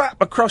like a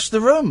clap across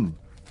the room.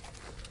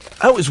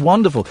 Oh, it was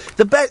wonderful.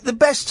 The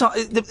best time,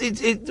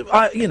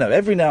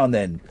 every now and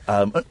then,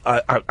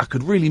 I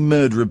could really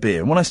murder a beer.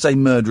 And when I say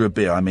murder a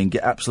beer, I mean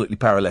get absolutely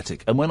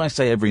paralytic. And when I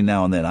say every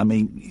now and then, I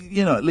mean,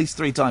 at least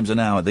 3 times an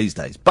hour these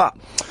days. But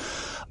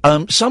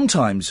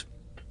sometimes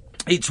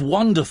it's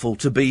wonderful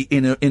to be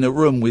in a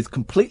room with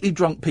completely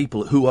drunk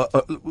people who are,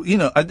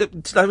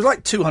 there was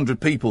like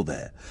 200 people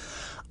there.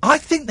 I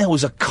think there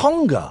was a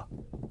conga.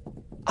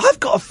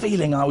 I've got a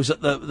feeling I was at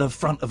the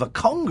front of a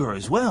conga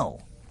as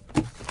well.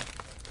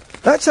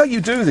 That's how you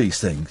do these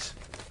things.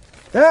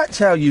 That's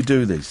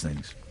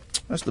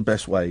the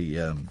best way.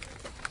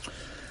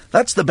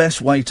 That's the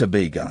best way to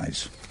be,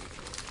 guys.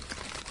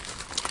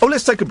 Oh,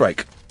 let's take a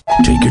break.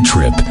 Take a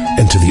trip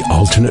into the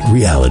alternate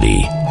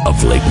reality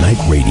of late night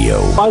radio.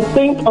 I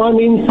think I'm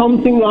in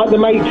something like the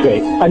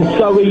Matrix, and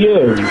so are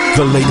you.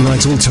 The Late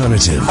Night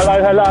Alternative.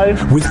 Hello.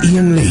 With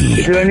Iain Lee.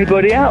 Is there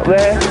anybody out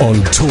there? On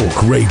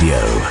Talk Radio.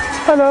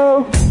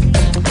 Hello.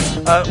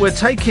 We're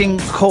taking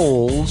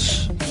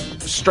calls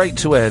straight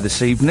to air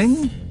this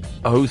evening.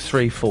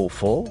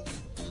 0344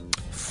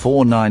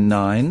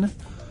 499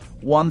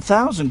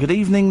 1000. Good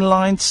evening,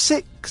 line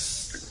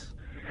 6.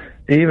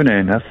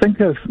 Evening. I think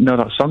I know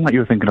that song that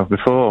you were thinking of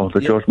before, the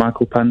George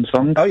Michael Penn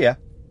song. Oh, yeah.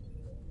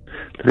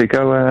 Did it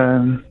go,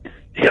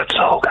 you got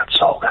soul, got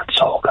soul, got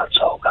soul, got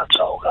soul, got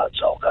soul, got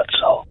soul, got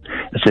soul.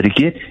 I said,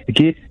 get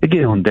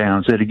on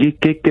down. I said,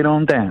 get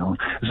on down.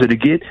 I said,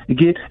 get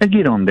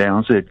on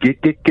down. I said,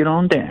 get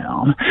on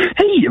down.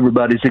 Hey,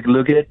 everybody, take a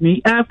look at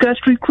me. I've got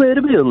street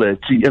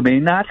credibility. I may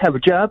not have a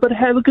job, but I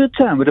have a good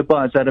time with the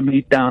boys that I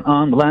meet down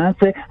on the line.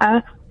 Say,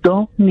 I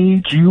don't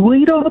need you.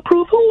 You don't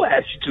approve who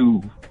asked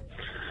you to.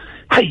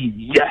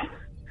 Hey,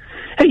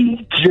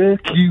 Jack,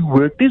 you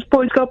work. This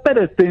boy's got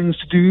better things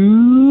to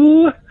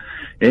do.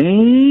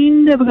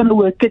 Ain't never gonna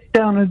work it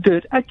down in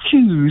dirt. I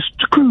choose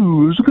to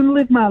cruise. I'm gonna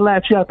live my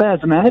life sharp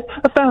as a knife.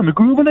 I found the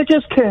groove and I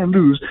just can't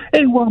lose.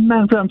 Hey, one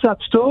man from top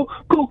to toe.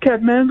 Cool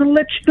cat man, gonna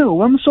let you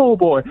know I'm a soul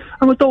boy.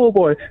 I'm a door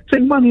boy.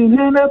 Take money in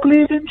hand, I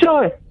believe in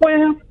joy.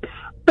 Wham,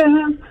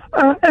 bam,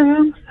 I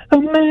am a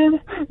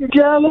man.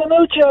 Job or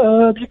no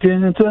job, you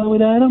can't tell me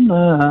that I'm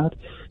not.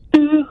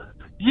 Do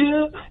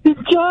you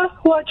enjoy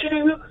what you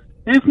do?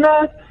 If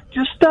not,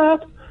 just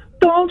stop.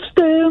 Don't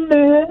stand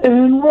there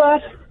and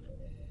rot.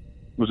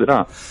 Was it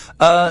that?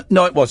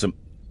 No, it wasn't.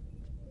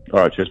 All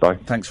right, cheers, bye.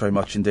 Thanks very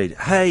much indeed.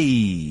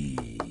 Hey.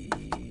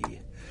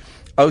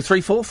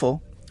 0344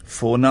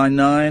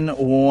 499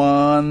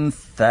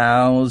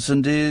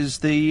 1000 is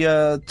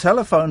the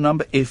telephone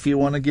number if you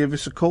want to give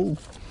us a call.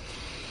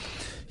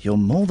 You're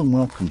more than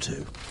welcome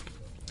to.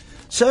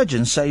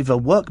 Surgeons save a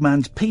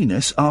workman's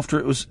penis after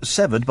it was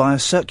severed by a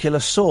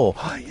circular saw.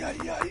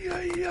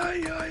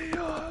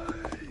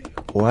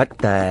 What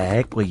the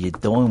heck were you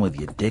doing with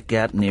your dick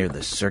out near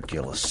the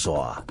circular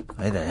saw?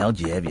 Why the hell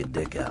did you have your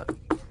dick out?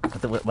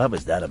 What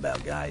was that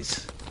about,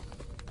 guys?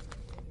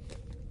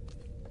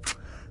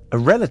 A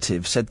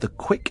relative said the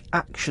quick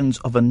actions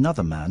of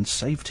another man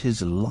saved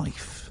his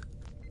life.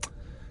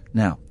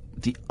 Now,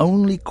 the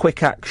only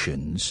quick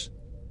actions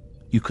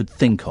you could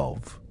think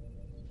of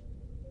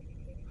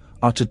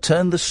are to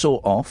turn the saw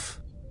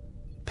off,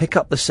 pick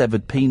up the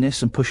severed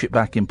penis and push it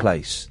back in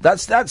place.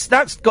 That's got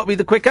to be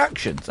the quick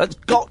actions. That's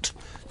got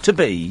to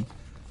be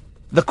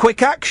the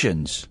quick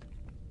actions.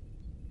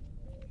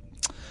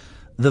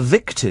 The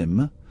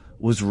victim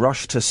was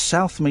rushed to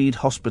Southmead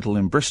Hospital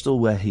in Bristol,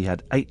 where he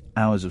had 8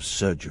 hours of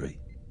surgery.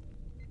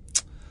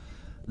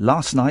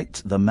 Last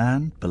night, the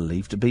man,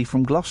 believed to be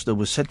from Gloucester,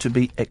 was said to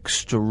be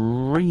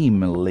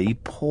extremely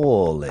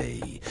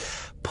poorly.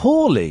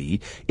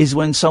 Poorly is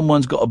when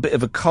someone's got a bit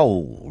of a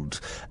cold,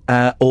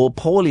 or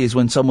poorly is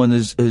when someone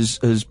has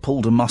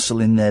pulled a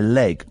muscle in their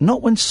leg,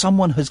 not when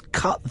someone has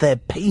cut their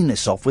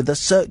penis off with a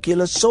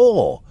circular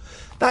saw.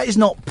 That is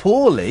not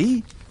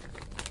poorly.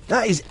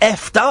 That is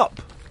effed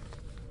up.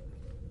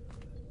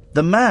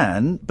 The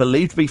man,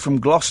 believed to be from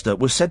Gloucester,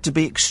 was said to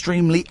be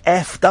extremely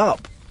effed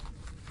up.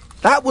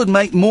 That would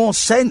make more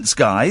sense,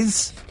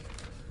 guys.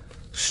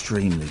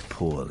 Extremely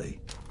poorly.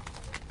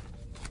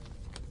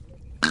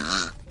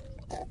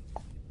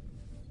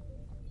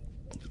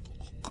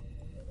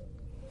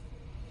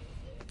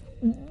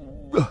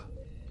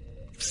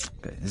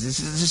 Okay, this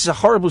is a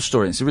horrible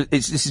story.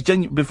 This is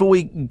genuine. Before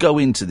we go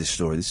into this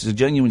story, this is a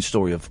genuine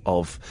story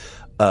of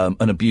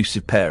an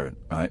abusive parent,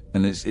 right?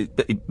 And he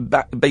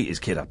beat his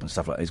kid up and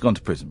stuff like that. He's gone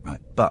to prison,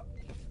 right? But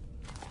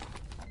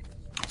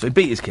so he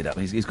beat his kid up.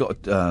 He's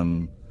got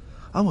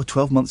Oh, a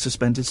 12-month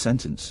suspended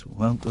sentence.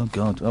 Well, oh,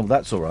 God. Oh,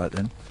 that's all right,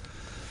 then.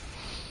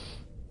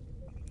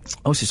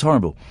 Oh, this is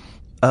horrible.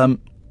 I'm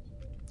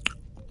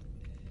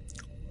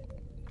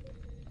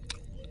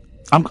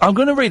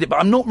going to read it, but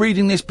I'm not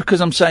reading this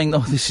because I'm saying, oh,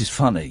 this is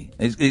funny.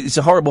 It's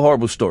a horrible,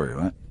 horrible story,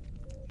 right?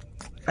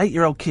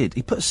 8-year-old kid.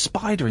 He put a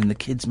spider in the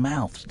kid's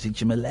mouth to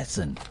teach him a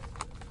lesson.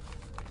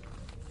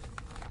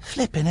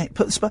 Flipping it.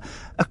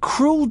 A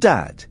cruel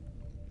dad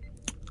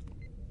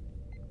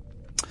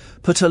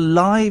put a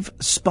live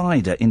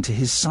spider into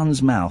his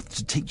son's mouth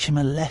to teach him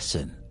a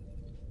lesson.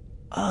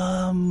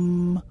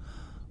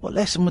 What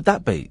lesson would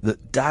that be?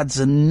 That dad's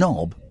a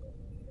knob?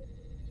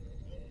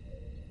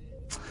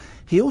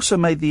 He also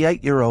made the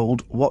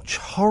 8-year-old watch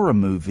horror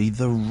movie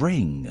The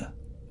Ring.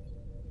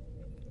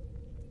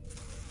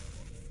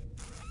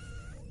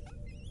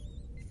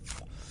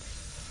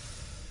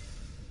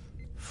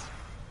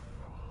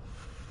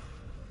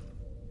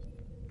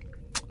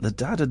 The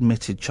dad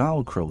admitted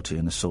child cruelty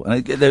and assault.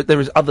 And there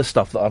is other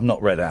stuff that I've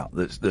not read out.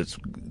 That's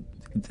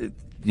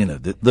you know,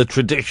 the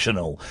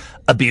traditional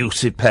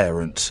abusive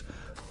parent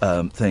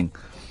thing.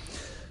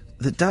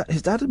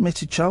 His dad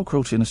admitted child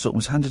cruelty and assault and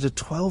was handed a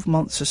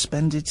 12-month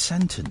suspended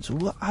sentence.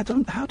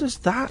 How does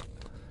that...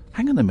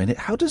 Hang on a minute.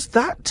 How does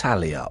that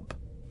tally up?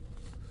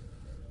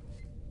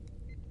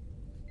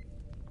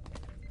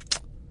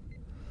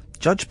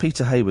 Judge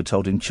Peter Hayward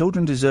told him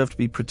children deserve to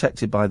be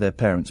protected by their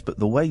parents, but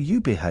the way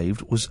you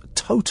behaved was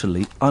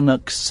totally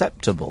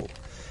unacceptable.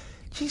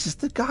 Jesus,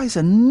 the guy's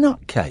a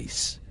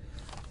nutcase.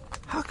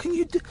 How can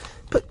you do...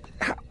 But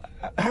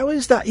how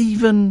is that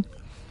even...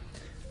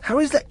 How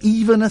is that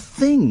even a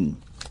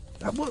thing?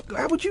 How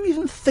would you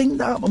even think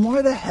that up? And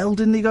why the hell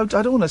didn't he go... I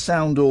don't want to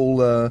sound all...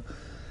 I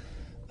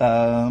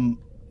don't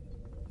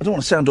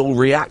want to sound all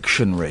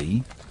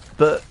reactionary,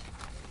 but,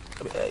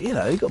 you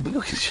know, you've got to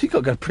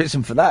go to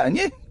prison for that, haven't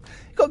you?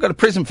 You've got to go to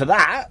prison for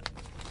that.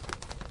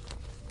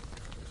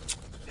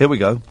 Here we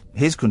go.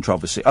 Here's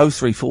controversy.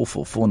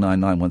 0344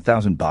 499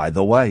 1000. By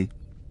the way.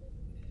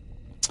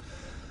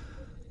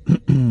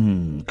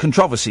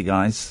 Controversy,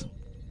 guys.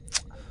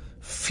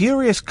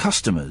 Furious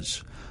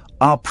customers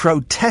are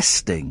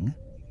protesting.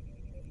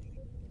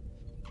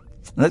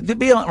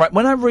 Right,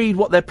 when I read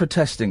what they're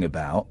protesting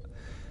about,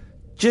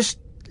 just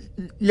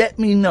let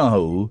me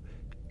know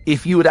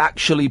if you would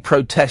actually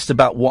protest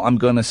about what I'm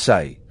going to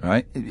say,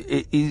 right?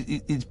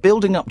 It's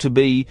building up to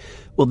be...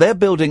 Well, they're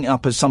building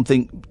up as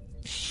something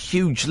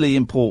hugely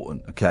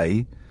important,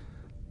 okay?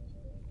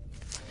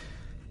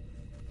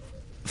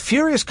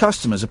 Furious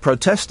customers are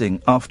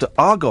protesting after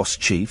Argos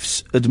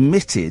chiefs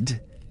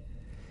admitted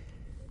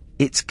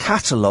its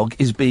catalogue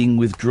is being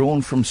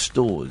withdrawn from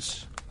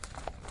stores.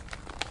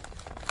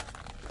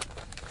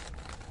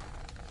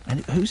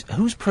 And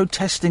who's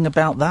protesting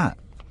about that?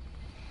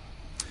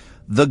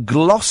 The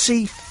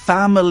glossy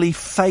family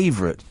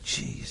favourite,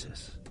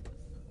 Jesus,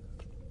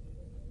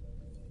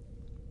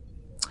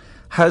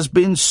 has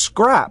been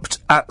scrapped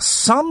at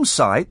some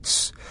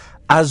sites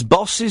as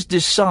bosses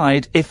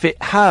decide if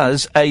it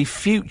has a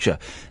future.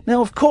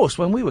 Now, of course,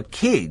 when we were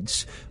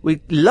kids,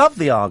 we loved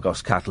the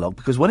Argos catalogue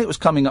because when it was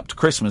coming up to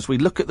Christmas,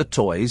 we'd look at the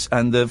toys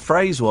and the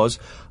phrase was,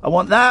 I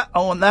want that, I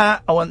want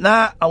that, I want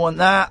that, I want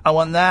that, I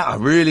want that, I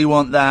really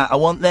want that, I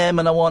want them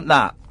and I want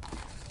that.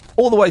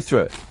 All the way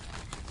through it.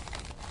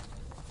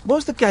 What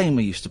was the game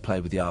we used to play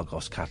with the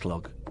Argos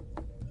catalogue?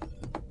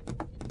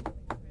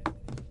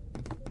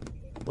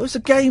 What was the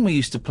game we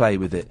used to play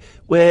with it?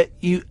 Where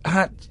you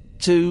had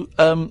to,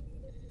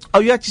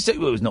 you had to say,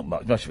 well, it was not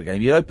much of a game.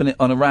 You'd open it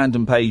on a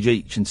random page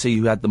each and see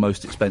who had the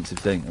most expensive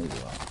thing.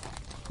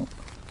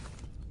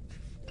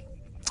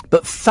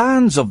 But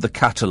fans of the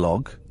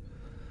catalogue,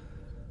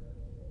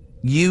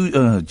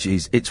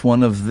 it's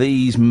one of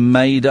these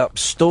made-up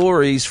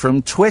stories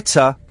from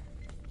Twitter.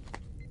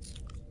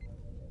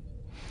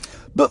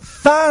 But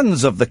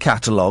fans of the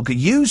catalogue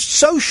used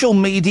social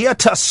media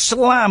to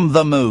slam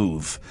the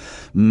move.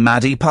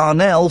 Maddie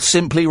Parnell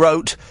simply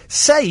wrote,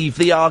 "Save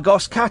the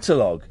Argos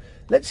catalogue."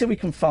 Let's see if we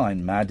can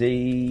find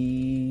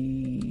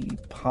Maddie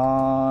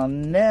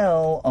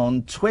Parnell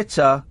on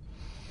Twitter.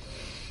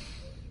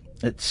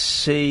 Let's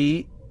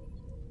see.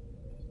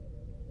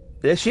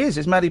 There she is.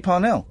 It's Maddie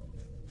Parnell.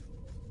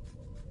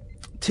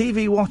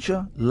 TV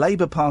watcher,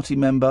 Labour Party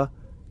member,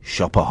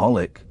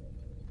 shopaholic.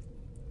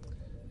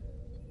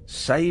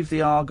 Save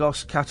the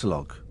Argos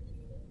catalogue.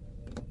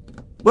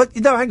 Well,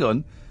 no, hang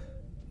on.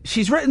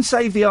 She's written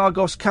Save the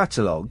Argos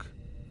catalogue,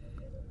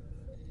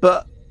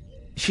 but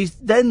she's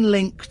then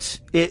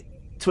linked it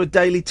to a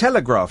Daily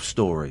Telegraph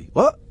story.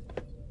 What?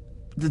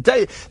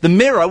 The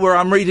Mirror, where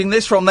I'm reading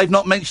this from, they've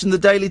not mentioned the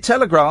Daily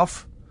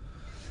Telegraph.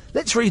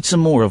 Let's read some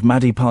more of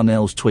Maddie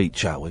Parnell's tweet,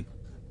 shall we?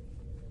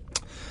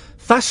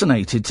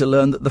 Fascinated to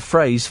learn that the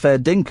phrase fair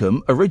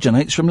dinkum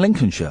originates from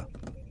Lincolnshire.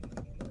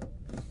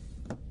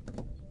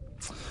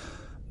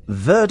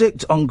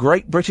 Verdict on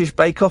Great British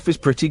Bake Off is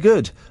pretty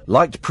good.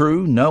 Liked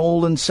Prue,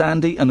 Noel and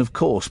Sandy, and of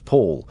course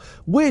Paul.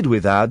 Weird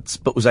with ads,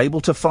 but was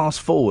able to fast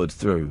forward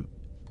through.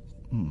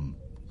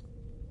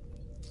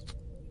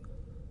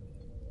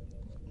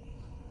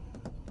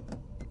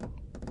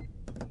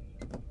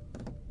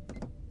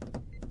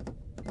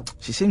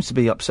 She seems to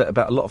be upset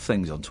about a lot of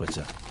things on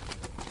Twitter.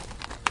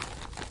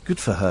 Good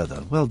for her,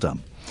 though. Well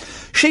done.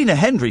 Sheena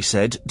Hendry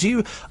said,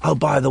 Oh,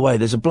 by the way,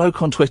 there's a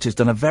bloke on Twitter who's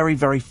done a very,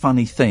 very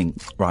funny thing,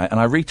 right? And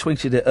I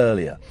retweeted it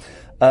earlier.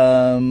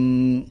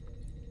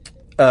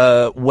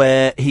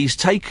 Where he's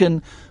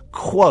taken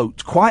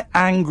quite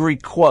angry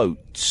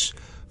quotes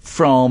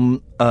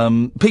from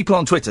people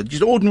on Twitter,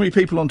 just ordinary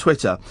people on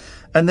Twitter,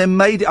 and then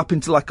made it up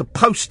into like a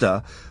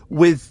poster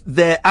with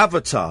their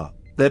avatar,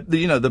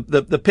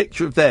 the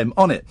picture of them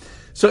on it.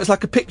 So it's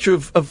like a picture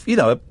of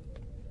a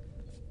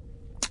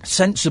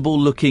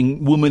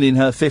sensible-looking woman in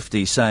her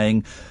 50s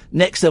saying,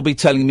 next they'll be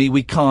telling me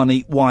we can't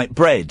eat white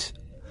bread.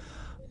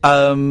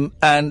 And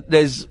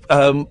there's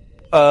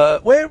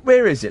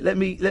where is it? Let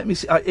me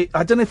see.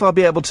 I don't know if I'll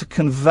be able to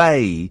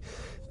convey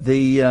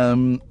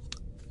the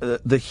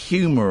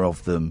humour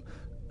of them.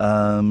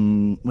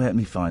 Let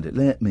me find it.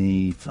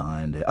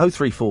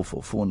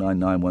 0344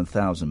 499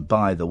 1000.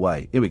 By the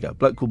way, here we go.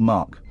 Bloke called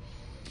Mark.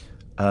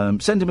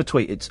 Send him a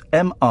tweet. It's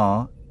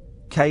MRKHNDY.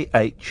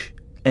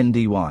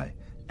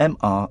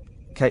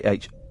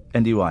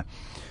 MRKHNDY.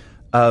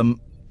 And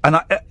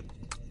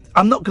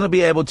I'm not going to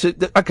be able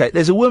to... Okay,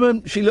 there's a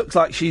woman, she looks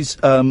like she's...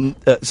 so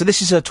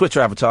this is her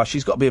Twitter avatar.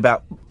 She's got to be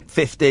about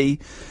 50,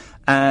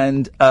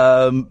 and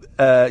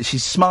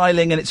she's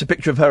smiling, and it's a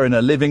picture of her in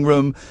her living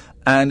room,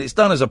 and it's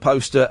done as a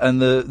poster,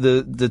 and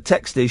the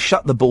text is,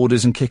 shut the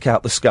borders and kick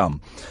out the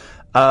scum.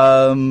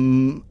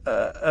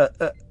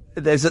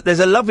 There's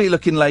a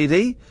lovely-looking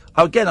lady,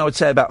 again, I would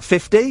say about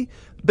 50,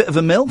 a bit of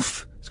a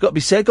MILF. It's got to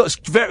be said.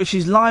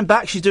 She's lying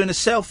back. She's doing a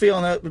selfie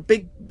on a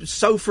big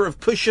sofa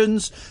of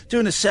cushions,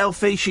 doing a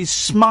selfie. She's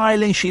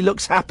smiling. She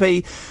looks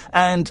happy.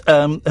 And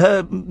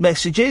her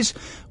message is,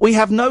 we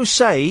have no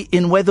say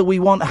in whether we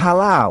want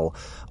halal.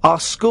 Our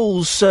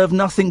schools serve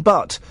nothing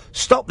but.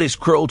 Stop this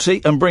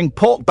cruelty and bring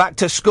pork back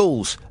to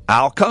schools.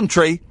 Our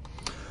country.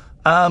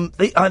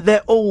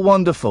 They're all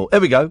wonderful.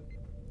 There we go.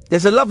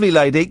 There's a lovely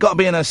lady, got to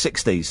be in her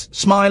 60s,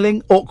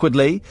 smiling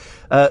awkwardly.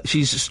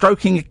 She's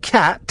stroking a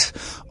cat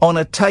on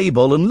a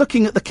table and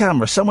looking at the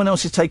camera. Someone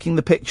else is taking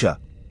the picture.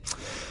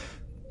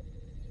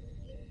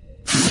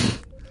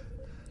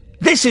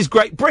 This is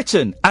Great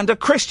Britain and a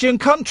Christian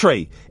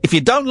country. If you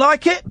don't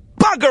like it,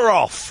 bugger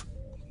off.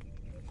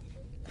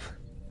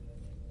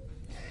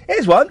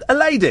 Here's one, a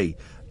lady.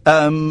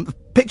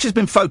 Picture's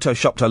been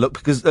photoshopped,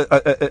 because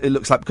it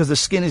looks like, because the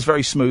skin is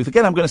very smooth.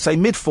 Again, I'm going to say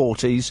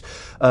mid-40s,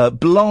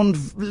 blonde,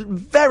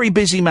 very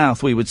busy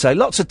mouth, we would say.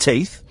 Lots of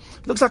teeth.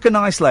 Looks like a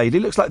nice lady.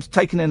 Looks like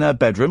taken in her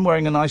bedroom,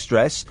 wearing a nice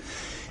dress.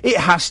 It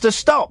has to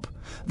stop.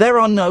 There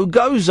are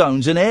no-go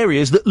zones in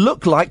areas that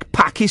look like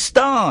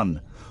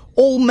Pakistan.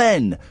 All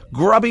men,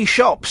 grubby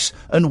shops,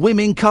 and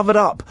women covered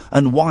up,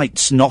 and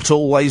whites not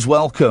always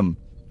welcome.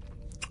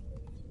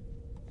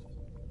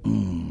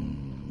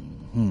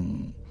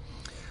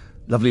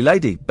 Lovely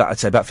lady, I'd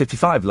say about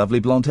 55,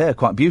 lovely blonde hair,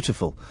 quite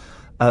beautiful.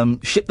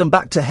 Ship them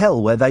back to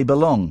hell where they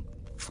belong.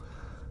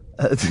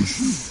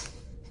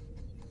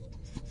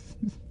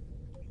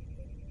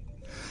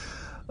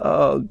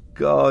 Oh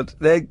God,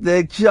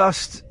 they're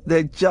just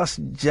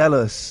jealous.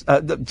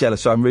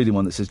 Jealous. So I'm reading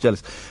one that says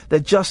jealous. They're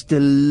just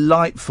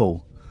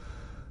delightful.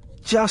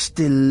 Just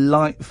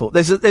delightful.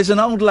 There's an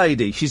old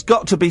lady. She's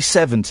got to be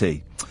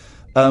 70.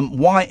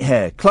 White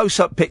hair,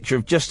 close-up picture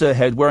of just her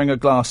head, wearing her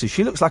glasses.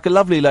 She looks like a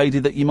lovely lady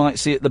that you might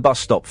see at the bus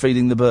stop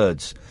feeding the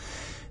birds.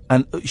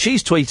 And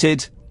she's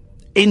tweeted,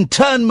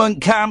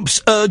 internment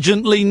camps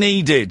urgently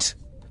needed.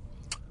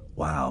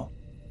 Wow.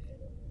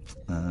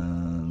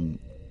 All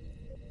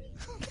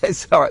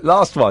right,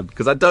 last one,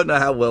 because I don't know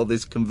how well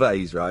this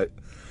conveys, right?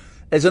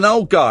 There's an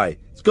old guy.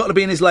 He's got to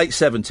be in his late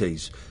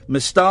 70s.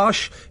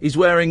 Moustache. He's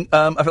wearing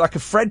like a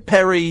Fred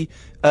Perry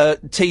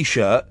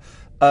T-shirt,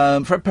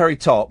 Fred Perry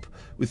top,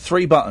 with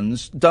 3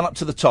 buttons, done up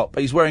to the top.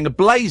 He's wearing a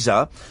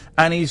blazer,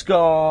 and he's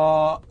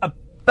got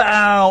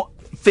about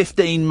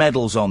 15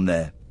 medals on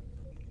there.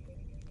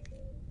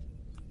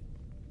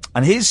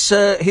 And his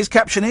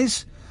caption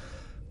is,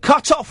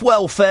 cut off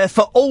welfare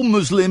for all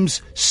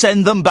Muslims,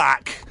 send them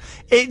back.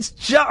 It's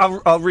just,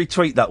 I'll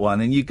retweet that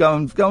one, and you go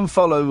and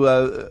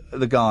follow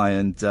the guy,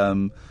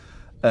 and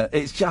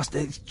it's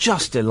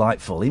just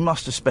delightful. He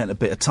must have spent a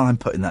bit of time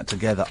putting that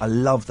together. I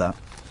love that.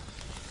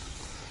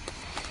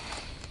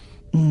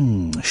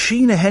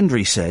 Sheena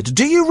Hendry said,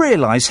 do you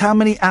realise how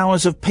many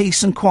hours of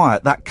peace and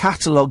quiet that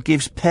catalogue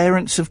gives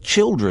parents of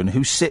children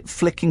who sit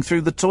flicking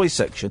through the toy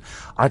section?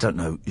 I don't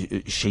know,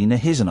 Sheena,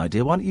 here's an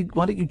idea. Why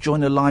don't you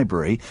join a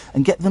library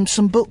and get them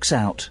some books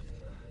out?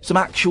 Some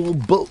actual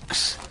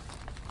books.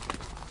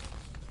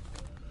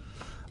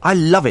 I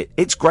love it.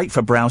 It's great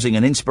for browsing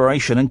and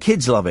inspiration, and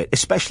kids love it,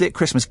 especially at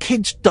Christmas.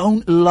 Kids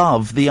don't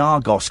love the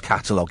Argos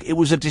catalogue. It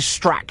was a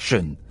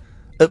distraction,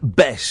 at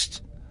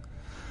best.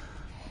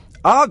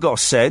 Argos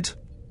said,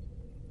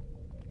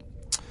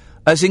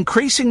 as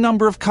increasing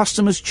number of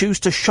customers choose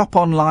to shop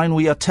online,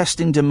 we are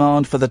testing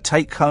demand for the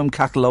take-home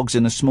catalogues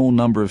in a small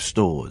number of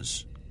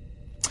stores.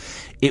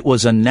 It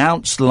was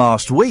announced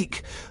last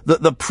week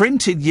that the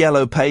printed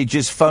Yellow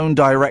Pages phone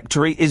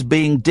directory is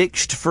being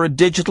ditched for a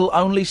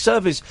digital-only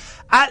service.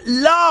 At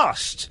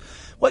last!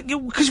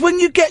 Because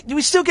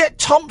we still get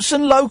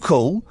Thompson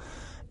Local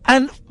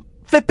and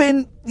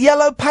flipping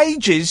Yellow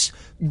Pages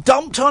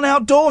dumped on our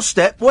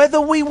doorstep whether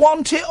we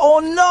want it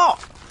or not.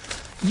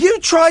 You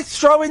try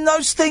throwing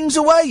those things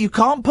away. You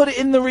can't put it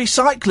in the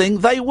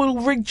recycling. They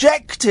will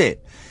reject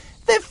it.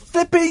 They're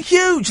flipping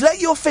huge. Let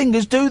your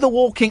fingers do the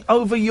walking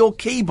over your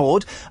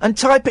keyboard and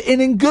type it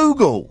in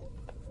Google.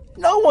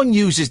 No one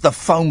uses the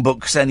phone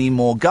books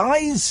anymore,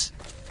 guys.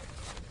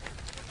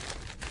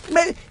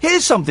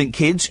 Here's something,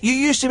 kids. You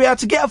used to be able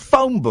to get a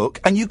phone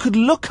book and you could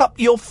look up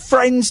your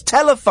friend's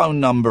telephone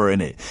number in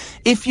it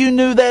if you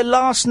knew their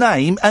last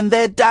name and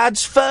their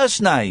dad's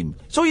first name.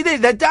 So you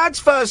did. Their dad's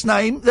first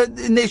name, the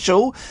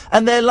initial,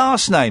 and their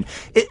last name.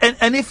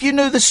 And if you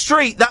knew the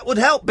street, that would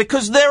help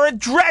because their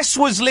address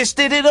was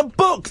listed in a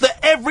book that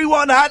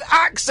everyone had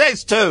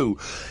access to.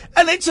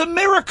 And it's a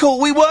miracle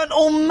we weren't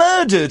all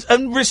murdered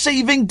and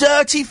receiving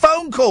dirty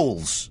phone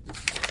calls.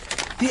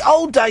 The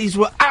old days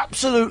were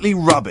absolutely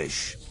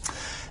rubbish.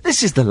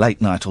 This is the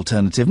Late Night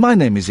Alternative. My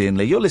name is Iain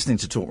Lee. You're listening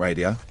to Talk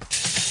Radio.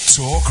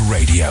 Talk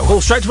Radio.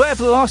 Call straight to air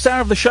for the last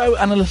hour of the show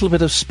and a little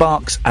bit of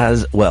Sparks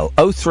as well.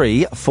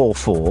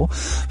 0344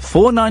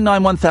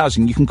 499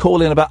 1000. You can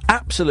call in about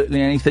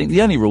absolutely anything.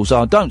 The only rules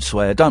are don't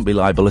swear, don't be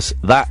libelous.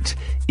 That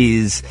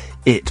is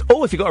it.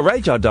 Or if you've got a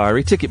radar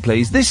diary, ticket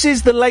please. This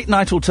is the Late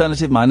Night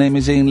Alternative. My name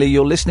is Iain Lee.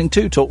 You're listening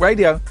to Talk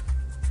Radio.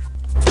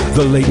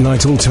 The Late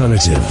Night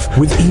Alternative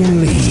with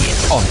Iain Lee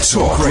on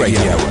Talk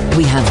Radio.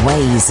 We have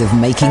ways of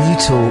making you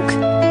talk.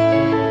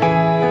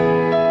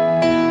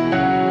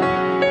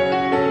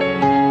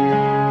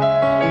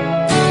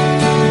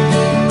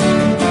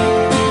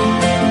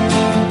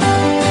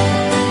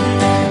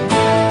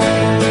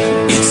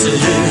 It's a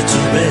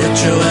little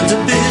retro and a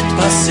bit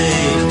passé,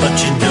 but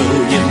you know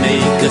you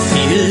make her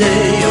feel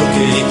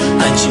okay,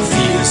 and she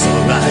feels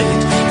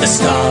alright. The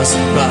stars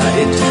are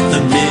bright, the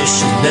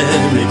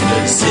missionary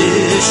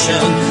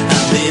position,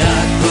 and the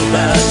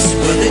acrobats,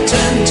 well, they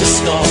tend to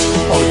stop.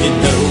 All you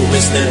know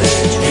is that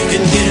you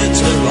can hit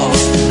her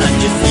off, and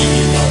you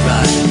feel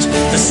alright.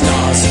 The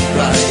stars are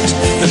bright,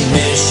 the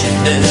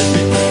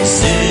missionary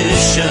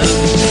position.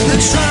 The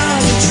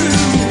trial and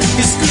true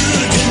is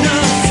good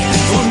enough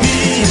for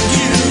me and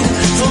you,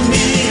 for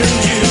me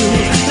and you.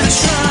 The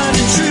trial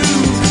and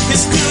true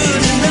is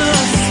good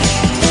enough.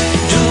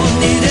 Don't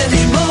need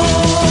any more.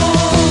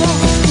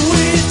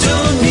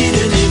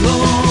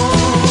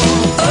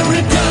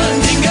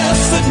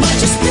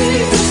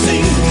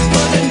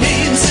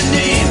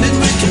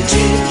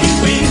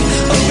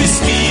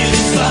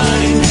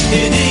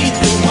 It ain't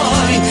the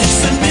wine,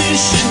 it's the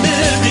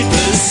missionary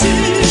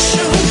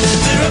position.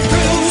 There are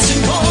pros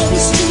and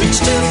cons to each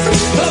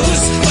different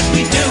pose, but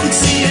we don't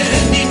see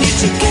any need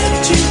to get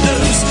to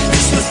those,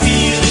 'cause we're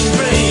feeling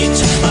great,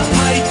 a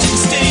heightened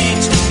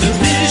state, the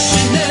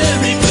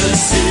missionary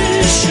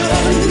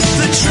position.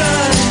 The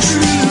tried and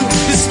true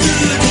is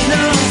good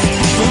enough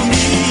for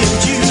me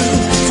and you,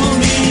 for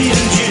me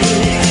and you.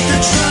 The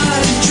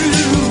tried and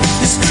true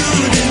is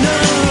good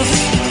enough.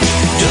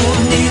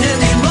 Don't need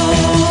any more.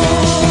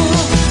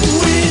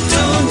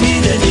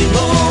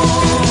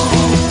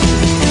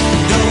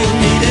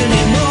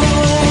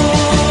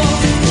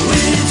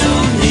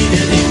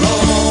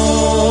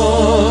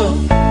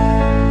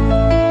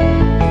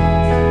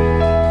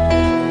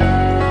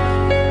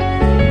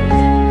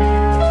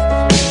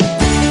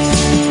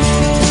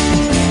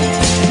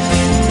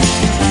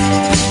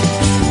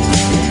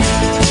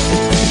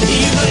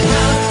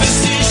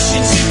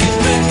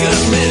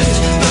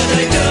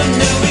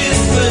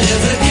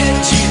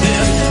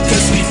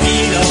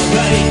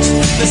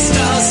 The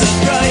stars are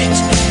bright,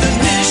 the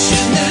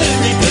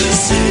missionary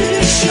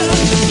position.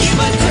 You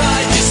might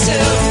pride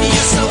yourself,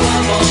 you're so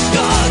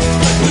avant-garde,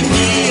 but when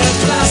we are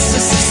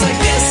classicists, I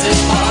guess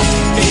it's hard.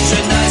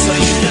 Patronize what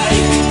you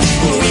like,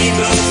 we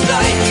both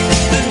like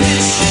the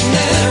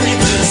missionary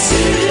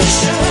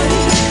position.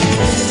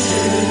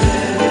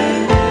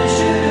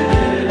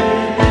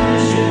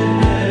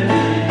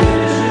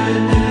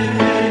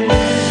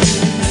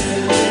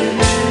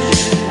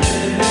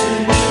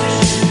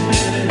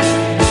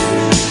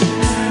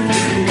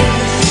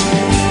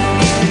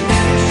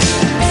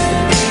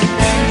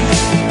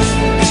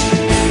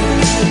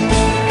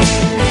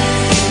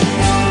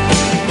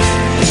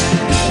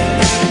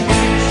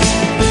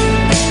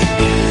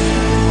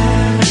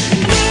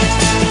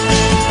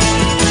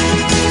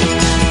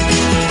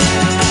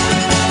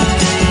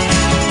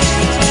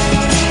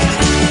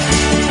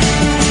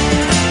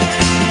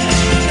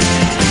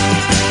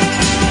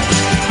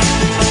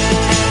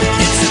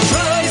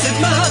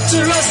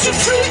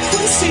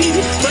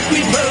 But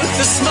we both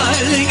are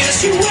smiling,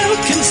 as you well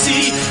can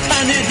see.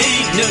 And it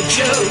ain't no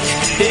joke,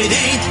 it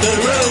ain't the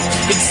rope,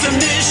 it's the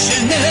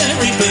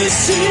missionary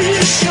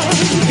position.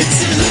 It's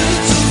a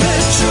little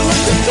retro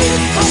and a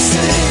bit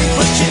passé,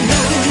 but you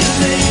know you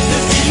make the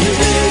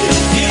feeling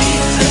okay,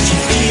 and you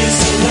feel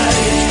so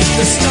right.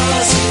 The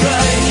stars are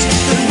bright,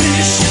 the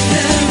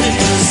missionary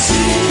position.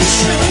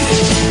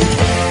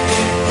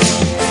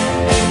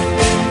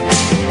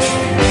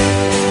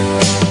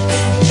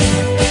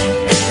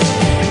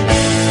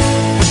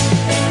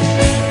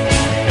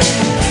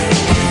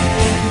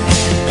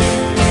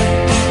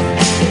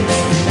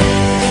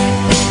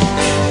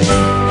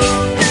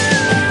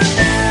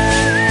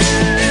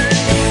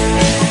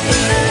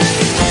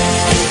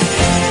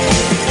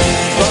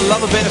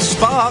 love a bit of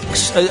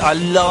Sparks. I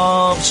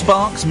love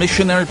Sparks'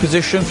 Missionary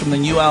Position from the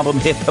new album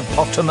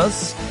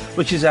Hippopotamus,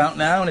 which is out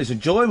now and is a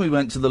joy. We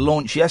went to the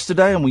launch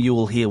yesterday and you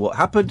will hear what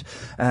happened.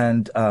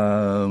 And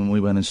we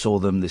went and saw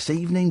them this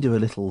evening, do a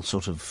little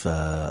sort of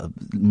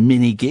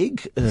mini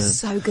gig.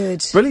 So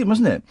good. Brilliant,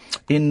 wasn't it?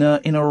 In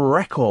a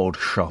record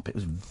shop. It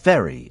was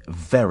very,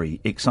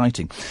 very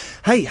exciting.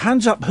 Hey,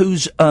 hands up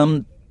who's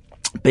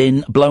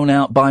been blown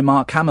out by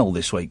Mark Hamill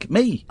this week?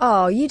 Me.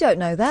 Oh, you don't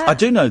know that. I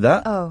do know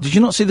that. Oh. Did you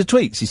not see the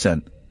tweets he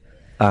sent?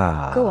 Go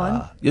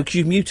on.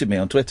 You muted me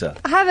on Twitter.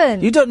 I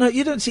haven't. You don't know.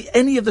 You don't see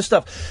any of the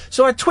stuff.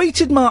 So I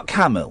tweeted Mark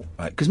Hamill,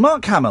 right? Because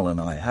Mark Hamill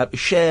and I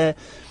share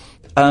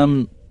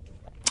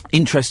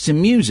interests in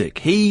music.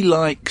 He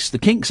likes the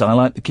Kinks. I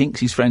like the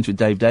Kinks. He's friends with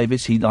Dave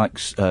Davis. He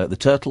likes the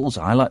Turtles.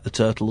 I like the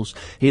Turtles.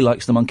 He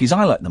likes the Monkees.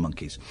 I like the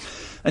Monkees.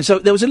 And so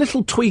there was a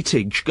little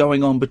tweetage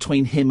going on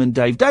between him and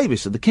Dave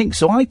Davis of the Kinks.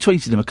 So I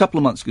tweeted him a couple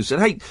of months ago and said,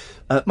 hey,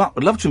 Mark,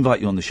 I'd love to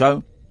invite you on the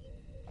show.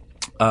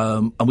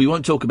 And we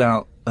won't talk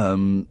about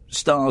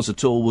stars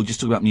at all. We'll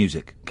just talk about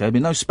music. Okay? There'll be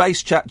no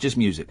space chat, just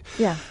music.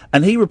 Yeah.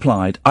 And he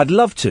replied, I'd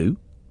love to.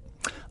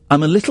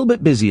 I'm a little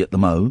bit busy at the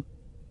mo.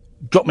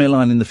 Drop me a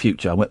line in the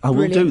future. I went, I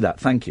will do that.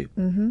 Thank you.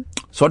 Mm-hmm.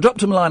 So I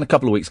dropped him a line a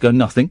couple of weeks ago.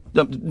 Nothing.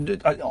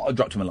 I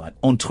dropped him a line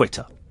on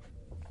Twitter.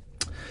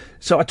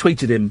 So I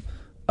tweeted him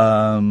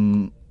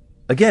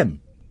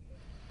again.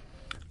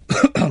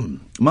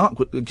 Mark,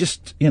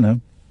 just,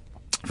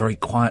 very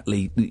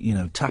quietly,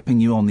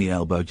 tapping you on the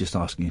elbow, just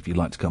asking if you'd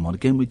like to come on.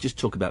 Again, we just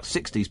talk about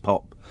 60s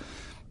pop.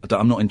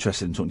 I'm not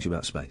interested in talking to you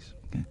about space.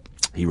 Okay.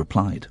 He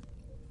replied,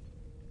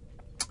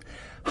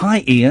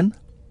 Hi, Iain.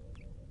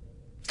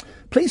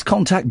 Please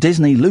contact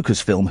Disney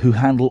Lucasfilm, who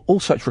handle all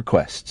such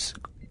requests.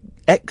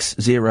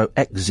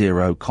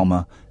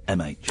 X0X0,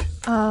 MH.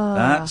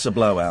 That's a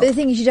blowout. But the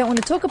thing is, you don't want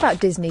to talk about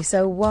Disney,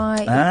 so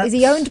why? Is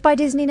he owned by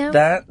Disney now?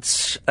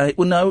 That's...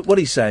 well, no, what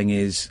he's saying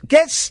is,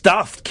 get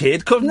stuffed,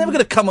 kid, because I'm never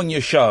going to come on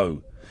your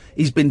show.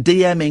 He's been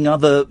DMing...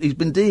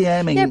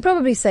 Yeah,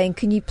 probably saying,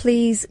 can you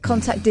please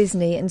contact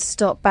Disney and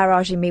stop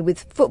barraging me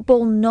with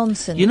football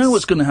nonsense? You know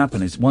what's going to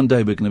happen is, one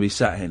day we're going to be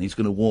sat here and he's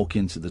going to walk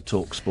into the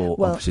TalkSport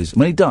offices.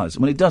 When he does,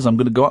 I'm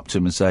going to go up to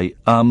him and say,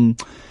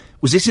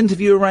 was this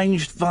interview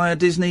arranged via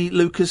Disney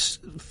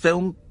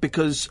Lucasfilm?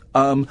 Because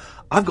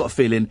I've got a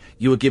feeling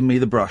you were giving me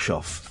the brush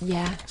off.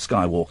 Yeah.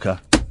 Skywalker.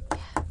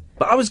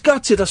 But I was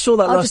gutted. I saw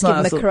that last night.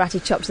 I'll just give him a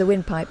karate chop to the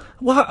windpipe.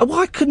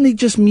 Why couldn't he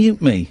just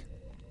mute me?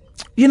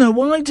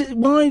 Why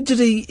did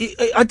he?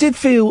 I did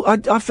feel.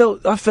 I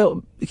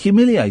felt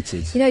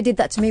humiliated. You know, he did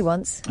that to me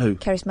once. Who?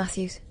 Keris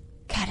Matthews.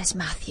 Keris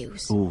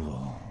Matthews.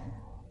 Ooh.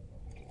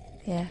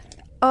 Yeah.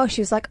 Oh,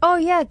 she was like, oh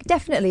yeah,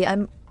 definitely.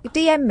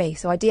 DM me.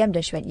 So I DM'd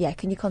her. She went, yeah,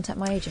 can you contact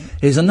my agent?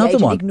 Here's another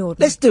one. Ignored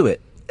me. Let's do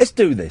it. Let's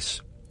do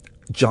this.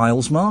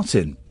 Giles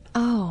Martin.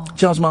 Oh.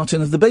 Giles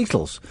Martin of the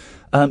Beatles.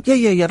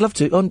 Yeah, I'd love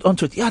to. On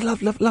Twitter. Yeah, I'd love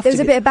to. There was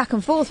a bit of back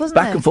and forth, wasn't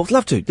there? Back and forth.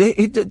 Love to.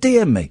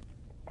 DM me.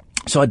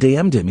 So I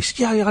DM'd him. He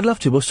said, yeah, I'd love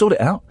to. We'll sort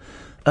it out.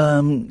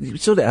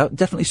 Sort it out.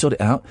 Definitely sort it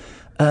out.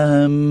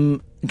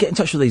 Get in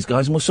touch with these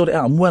guys and we'll sort it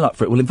out. I'm well up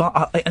for it. We'll invite...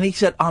 and he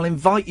said, I'll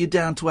invite you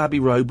down to Abbey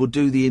Road. We'll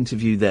do the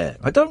interview there.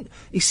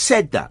 He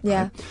said that.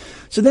 Yeah. Right?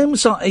 So then we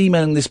start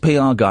emailing this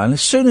PR guy. And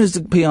as soon as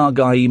the PR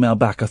guy emailed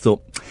back, I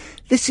thought,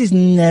 this is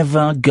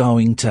never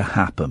going to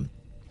happen.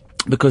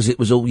 Because it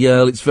was all,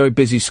 it's very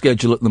busy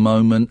schedule at the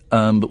moment.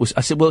 But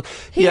I said, well,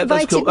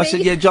 that's cool. I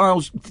said,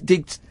 Giles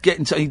did get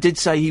into. He did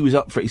say he was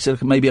up for it. He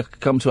said, maybe I could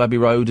come to Abbey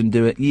Road and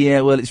do it.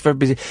 Yeah, well, it's very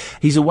busy.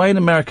 He's away in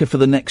America for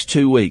the next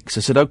 2 weeks.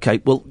 I said,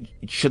 okay, well,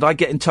 should I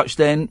get in touch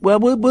then?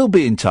 Well, we'll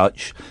be in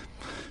touch.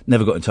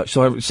 Never got in touch.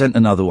 So I sent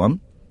another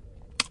one.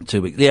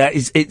 2 weeks. Yeah,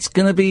 it's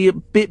going to be a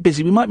bit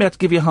busy. We might be able to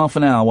give you half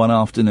an hour one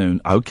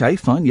afternoon. Okay,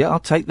 fine. Yeah, I'll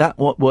take that.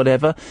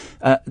 Whatever.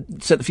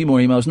 Sent a few more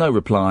emails. No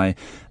reply.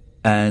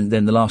 And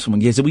then the last one,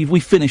 so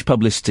we finished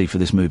publicity for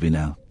this movie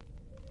now.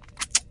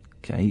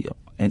 Okay,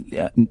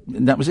 and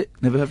that was it.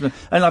 Never heard from him.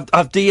 And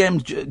I've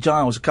DM'd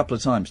Giles a couple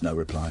of times, no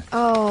reply.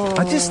 Oh,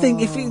 I just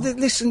think if you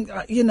listen,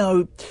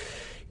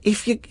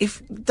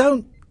 if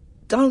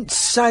don't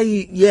say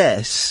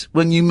yes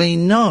when you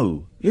mean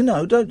no.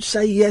 Don't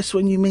say yes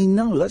when you mean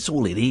no. That's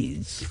all it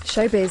is.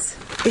 Showbiz.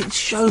 It's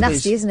showbiz. It's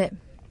nasty, isn't it?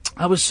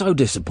 I was so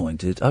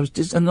disappointed.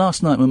 And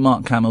last night when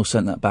Mark Hamill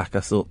sent that back,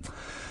 I thought,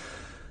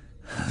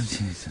 oh,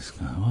 Jesus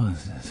Christ, what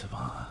is this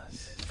about?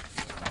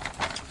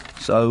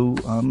 So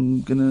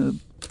I'm gonna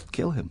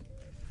kill him.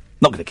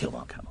 Not gonna kill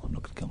Mark Hamill. I'm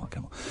not gonna kill Mark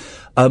Hamill.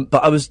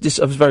 But I was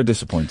very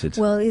disappointed.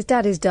 Well, his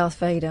dad is Darth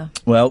Vader.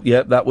 Well,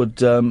 yeah, that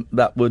would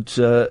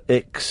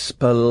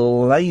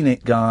explain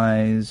it,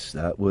 guys.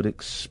 That would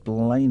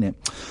explain it.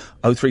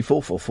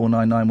 0344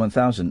 499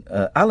 1000.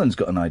 Alan's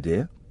got an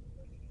idea.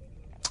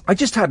 I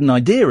just had an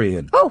idea,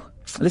 Iain. Oh,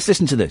 let's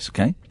listen to this,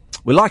 okay?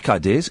 We like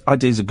ideas.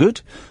 Ideas are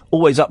good.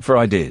 Always up for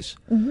ideas.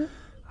 Mm-hmm.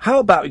 How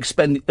about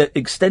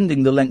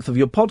extending the length of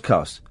your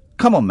podcast?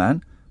 Come on,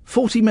 man.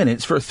 40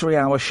 minutes for a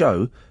 3-hour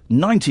show,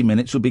 90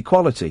 minutes would be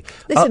quality.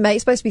 Listen, mate,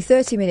 it's supposed to be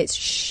 30 minutes.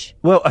 Shh.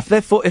 Well,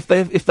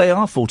 if they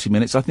are 40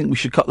 minutes, I think we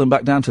should cut them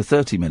back down to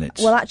 30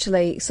 minutes. Well,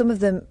 actually, some of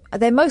them,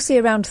 they're mostly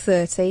around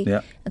 30,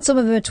 Yeah. and some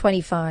of them are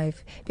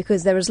 25,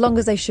 because they're as long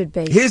as they should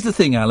be. Here's the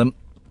thing, Alan.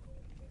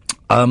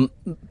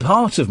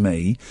 Part of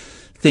me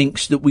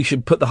thinks that we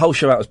should put the whole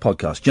show out as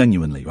podcast,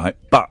 genuinely, right?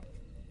 But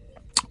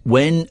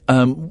when,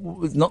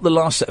 not the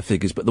last set of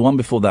figures, but the one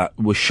before that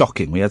was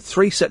shocking. We had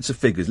 3 sets of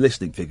figures,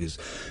 listening figures,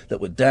 that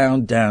were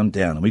down,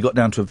 and we got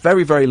down to a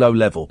very, very low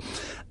level.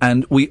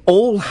 And we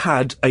all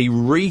had a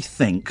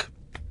rethink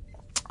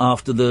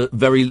after the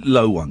very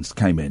low ones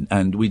came in,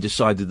 and we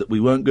decided that we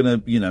weren't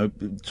going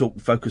to,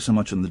 focus so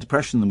much on the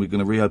depression, and we were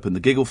going to reopen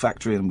the Giggle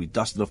Factory, and we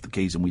dusted off the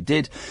keys, and we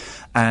did.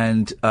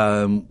 And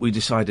we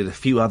decided a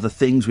few other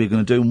things we were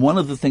going to do, and one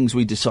of the things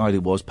we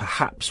decided was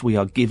perhaps we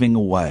are giving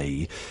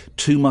away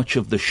too much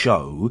of the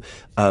show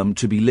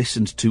to be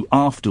listened to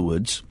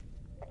afterwards.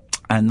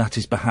 And that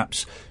is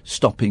perhaps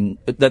stopping,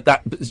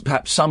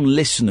 perhaps some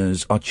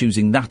listeners are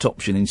choosing that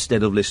option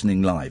instead of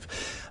listening live.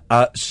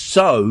 That's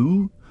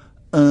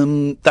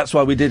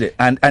why we did it.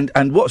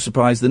 And what a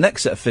surprise, the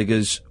next set of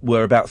figures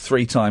were about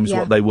 3 times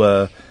what they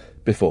were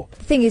before.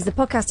 The thing is, the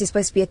podcast is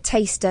supposed to be a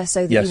taster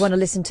so that you want to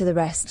listen to the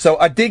rest. So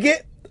I dig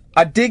it,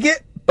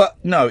 but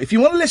no, if you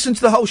want to listen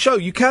to the whole show,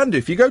 you can do.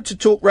 If you go to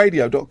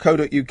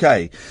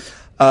talkradio.co.uk,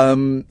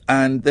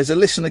 and there's a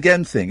listen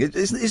again thing.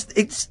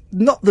 It's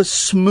not the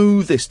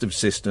smoothest of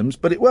systems,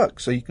 but it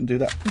works, so you can do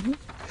that. Mm-hmm.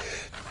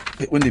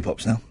 Bit windy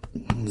pops now.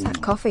 It's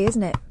that coffee,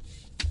 isn't it?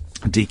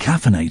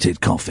 Decaffeinated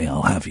coffee,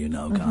 I'll have you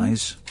know,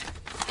 guys.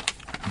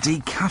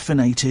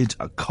 Decaffeinated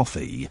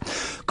coffee.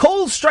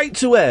 Call straight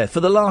to air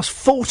for the last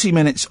 40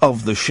 minutes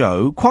of the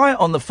show. Quiet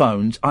on the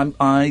phones.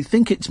 I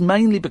think it's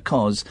mainly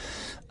because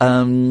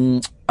I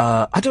don't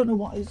know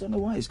why.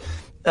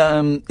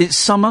 It's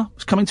summer.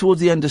 It's coming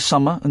towards the end of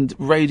summer, and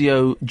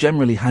radio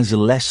generally has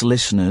less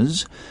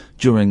listeners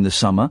during the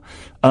summer.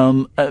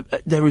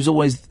 There is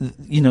always,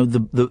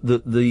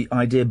 the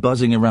idea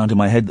buzzing around in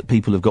my head that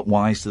people have got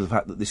wise to the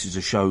fact that this is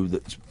a show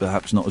that's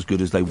perhaps not as good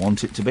as they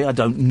want it to be. I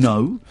don't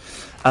know.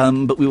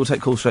 But we will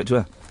take calls straight to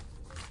air.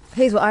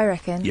 Here's what I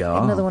reckon.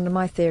 Yeah. Another one of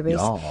my theories.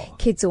 Yeah.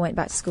 Kids all went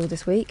back to school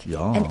this week.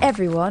 Yeah. And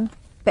everyone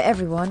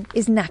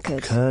is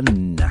knackered.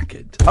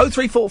 Knackered.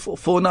 0344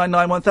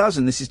 499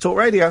 1000. This is Talk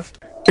Radio.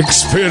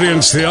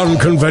 Experience the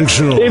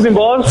unconventional, Evening,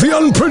 boss. the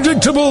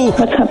unpredictable,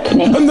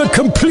 and the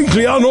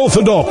completely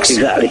unorthodox.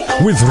 Exactly.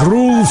 With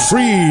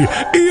rule-free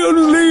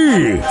Iain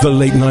Lee. The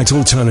Late Night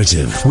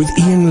Alternative with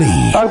Iain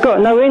Lee. I've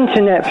got no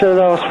internet for the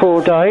last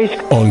 4 days.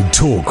 On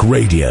Talk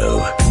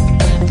Radio.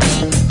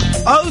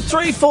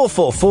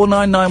 0344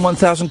 499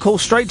 1000. Call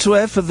straight to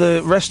air for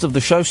the rest of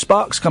the show.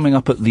 Sparks coming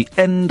up at the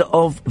end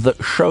of the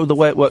show. The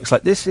way it works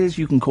like this is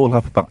you can call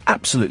up about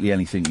absolutely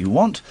anything you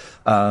want,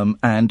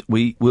 and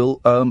we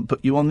will put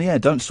you on the air.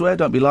 Don't swear,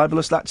 don't be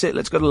libelous. That's it.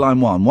 Let's go to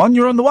line 1. 1,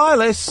 you're on the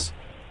wireless.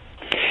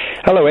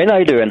 Hello, Ian. How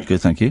you doing? Good,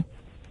 thank you.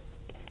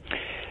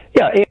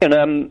 Yeah,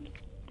 Ian,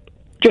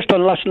 just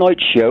on last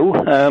night's show,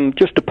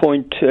 just a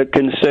point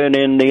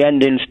concerning the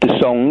endings to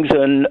songs,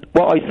 and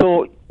what I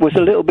thought was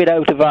a little bit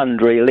out of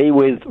hand, really,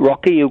 with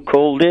Rocky, who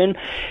called in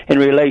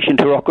relation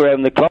to Rock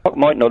Around the Clock.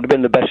 Might not have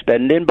been the best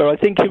ending, but I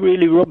think he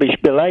really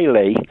rubbished Bill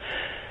Haley.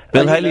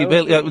 Bill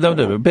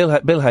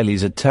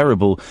Haley's a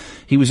terrible.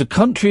 He was a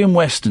country and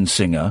western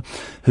singer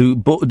who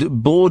did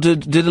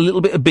a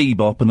little bit of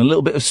bebop and a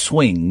little bit of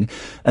swing,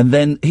 and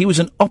then he was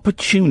an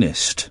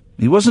opportunist.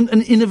 He wasn't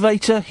an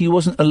innovator. He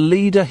wasn't a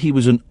leader. He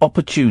was an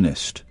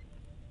opportunist.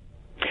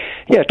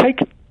 Yeah,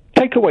 take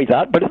away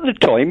that, but at the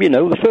time,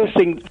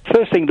 the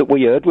first thing that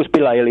we heard was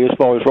Bill Haley as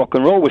far as rock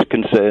and roll was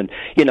concerned.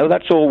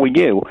 That's all we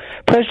knew.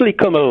 Presley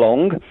come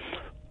along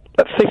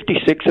at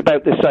 56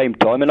 about the same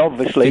time, and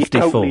obviously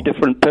 54. Totally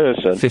different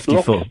person.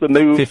 54. Lots the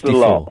moves, 54. the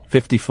lot.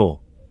 54.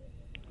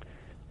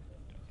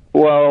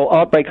 Well,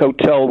 Heartbreak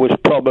Hotel was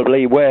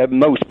probably where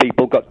most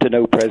people got to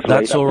know Presley.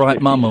 That's That All was Right,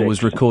 56. Mama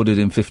was recorded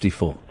in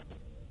 54.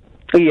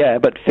 Yeah,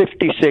 but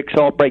 56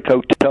 Heartbreak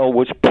Hotel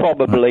was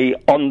probably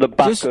on the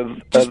back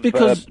of... Just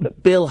because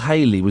Bill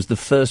Haley was the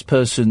first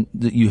person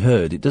that you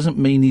heard, it doesn't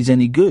mean he's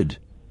any good.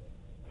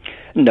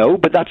 No,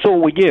 but that's all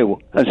we knew.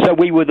 And so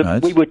we were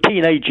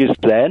teenagers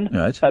then.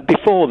 Right.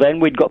 Before then,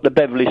 we'd got the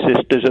Beverly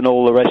Sisters and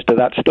all the rest of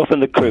that stuff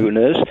and the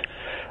crooners.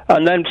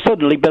 And then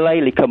suddenly Bill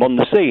Haley come on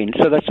the scene.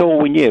 So that's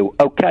all we knew.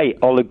 Okay,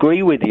 I'll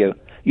agree with you.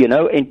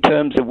 In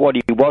terms of what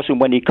he was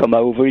and when he come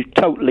over, he's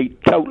totally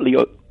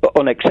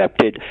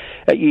unaccepted.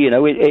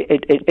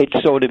 It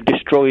sort of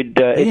destroyed...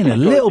 Being a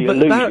little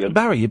bit...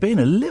 Barry, you're being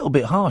a little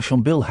bit harsh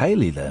on Bill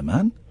Haley there,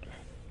 man.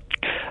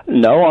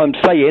 No, I'm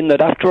saying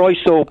that after I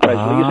saw Presley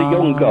as a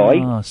young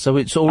guy... So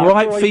it's all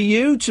right for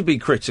you to be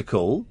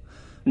critical.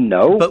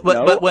 No,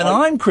 but when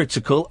I'm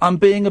critical, I'm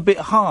being a bit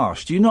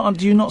harsh. Do you not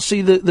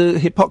see the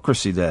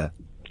hypocrisy there?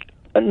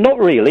 Not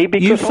really,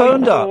 because you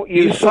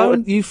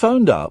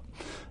phoned up,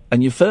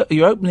 and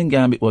your opening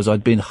gambit was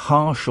I'd been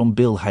harsh on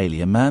Bill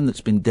Haley, a man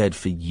that's been dead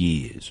for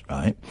years,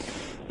 right?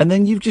 And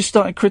then you've just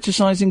started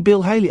criticising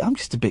Bill Haley. I'm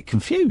just a bit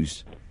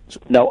confused.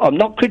 No, I'm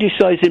not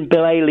criticising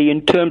Bill Haley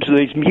in terms of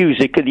his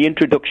music and the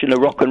introduction of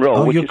rock and roll.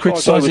 Oh, which you're as far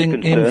as I was criticising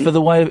him concerned- for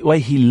the way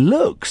he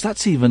looks.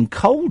 That's even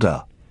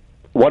colder.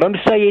 What I'm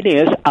saying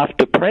is,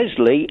 after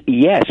Presley,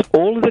 yes,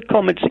 all of the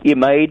comments that you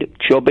made,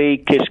 chubby,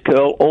 kiss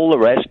curl, all the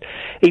rest,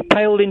 he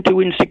paled into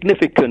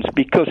insignificance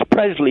because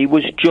Presley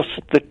was just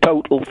the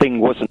total thing,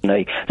 wasn't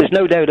he? There's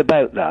no doubt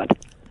about that.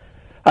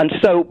 And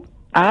so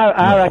our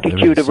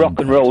attitude of rock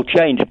and roll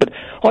changed. But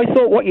I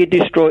thought what you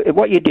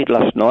did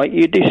last night,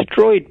 you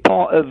destroyed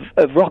part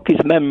of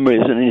Rocky's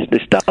memories and his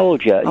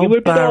nostalgia. Oh, You were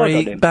a bit hard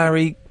on him.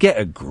 Barry, get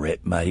a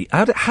grip, mate.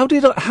 How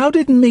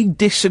did me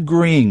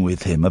disagreeing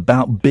with him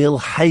about Bill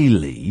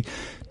Haley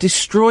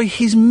destroy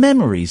his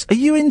memories? Are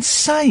you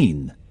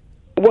insane?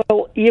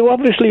 Well, you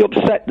obviously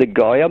upset the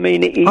guy. I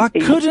mean, I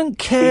couldn't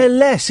care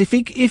less if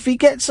he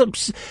gets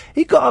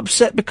he got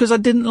upset because I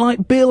didn't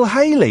like Bill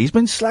Haley. He's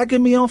been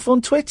slagging me off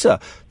on Twitter.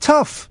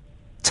 Tough.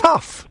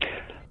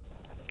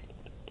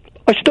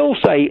 I still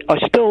say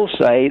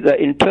that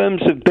in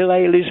terms of Bill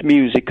Haley's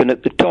music and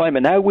at the time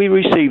and how we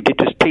received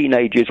it as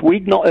teenagers,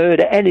 we'd not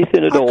heard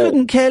anything at all. I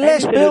couldn't care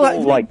less.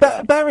 Anything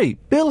Barry,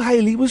 Bill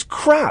Haley was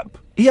crap.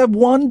 He had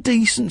one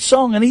decent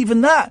song, and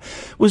even that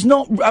was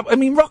not... I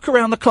mean, Rock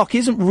Around the Clock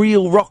isn't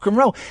real rock and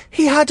roll.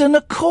 He had an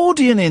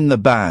accordion in the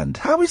band.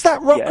 How is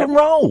that rock and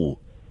roll?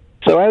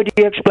 So how do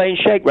you explain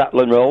Shake,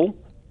 Rattle and Roll?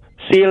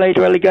 See You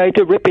Later,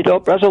 Alligator, Rip It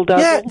Up, Razzle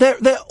Dazzle? Yeah,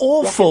 they're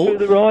awful. Rockin'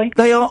 Through the Rye?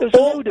 They are There's a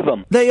load of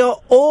them. They are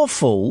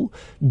awful.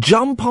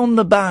 Jump on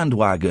the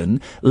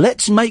bandwagon.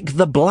 Let's make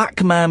the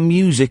black man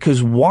music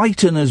as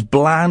white and as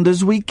bland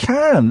as we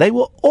can. They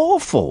were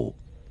awful.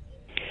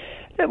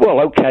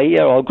 Well, okay,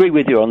 yeah, I'll agree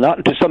with you on that.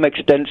 And to some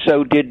extent, so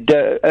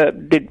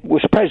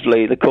was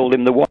Presley. They called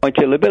him the White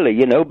Hillbilly,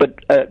 you know. But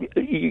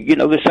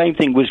the same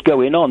thing was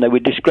going on. They were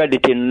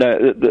discrediting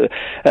the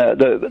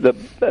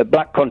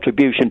black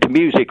contribution to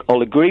music.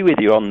 I'll agree with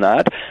you on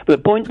that. But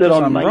the point that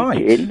I'm making.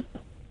 Right.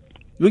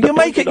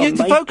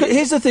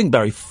 Here's the thing,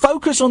 Barry.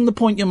 Focus on the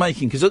point you're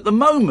making, because at the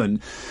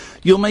moment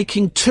you're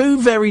making two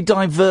very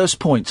diverse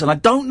points, and I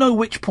don't know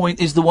which point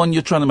is the one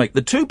you're trying to make.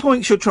 The 2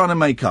 points you're trying to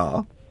make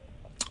are: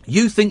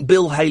 you think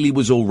Bill Haley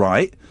was all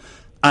right,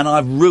 and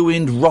I've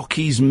ruined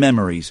Rocky's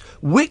memories.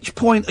 Which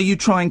point are you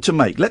trying to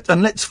make?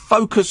 Let's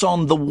focus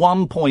on the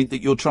 1 point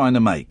that you're trying to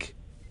make.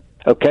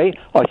 Okay,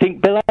 I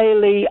think Bill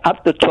Haley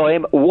at the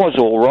time was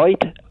all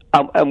right,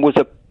 and was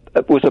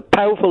a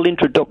powerful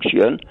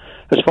introduction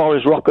as far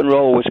as rock and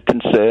roll was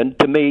concerned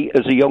to me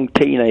as a young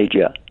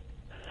teenager.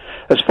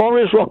 As far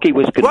as Rocky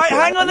was concerned... Right,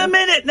 hang on a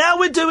minute. Now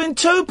we're doing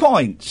 2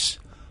 points.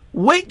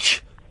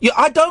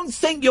 I don't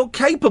think you're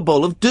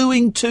capable of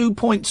doing 2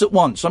 points at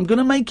once. I'm going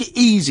to make it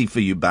easy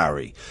for you,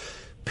 Barry.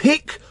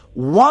 Pick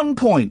 1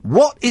 point.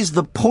 What is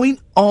the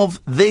point of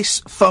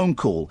this phone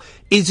call?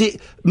 Is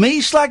it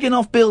me slagging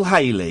off Bill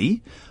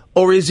Haley,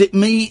 or is it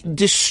me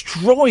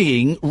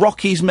destroying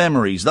Rocky's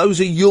memories? Those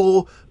are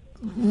your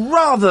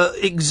rather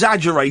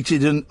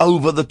exaggerated and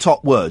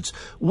over-the-top words.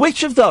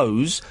 Which of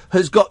those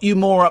has got you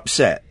more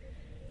upset?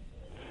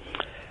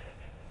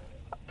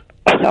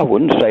 I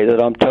wouldn't say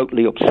that I'm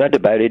totally upset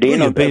about it, Ian.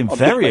 Well, you're being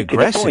very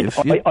aggressive.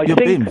 You're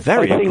being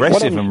very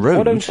aggressive and rude.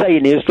 What I'm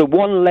saying is the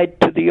one led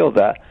to the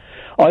other.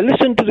 I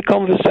listened to the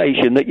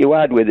conversation that you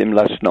had with him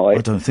last night.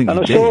 I don't think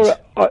you did.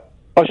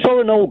 I saw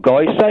an old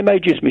guy, same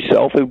age as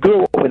myself, who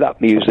grew up with that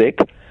music,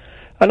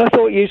 and I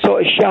thought you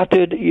sort of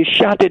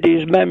shattered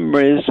his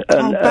memories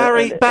and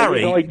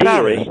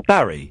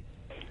Barry.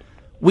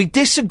 We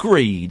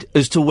disagreed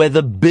as to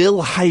whether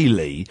Bill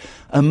Haley,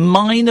 a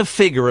minor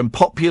figure in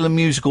popular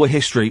musical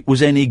history,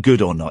 was any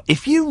good or not.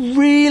 If you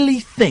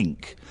really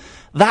think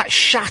that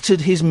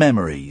shattered his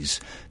memories,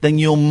 then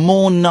you're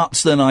more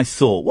nuts than I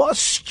thought. What a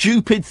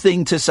stupid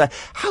thing to say.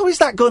 How is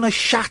that going to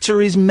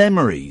shatter his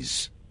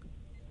memories?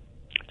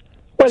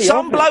 Well,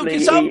 some bloke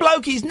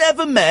he's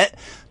never met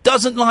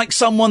doesn't like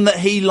someone that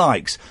he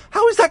likes.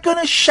 How is that going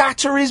to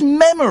shatter his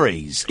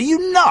memories? Are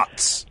you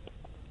nuts?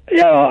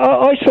 Yeah,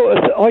 I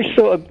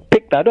sort of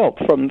picked that up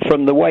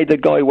from the way the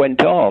guy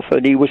went off,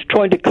 and he was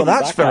trying to come back.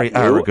 Well, that's very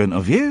arrogant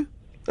of you.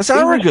 That's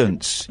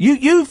arrogance.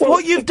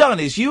 What you've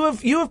done is you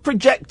have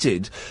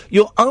projected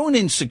your own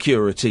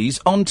insecurities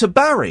onto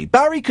Barry.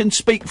 Barry can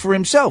speak for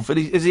himself,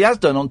 as he has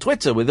done on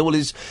Twitter with all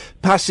his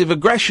passive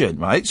aggression,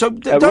 right? So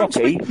don't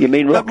Rocky, speak. You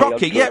mean Rocky?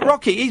 Rocky, yeah,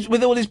 Rocky. He's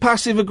with all his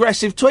passive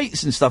aggressive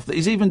tweets and stuff that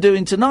he's even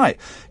doing tonight.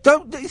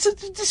 It's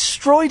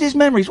destroyed his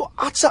memories. What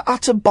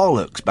utter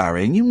bollocks,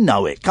 Barry, and you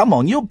know it. Come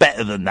on, you're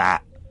better than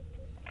that.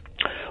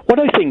 What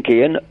I think,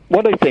 Ian,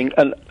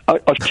 and I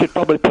should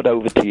probably put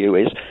over to you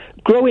is,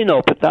 growing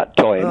up at that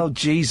time... Oh,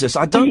 Jesus,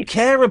 I don't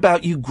care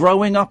about you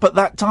growing up at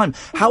that time.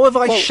 How have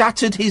I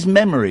shattered his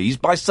memories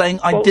by saying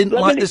I didn't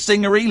like the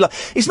singer he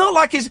liked? It's not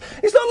like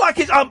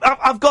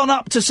I've gone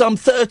up to some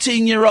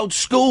 13-year-old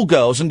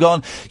schoolgirls and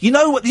gone, you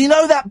know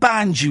that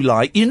band you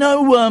like? You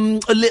know,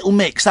 a Little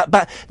Mix, that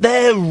band?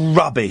 They're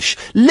rubbish.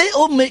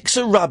 Little Mix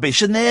are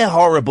rubbish, and they're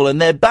horrible,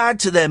 and they're bad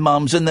to their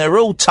mums, and they're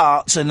all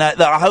tarts, and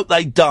I hope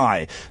they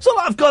die. It's not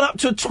like I've gone up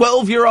to a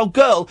 12-year-old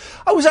girl.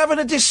 I was having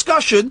a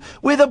discussion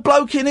with a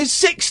bloke in his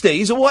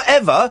 60s or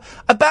whatever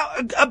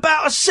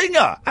about a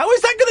singer. How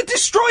is that going to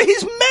destroy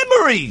his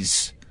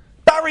memories?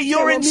 Barry,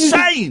 you're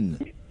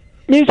insane.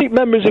 Music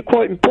memories are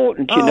quite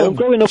important, you know,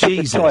 growing up at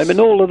the time and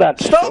all of that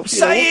Stop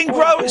stuff. saying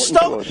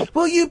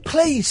Will you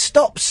please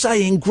stop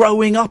saying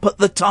growing up at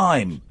the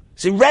time?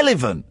 It's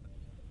irrelevant.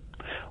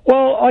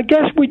 Well, I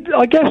guess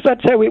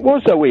that's how it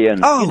was, though,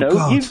 Ian. Oh, you know,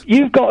 God.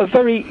 you've got a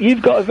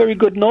very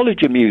good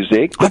knowledge of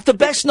music. I have the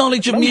best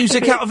knowledge of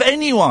music out of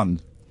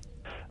anyone.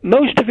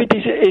 Most of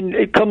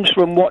it comes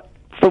from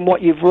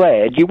what you've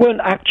read. You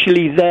weren't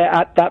actually there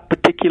at that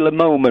particular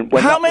moment.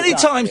 How many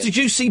times did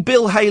you see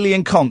Bill Haley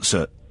in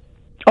concert?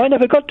 I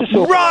never got to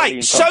saw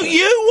Right, so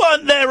you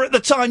weren't there at the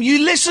time.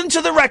 You listened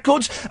to the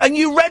records and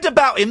you read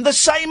about him the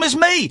same as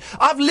me.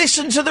 I've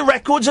listened to the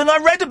records and I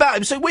read about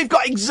him, so we've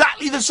got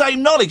exactly the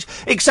same knowledge,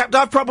 except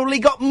I've probably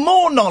got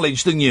more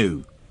knowledge than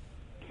you.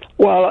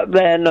 Well,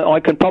 then I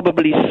can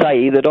probably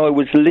say that I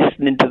was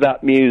listening to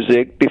that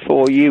music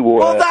before you were.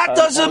 Well, that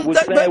doesn't,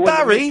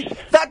 Barry,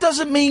 that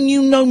doesn't mean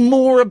you know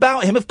more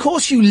about him. Of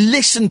course you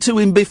listened to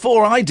him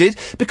before I did,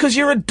 because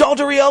you're a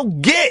doddery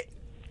old git.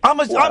 I'm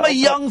a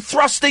young,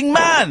 thrusting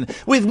man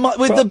with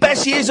the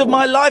best years of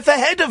my life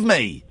ahead of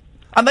me.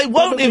 And they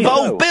won't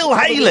involve Bill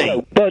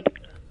Haley.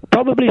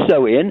 Probably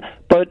so, Ian.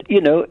 But,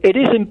 you know, it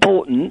is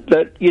important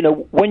that, you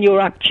know, when you're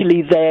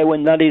actually there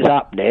when that is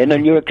happening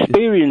and you're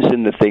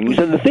experiencing the things,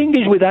 and the thing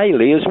is with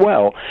Haley as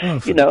well,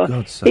 you know,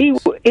 he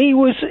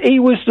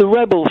was the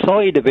rebel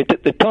side of it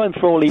at the time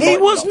for all He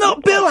was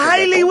not, Bill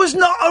Haley was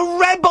not a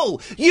rebel.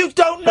 You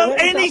don't know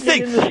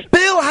anything.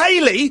 Bill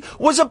Haley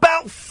was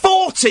about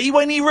 40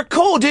 when he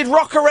recorded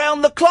Rock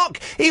Around the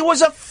Clock. He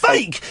was a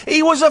fake.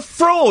 He was a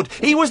fraud.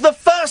 He was the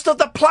first of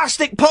the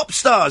plastic pop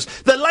stars.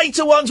 The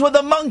later ones were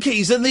the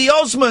Monkees and the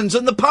Osmonds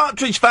and the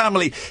Partridge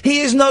Family.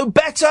 He is no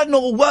better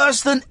nor worse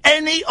than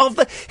any of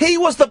the... He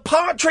was the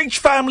Partridge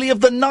Family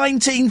of the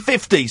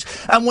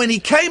 1950s. And when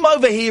he came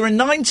over here in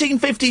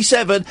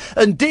 1957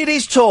 and did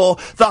his tour,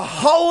 the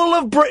whole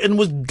of Britain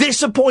was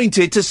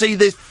disappointed to see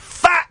this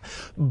fat,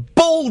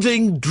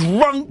 balding,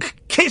 drunk,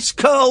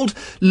 kiss-curled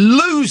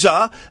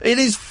loser in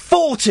his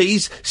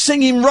 40s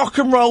singing rock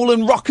and roll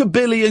and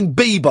rockabilly and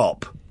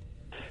bebop.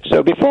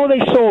 So before they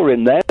saw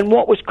him then,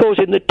 what was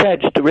causing the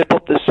Teds to rip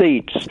up the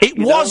seats? It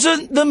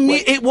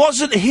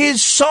wasn't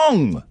his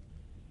song.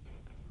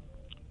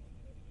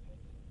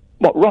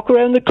 What, Rock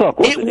Around the Clock?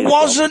 It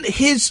wasn't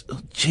his...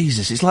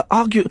 Jesus, it's like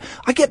arguing...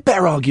 I get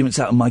better arguments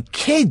out of my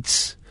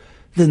kids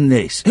than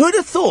this. Who'd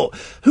have thought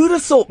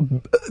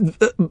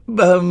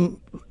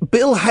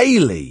Bill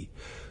Haley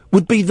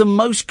would be the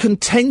most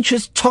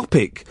contentious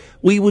topic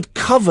we would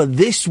cover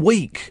this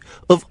week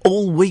of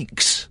all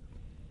weeks?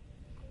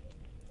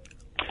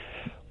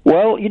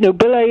 Well, you know,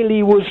 Bill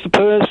Haley was the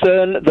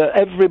person that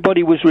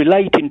everybody was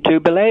relating to.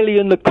 Bill Haley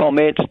and the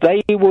Comets,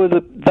 they were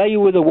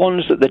the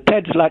ones that the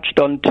Teds latched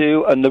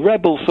onto, and the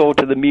rebel sort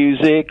of the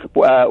music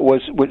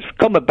was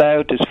come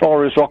about as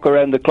far as Rock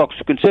Around the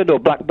Clock's concerned, or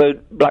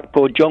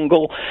Blackboard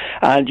Jungle,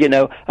 and you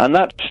know, and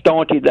that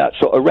started that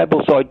sort of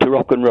rebel side to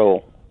rock and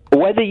roll.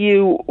 Whether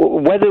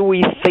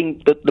we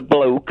think that the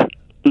bloke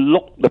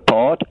looked the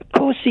part, of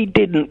course he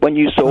didn't when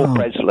you saw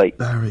Presley.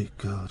 Very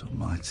good,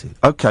 almighty.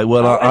 Okay,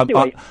 well,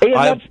 anyway,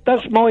 Ian,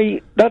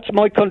 that's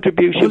my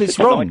contribution. Well, it's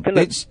wrong.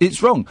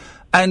 It's wrong,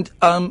 and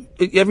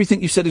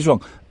everything you said is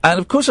wrong. And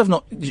of course, I've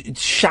not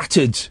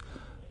shattered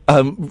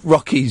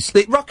Rocky's.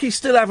 Rocky's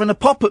still having a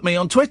pop at me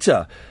on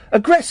Twitter.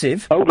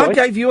 Aggressive. Oh, right. I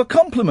gave you a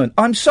compliment.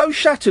 I'm so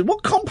shattered.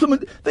 What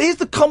compliment? Here's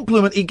the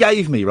compliment he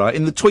gave me, right,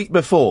 in the tweet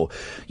before.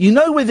 You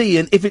know, with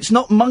Ian, if it's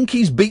not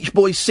Monkees, Beach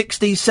Boys,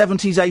 60s,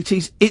 70s,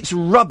 80s, it's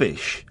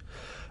rubbish.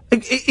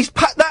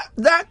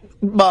 That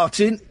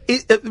Martin,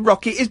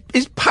 Rocky,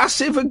 is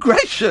passive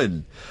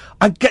aggression.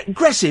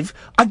 Aggressive.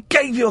 I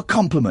gave you a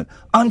compliment.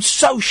 I'm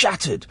so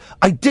shattered.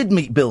 I did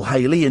meet Bill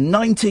Haley in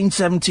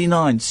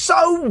 1979.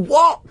 So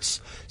what?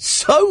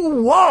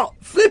 So what?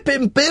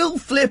 Flipping Bill,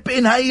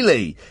 flipping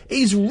Haley.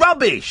 He's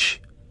rubbish.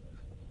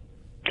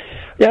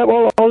 Yeah,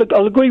 well,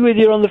 I'll agree with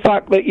you on the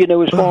fact that, you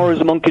know, as far as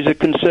the Monkees are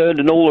concerned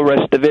and all the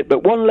rest of it,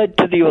 but one led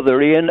to the other,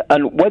 Ian,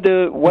 and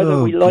whether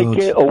we like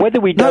it or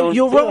whether we don't,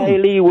 you're Bill wrong.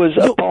 Haley was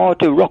a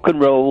part of rock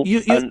and roll,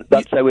 and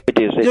that's how it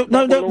is. You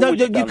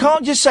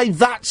can't just say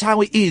that's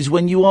how it is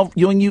when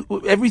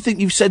everything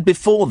you've said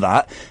before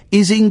that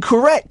is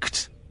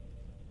incorrect.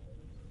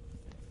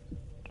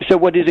 So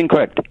what is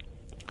incorrect?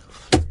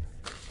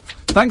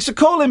 Thanks for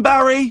calling,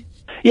 Barry.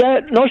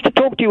 Yeah, nice to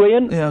talk to you,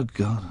 Ian. Oh,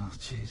 God. Oh,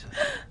 Jesus.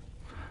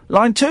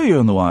 Line 2, you're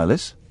on the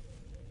wireless.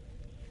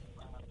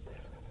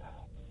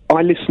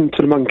 I listened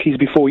to the Monkees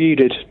before you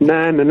did.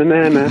 Na na na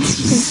na na.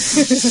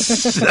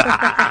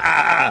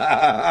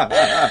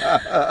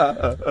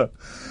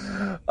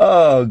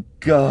 Oh,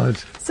 God.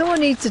 Someone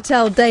needs to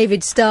tell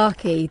David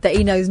Starkey that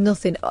he knows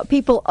nothing.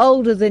 People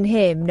older than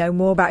him know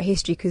more about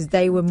history because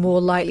they were more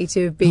likely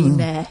to have been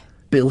there.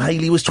 Bill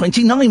Haley was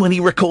 29 when he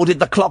recorded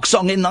the Clock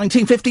song in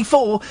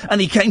 1954,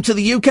 and he came to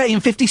the UK in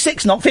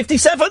 56, not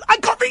 57. I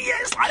got the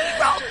years slightly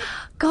wrong.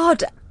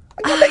 God,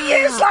 I got the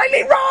year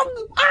slightly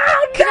wrong.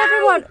 Oh,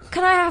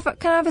 Can I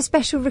have a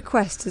special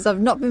request, as I've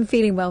not been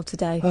feeling well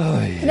today? Oh,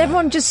 yeah. Can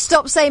everyone just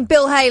stop saying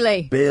Bill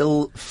Haley?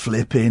 Bill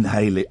flipping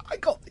Haley. I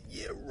got the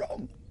year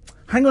wrong.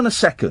 Hang on a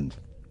second.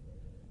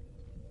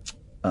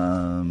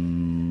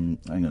 Hang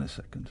on a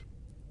second.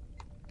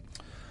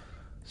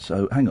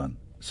 So, hang on.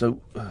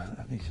 So,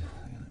 let me...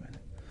 Hang on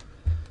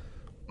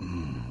a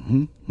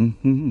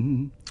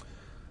minute.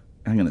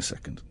 Hang on a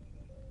second.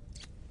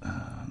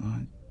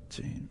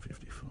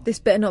 1954. This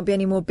better not be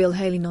any more Bill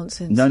Haley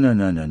nonsense. No.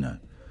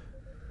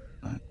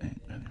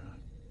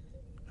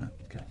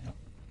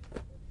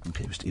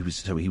 Okay, he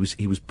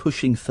was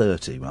pushing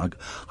 30. I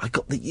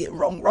got the year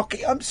wrong,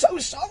 Rocky. I'm so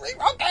sorry,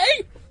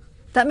 Rocky.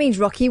 That means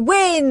Rocky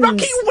wins.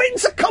 Rocky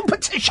wins the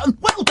competition.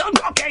 Well done,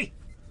 Rocky.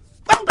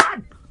 Well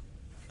done.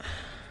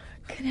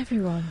 Can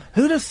everyone?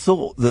 Who'd have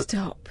thought that?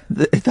 Stop.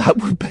 That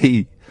would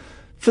be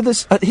for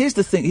this. Here's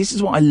the thing. This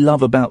is what I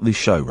love about this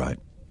show, right?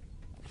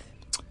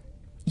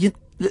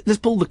 Let's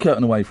pull the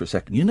curtain away for a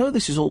second.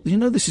 This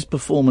is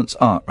performance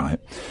art, right?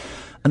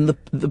 And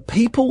the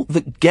people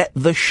that get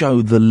the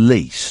show the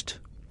least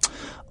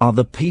are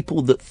the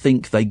people that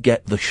think they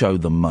get the show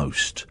the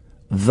most.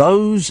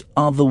 Those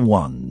are the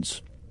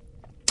ones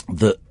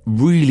that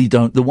really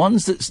don't. The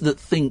ones that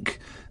think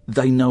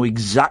they know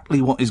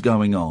exactly what is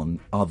going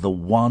on are the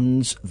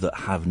ones that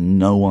have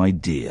no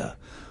idea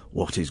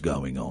what is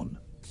going on.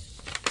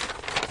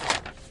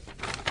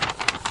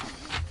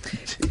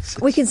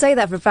 We can say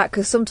that for a fact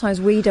because sometimes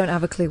we don't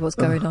have a clue what's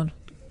going on.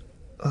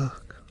 Well,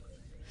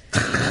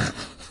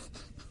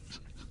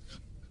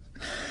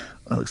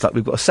 looks like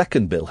we've got a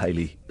second Bill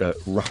Haley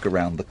rock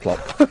around the clock.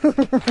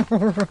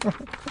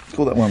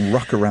 Call that one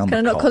rock around the clock. Can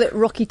I not call it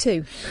Rocky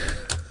 2?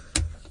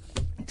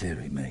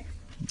 Dearie me.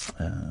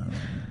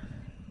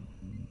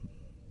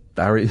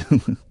 Barry,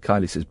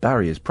 Kylie says,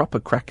 Barry is proper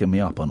cracking me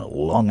up on a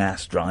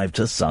long-ass drive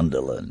to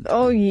Sunderland.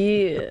 Oh,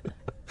 yeah.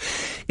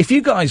 If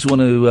you guys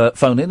want to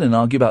phone in and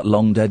argue about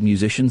long-dead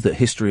musicians that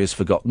history has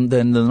forgotten,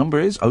 then the number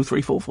is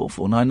 0344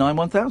 499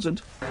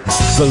 1000.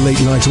 The Late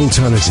Night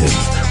Alternative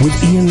with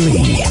Iain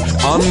Lee.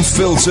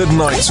 Unfiltered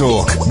Night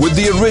Talk with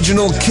the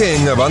original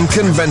king of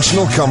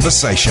unconventional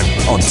conversation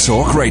on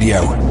Talk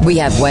Radio. We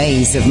have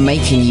ways of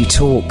making you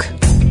talk.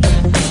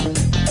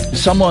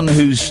 Someone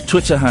whose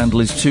Twitter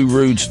handle is too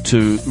rude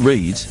to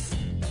read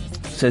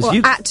says...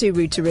 at too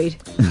rude to read.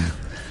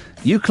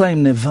 You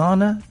claim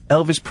Nirvana,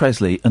 Elvis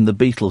Presley and the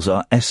Beatles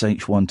are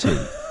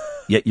SH1T,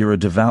 yet you're a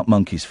devout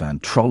Monkees fan.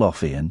 Troll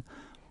off, Iain.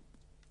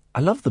 I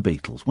love the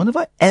Beatles. When have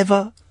I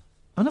ever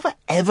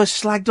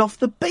slagged off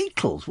the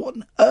Beatles? What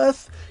on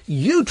earth?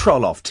 You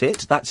troll off,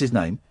 Tit. That's his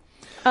name.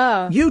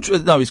 Oh.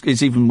 No,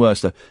 it's even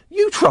worse, though.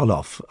 You troll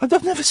off. I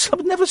would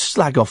never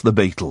slag off the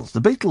Beatles. The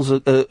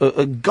Beatles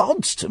are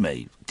gods to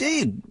me.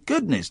 Dear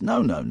goodness. No.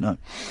 Line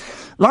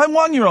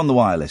 1, you're on the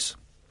wireless.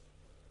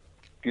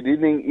 Good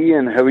evening,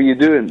 Iain. How are you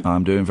doing?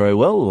 I'm doing very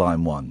well,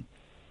 line 1.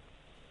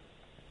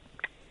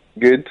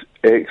 Good.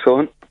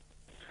 Excellent.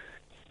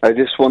 I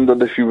just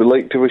wondered if you would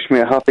like to wish me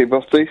a happy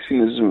birthday,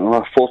 seeing as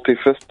my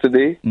 45th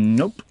today.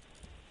 Nope.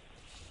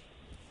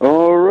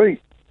 All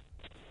right.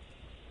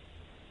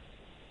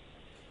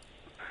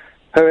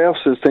 How else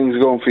is things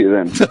going for you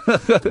then?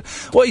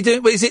 What are you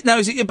doing? Is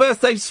it your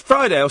birthday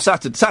Friday or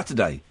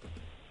Saturday?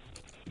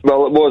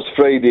 Well, it was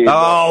Friday.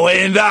 Oh,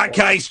 in that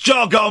case,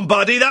 jog on,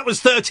 buddy. That was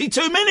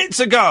 32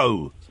 minutes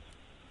ago.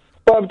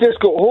 But I've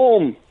just got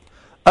home.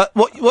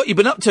 What you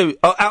been up to?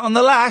 Out on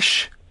the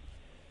lash?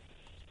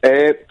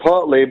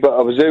 Partly, but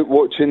I was out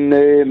watching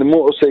the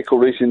motorcycle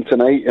racing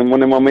tonight, and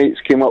one of my mates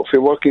came up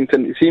from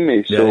Workington to see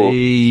me. So,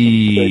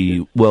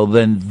 hey, well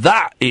then,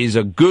 that is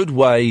a good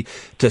way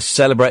to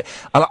celebrate.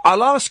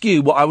 I'll ask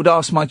you what I would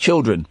ask my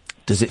children.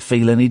 Does it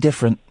feel any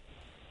different?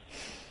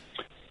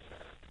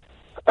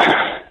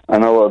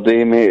 Another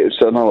day, mate.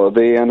 It's another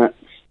day, innit?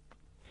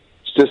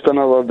 It's just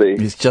another day.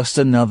 It's just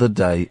another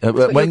day. That's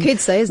what your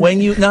kids say, isn't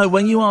it?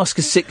 When you ask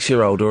a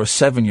 6-year-old or a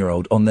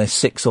 7-year-old on their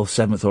 6th or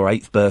 7th or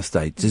 8th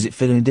birthday, does it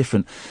feel any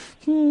different?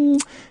 Yeah,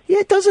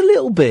 it does a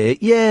little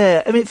bit.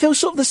 Yeah, I mean, it feels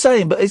sort of the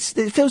same, but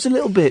it feels a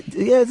little bit.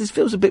 Yeah, this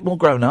feels a bit more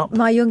grown up.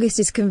 My youngest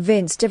is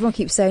convinced. Everyone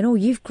keeps saying, "Oh,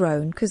 you've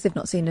grown," because they've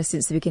not seen her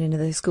since the beginning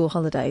of the school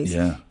holidays.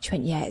 Yeah. She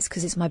went, "Yeah, it's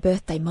because it's my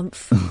birthday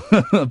month."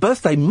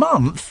 Birthday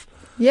month?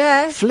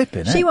 Yeah.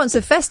 Flipping, She wants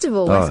a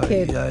festival, this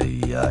kid.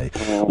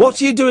 What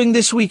are you doing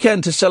this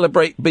weekend to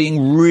celebrate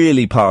being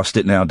really past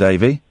it now,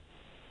 Davey?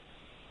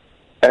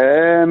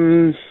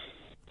 I'm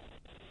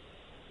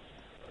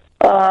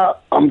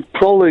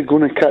probably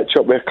going to catch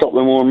up with a couple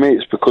of more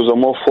mates because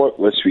I'm off work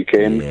this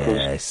weekend.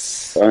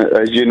 Yes.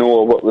 As you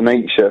know, I work the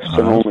night shifts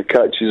and only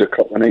catches a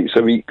couple of nights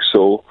a week,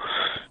 so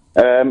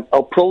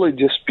I'll probably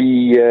just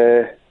be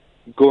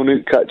going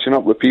out catching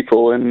up with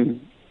people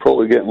and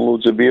probably getting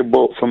loads of beer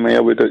bought for me, I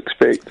would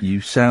expect.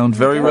 You sound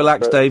very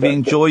relaxed, Davey.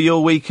 Enjoy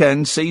your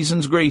weekend.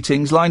 Season's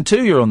greetings. Line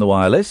 2, you're on the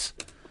wireless.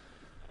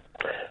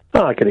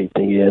 Hi, good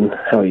evening, Iain.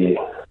 How are you?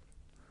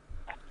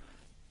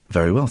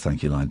 Very well,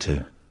 thank you, line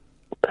 2.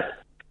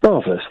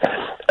 Marvellous.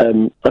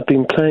 I've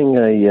been playing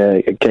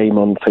a game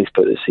on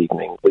Facebook this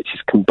evening, which is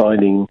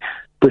combining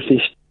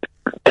British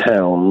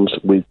towns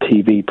with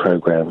TV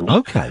programmes.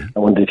 Okay. I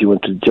wonder if you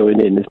want to join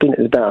in. There's been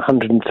about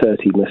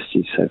 130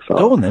 messages so far.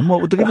 Go on then.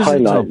 What would give us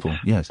an example?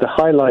 Yes. The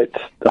highlights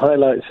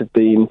have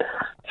been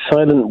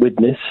Silent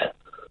Witness.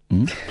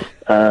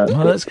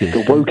 That's good.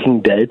 The Woking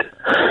Dead.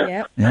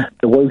 Yep.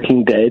 The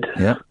Woking Dead.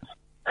 Yeah.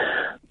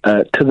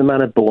 To the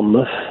Man of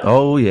Bournemouth.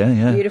 Oh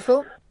yeah.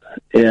 Beautiful.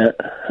 Yeah.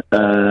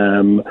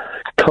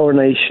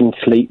 Coronation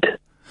Fleet.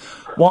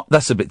 What?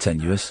 That's a bit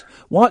tenuous.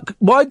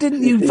 Why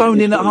didn't you phone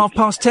in at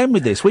 10:30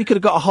 with this? We could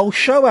have got a whole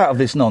show out of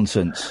this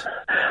nonsense.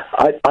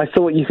 I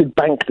thought you could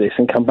bank this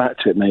and come back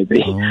to it maybe.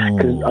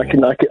 Because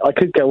I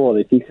could go on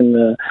if you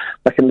can.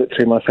 I can look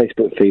through my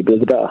Facebook feed. But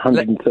there's about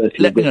 130.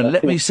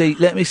 Let me see.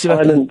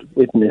 Silent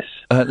Witness.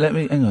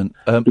 Hang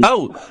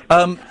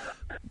on.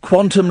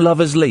 Quantum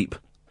Lovers Leap.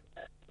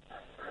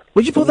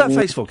 Where'd you pull that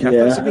face for, Kath?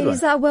 Yeah. That's a good one.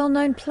 Is that a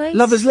well-known place?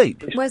 Lovers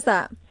Leap. Where's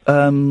that?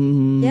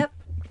 Yep.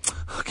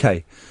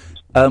 Okay.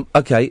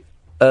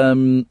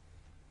 Home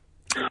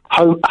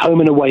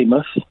and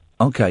Weymouth.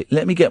 Okay,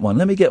 let me get one.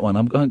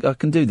 I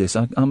can do this.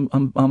 I'm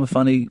a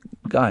funny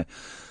guy.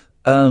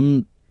 Let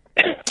me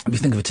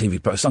think of a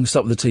TV program. I'm going to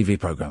start with the TV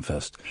program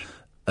first.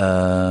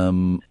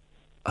 I'll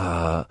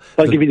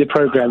give you the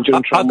program. Do you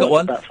want to try I've got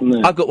one.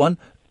 I've got one.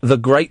 The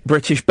Great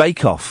British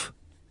Bake Off.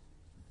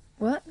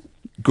 What?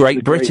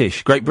 Great Britain.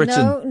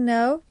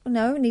 No.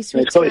 It needs to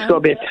be It's got to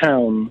be a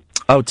town.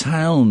 Oh,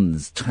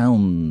 towns.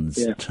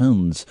 Yeah.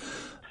 Towns.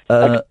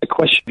 A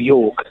question of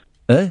York.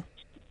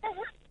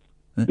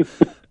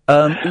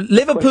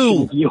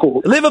 Liverpool.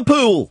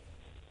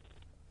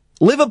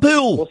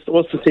 Liverpool.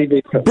 What's the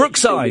TV program?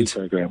 Brookside. TV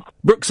program?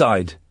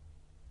 Brookside.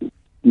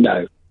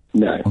 No.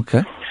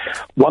 Okay.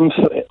 One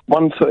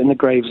foot in the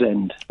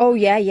Gravesend. Oh,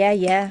 yeah.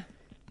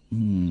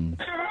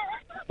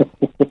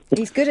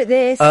 He's good at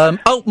this.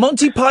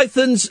 Monty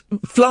Python's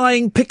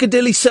Flying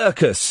Piccadilly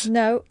Circus.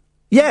 No.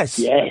 Yes.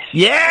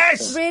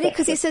 Yes. Really?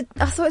 Because I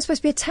thought it was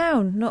supposed to be a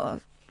town,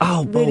 not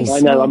a really I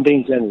small. know, I'm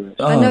being generous.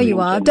 I know you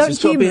are. Don't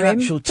humour him.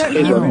 Don't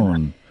humour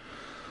him.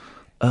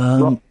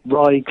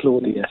 Rye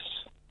Claudius.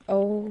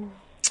 Oh.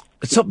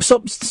 Stop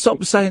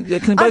saying...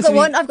 Can I've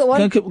got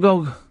one.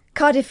 Go.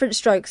 Car Different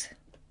Strokes.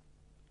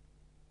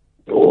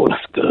 Oh,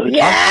 that's good.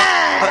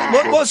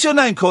 Yeah! What's your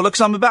name, caller?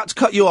 Because I'm about to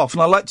cut you off,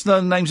 and I'd like to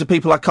know the names of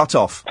people I cut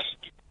off.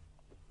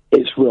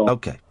 It's Rob.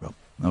 Okay, Rob.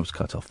 I was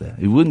cut off there.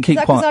 He wouldn't keep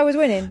Is that quiet. because I was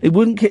winning? He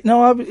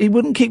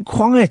wouldn't keep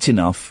quiet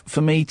enough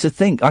for me to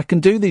think. I can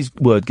do these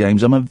word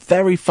games. I'm a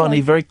very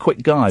funny, very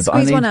quick guy.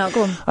 Squeeze one out.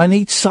 Go on. I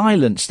need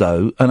silence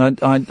though, and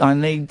I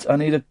need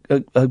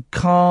a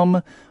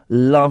calm,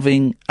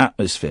 loving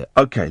atmosphere.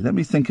 Okay, let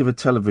me think of a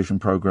television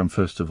program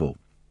first of all.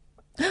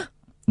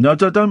 No,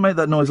 don't make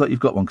that noise like you've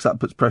got one, because that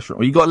puts pressure on.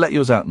 Well, you've got to let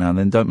yours out now, and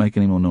then don't make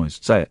any more noise.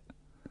 Say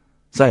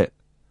it.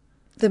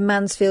 The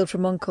Mansfield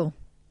from Uncle.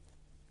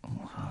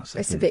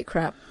 It's a bit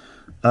crap.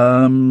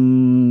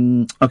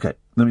 Okay,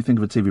 let me think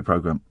of a TV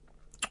program.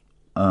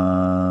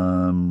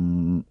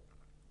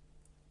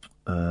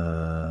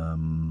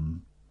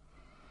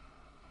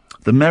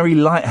 The Merry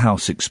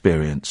Lighthouse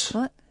Experience.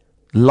 What?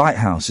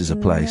 Lighthouse is a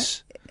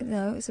place.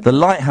 No, it's The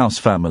Lighthouse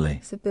Family.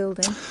 It's a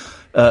building.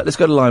 Let's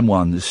go to line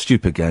one. There's a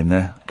stupid game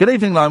there. Good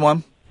evening, line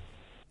one.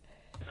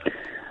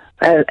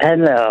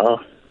 Hello.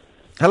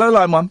 Hello,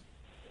 line one.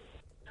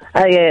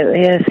 Oh,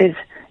 yes,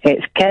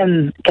 it's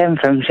Ken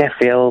from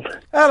Sheffield.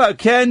 Hello,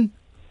 Ken.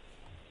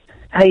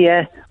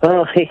 Hiya.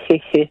 Oh,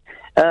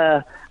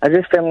 I've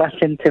just been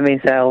laughing to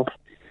myself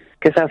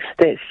because I've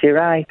stitched you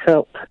right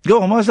up.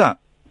 Go on, why's that?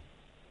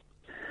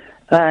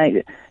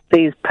 Right,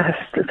 these past...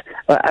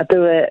 Well, I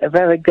do a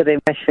very good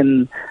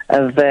impression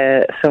of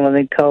someone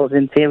who calls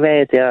into your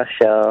radio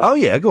show. Oh,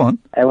 yeah, go on.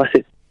 What's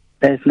it?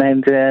 His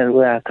name's,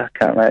 I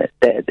can't remember.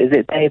 Is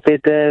it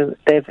David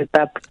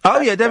Babcock? Oh,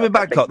 yeah, David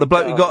Babcock, the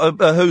bloke who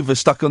got a Hoover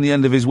stuck on the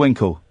end of his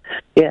winkle.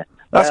 Yeah.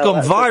 That's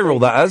gone viral,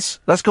 that has.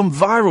 That's gone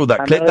viral,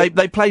 that clip.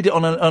 They played it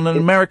on an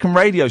American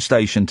radio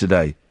station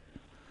today.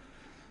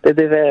 Did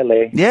they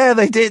really? Yeah,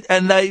 they did,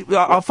 and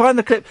I'll find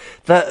the clip.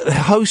 The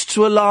hosts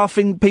were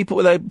laughing,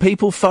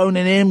 people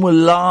phoning in were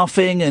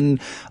laughing, and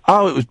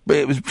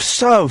it was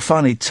so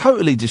funny.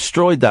 Totally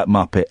destroyed that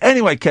Muppet.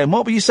 Anyway, Ken,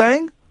 what were you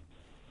saying?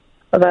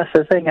 Well, that's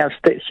the thing. I've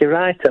stitched you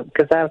right up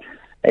because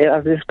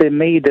I've just been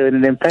me doing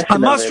an impression. I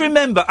must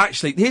remember,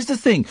 actually, here's the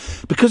thing.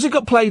 Because it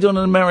got played on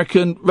an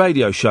American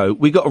radio show,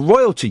 we got a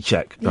royalty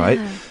check, right,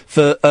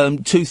 for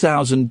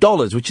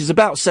 $2,000, which is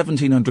about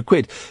 1,700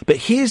 quid. But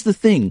here's the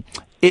thing.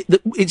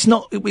 It's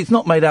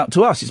not made out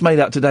to us. It's made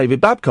out to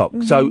David Babcock.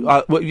 Mm-hmm. So,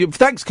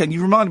 thanks, Ken.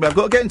 You reminded me. I've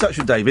got to get in touch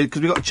with David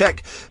because we got a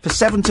check for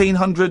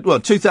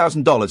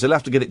 $2,000. He'll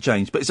have to get it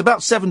changed, but it's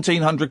about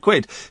 1,700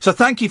 quid. So,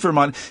 thank you for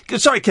reminding.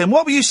 Sorry, Ken.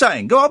 What were you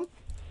saying? Go on.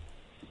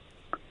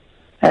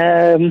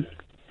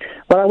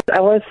 Well, I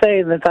was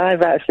saying that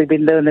I've actually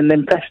been doing an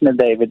impression of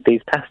David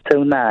these past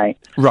 2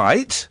 nights.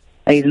 Right.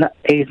 He's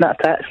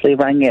not actually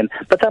rang in.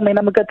 But I mean,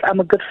 I'm a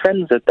good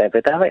friend with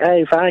David.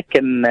 If I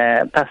can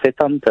pass it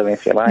on to him,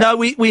 if you like. No,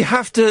 we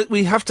have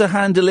to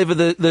hand deliver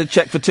the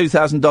cheque for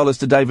 $2,000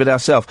 to David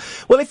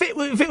ourselves. Well, if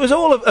it was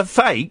all a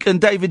fake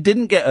and David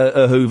didn't get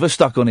a Hoover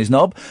stuck on his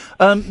knob,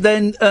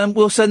 then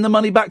we'll send the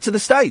money back to the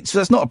States.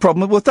 That's not a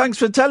problem. Well, thanks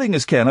for telling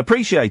us, Ken. I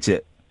appreciate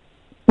it.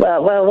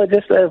 Well, we're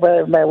just what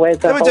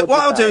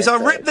I'll do is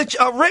I'll rip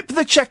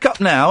the cheque up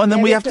now, and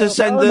then we have to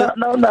send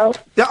No.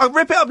 Yeah, I'll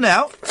rip it up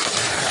now.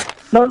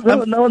 No.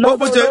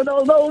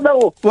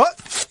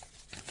 What?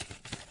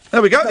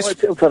 There we go.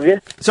 Have you?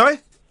 Sorry?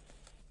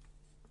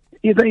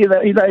 You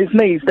know his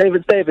knees,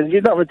 David.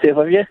 You've not received,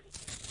 have you?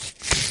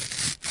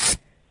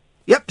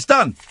 Yep, it's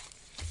done.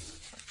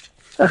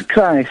 Oh,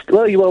 Christ.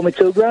 Well, you owe me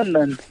 $2,000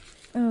 then.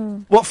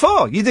 Oh. What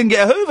for? You didn't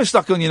get a Hoover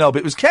stuck on your knob.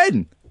 It was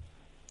Ken.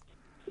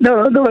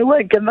 No, it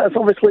wasn't Ken. That's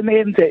obviously me,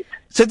 isn't it?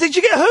 So did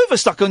you get a Hoover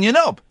stuck on your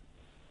knob?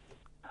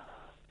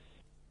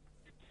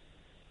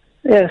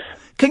 Yes.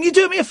 Can you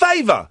do me a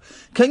favour?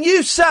 Can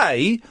you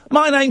say,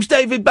 my name's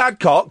David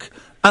Badcock,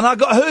 and I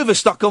got a Hoover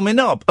stuck on my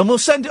knob, and we'll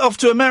send it off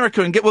to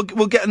America and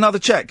we'll get another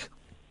cheque?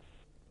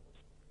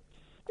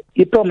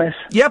 You promise?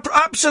 Yeah,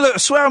 absolutely. I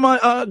swear on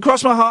my,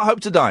 cross my heart,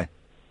 hope to die.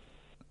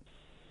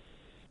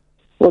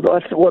 What do I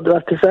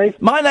have to say?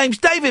 My name's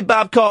David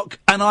Babcock,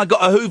 and I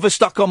got a Hoover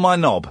stuck on my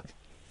knob.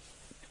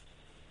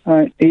 All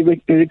right, are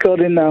you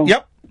recording now?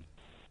 Yep.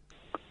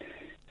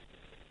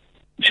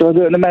 Shall I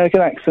do it in an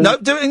American accent? No,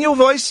 do it in your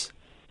voice.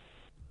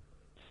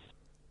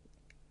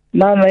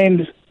 My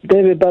name's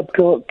David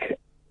Babcock,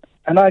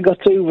 and I got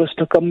Hoover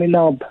stuck on my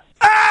knob.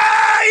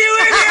 Ah, you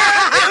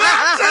idiot! You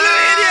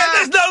absolute idiot!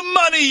 There's no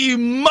money, you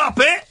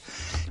muppet!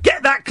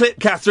 Get that clip,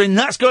 Catherine.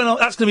 That's going on.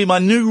 That's going to be my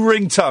new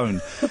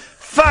ringtone.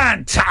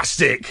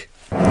 Fantastic!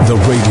 The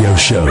radio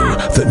show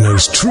that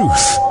knows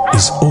truth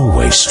is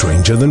always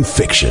stranger than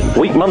fiction.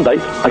 Week Monday,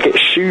 I get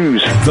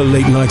shoes. The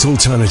Late Night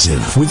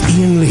Alternative with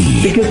Iain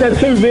Lee. Because they're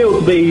too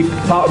real to be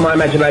part of my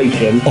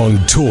imagination. On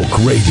Talk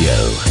Radio.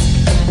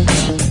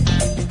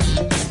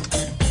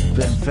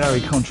 Been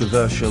very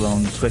controversial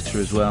on Twitter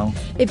as well.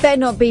 It better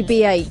not be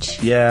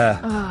BH. Yeah.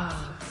 Oh.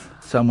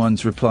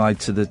 Someone's replied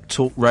to the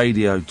Talk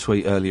Radio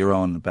tweet earlier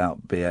on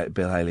about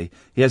Bill Haley.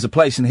 He has a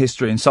place in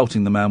history.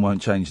 Insulting the man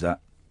won't change that.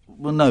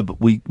 Well, no, but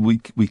we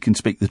can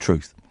speak the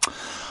truth.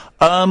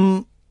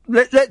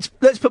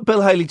 Let's put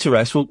Bill Haley to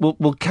rest.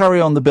 We'll carry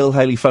on the Bill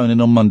Haley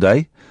phone-in on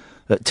Monday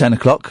at 10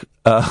 o'clock.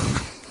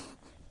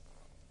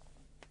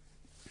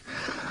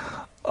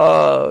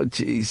 Oh,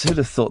 jeez, who'd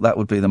have thought that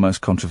would be the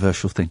most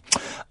controversial thing?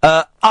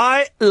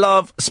 I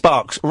love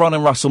Sparks, Ron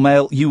and Russell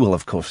Mail. You will,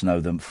 of course, know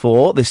them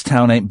for This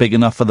Town Ain't Big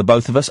Enough for the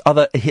Both of Us.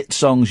 Other hit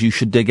songs you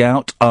should dig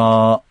out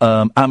are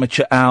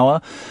Amateur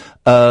Hour.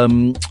 I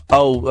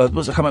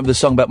can't remember the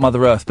song about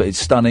Mother Earth, but it's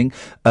stunning.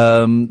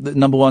 The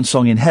number one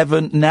song in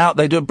Heaven. Now,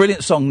 they do a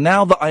brilliant song,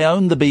 Now That I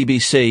Own the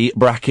BBC,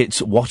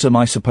 brackets, What Am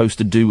I Supposed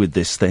to Do With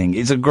This Thing?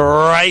 It's a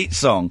great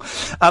song.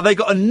 They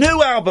got a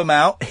new album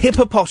out,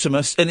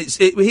 Hippopotamus, and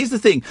here's the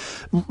thing.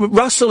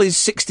 Russell is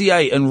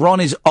 68 and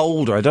Ron is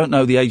older. I don't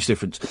know the age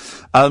difference.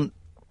 And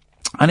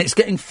it's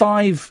getting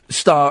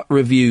 5-star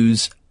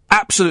reviews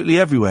absolutely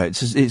everywhere.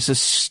 It's a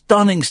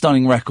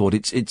stunning record.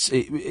 It's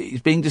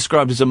being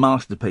described as a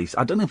masterpiece.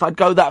 I don't know if I'd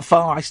go that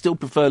far. I still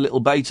prefer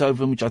Little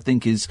Beethoven, which I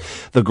think is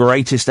the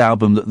greatest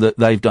album that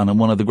they've done and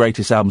one of the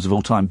greatest albums of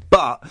all time.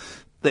 But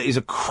that is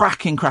a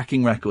cracking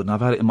record, and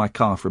I've had it in my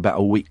car for about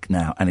a week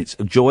now, and it's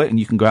a joy, and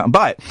you can go out and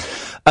buy it.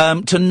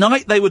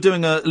 Tonight they were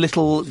doing a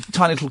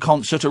tiny little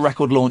concert, a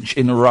record launch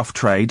in a rough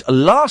trade.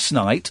 Last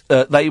night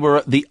they were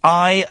at the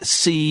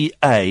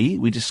ICA.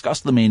 We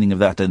discussed the meaning of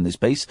that in this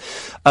piece,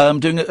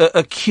 doing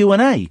a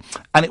Q&A,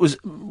 and it was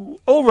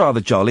all rather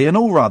jolly and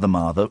all rather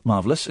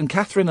marvellous, and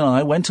Catherine and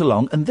I went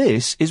along, and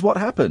this is what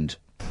happened.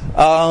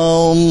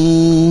 Hello.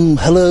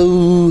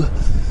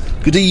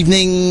 Good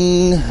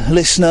evening,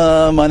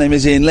 listener. My name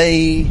is Iain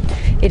Lee.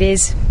 It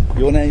is.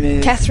 Your name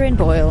is? Catherine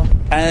Boyle.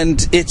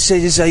 And it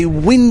is a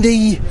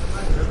windy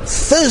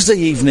Thursday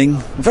evening,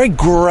 very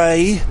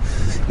grey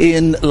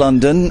in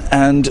London,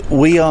 and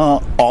we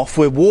are off.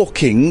 We're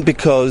walking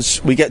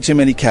because we get too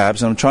many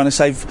cabs, and here's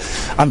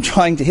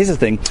the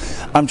thing,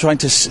 I'm trying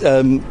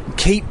to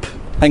keep...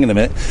 Hang on a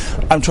minute.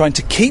 I'm trying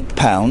to keep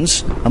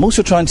pounds. I'm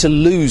also trying to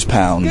lose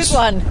pounds. Good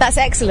one. That's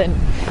excellent.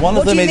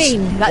 What do you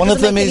mean? That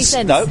doesn't make any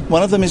sense. No,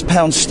 one of them is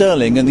pounds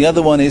sterling and the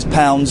other one is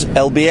pounds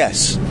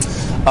LBS.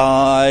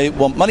 I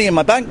want money in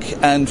my bank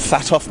and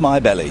fat off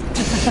my belly.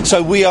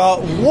 So we are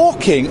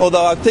walking,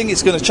 although I think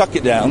it's going to chuck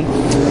it down,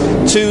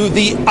 to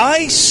the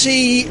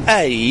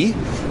ICA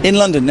in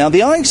London. Now,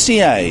 the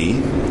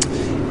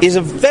ICA is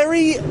a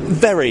very,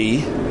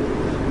 very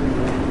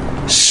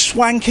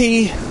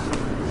swanky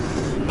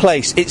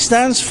place. It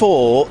stands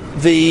for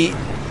the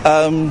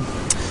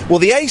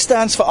the A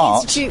stands for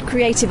Art. Institute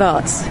Creative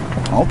Arts.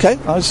 Okay,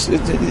 I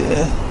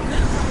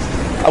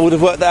would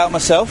have worked that out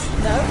myself.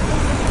 No.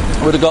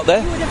 I would have got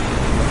there.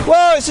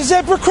 Well, it's a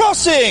zebra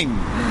crossing.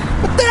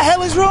 What the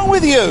hell is wrong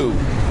with you?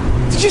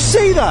 Did you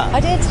see that? I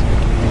did.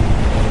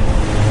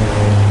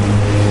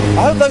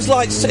 I hope those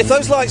lights... If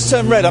those lights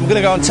turn red, I'm going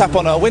to go and tap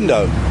on her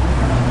window.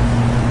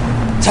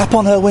 Tap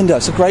on her window.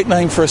 It's a great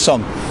name for a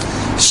song.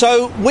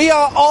 So, we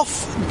are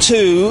off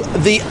to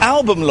the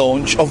album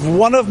launch of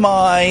one of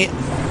my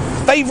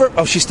favourite...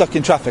 Oh, she's stuck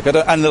in traffic,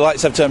 and the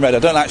lights have turned red. I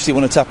don't actually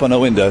want to tap on her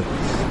window.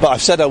 But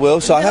I've said I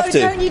will, so I have to.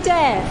 Don't you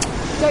dare.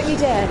 Don't you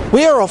dare.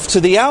 We are off to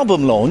the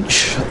album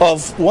launch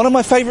of one of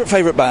my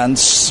favourite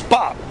bands,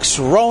 Sparks.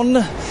 Ron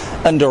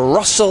and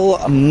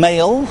Russell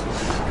Mayle,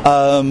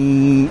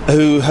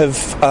 who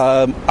have...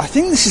 I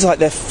think this is like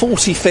their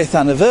 45th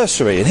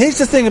anniversary. And here's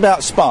the thing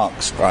about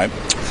Sparks, right,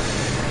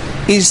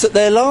 is that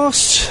their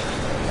last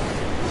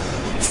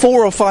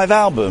 4 or 5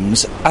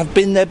 albums have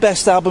been their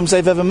best albums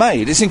they've ever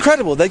made. It's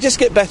incredible. They just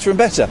get better and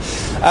better.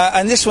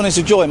 And this one is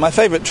a joy. My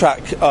favourite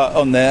track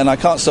on there, and I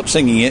can't stop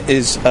singing it,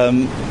 is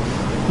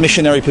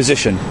Missionary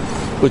Position,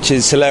 which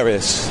is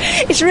hilarious.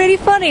 It's really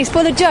funny. It's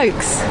full of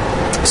jokes.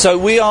 So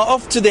we are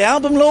off to the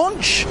album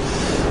launch.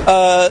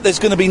 There's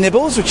going to be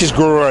nibbles, which is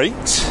great.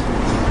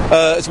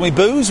 There's going to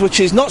be booze, which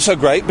is not so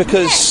great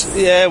because,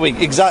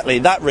 exactly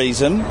that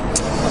reason.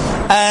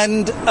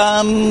 And,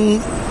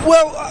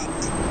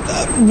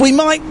 we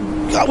might,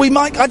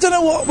 I don't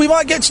know what, we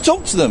might get to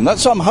talk to them.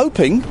 That's what I'm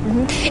hoping.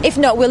 Mm-hmm. If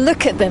not, we'll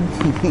look at them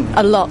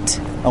a lot.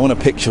 I want a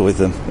picture with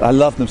them. I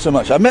love them so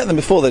much. I've met them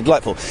before, they're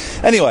delightful.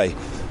 Anyway,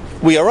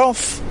 we are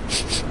off.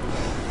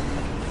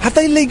 Have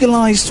they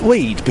legalised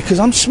weed? Because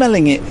I'm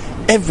smelling it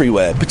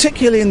everywhere,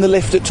 particularly in the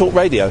lift at Talk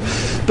Radio.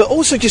 But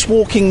also just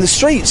walking the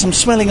streets, I'm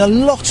smelling a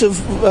lot of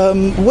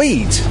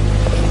weed.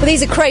 Well,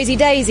 these are crazy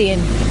days,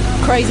 Ian.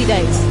 Crazy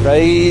days.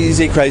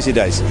 Crazy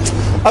days.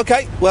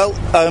 OK, well,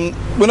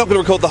 we're not going to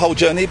record the whole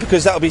journey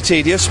because that'll be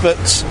tedious, but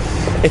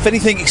if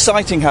anything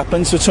exciting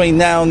happens between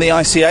now and the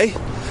ICA,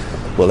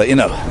 we'll let you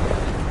know.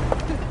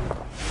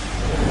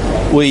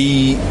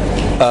 We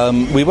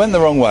went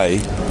the wrong way,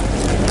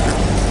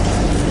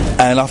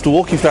 and after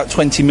walking for about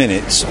 20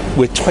 minutes,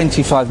 we're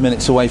 25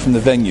 minutes away from the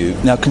venue.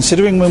 Now,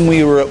 considering when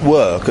we were at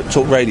work at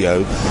Talk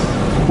Radio,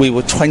 we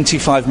were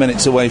 25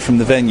 minutes away from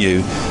the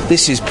venue.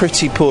 This is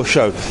pretty poor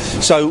show.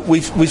 So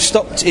we've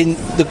stopped in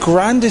the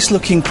grandest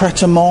looking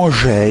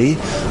pret-a-manger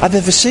I've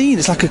ever seen.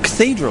 It's like a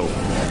cathedral.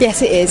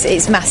 Yes, it is.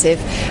 It's massive.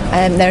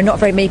 There are not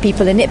very many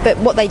people in it, but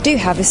what they do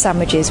have is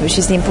sandwiches, which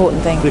is the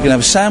important thing. We're going to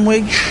have a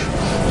sandwich.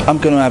 I'm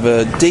going to have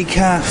a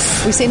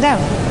decaf. We sitting down?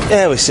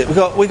 Yeah,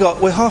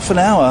 we're half an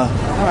hour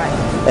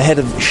ahead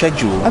of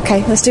schedule.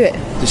 Okay, let's do it.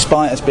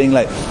 Despite us being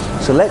late.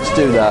 So let's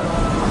do that.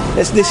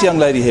 This young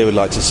lady here would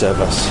like to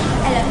serve us.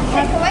 Hello.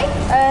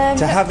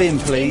 To have in,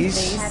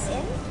 please.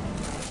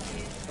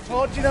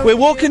 We're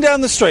walking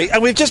down the street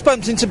and we've just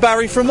bumped into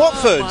Barry from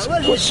Watford.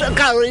 What's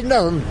going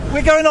on?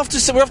 We're off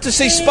to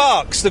see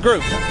Sparks, the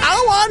group.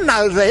 Oh, I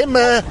know them.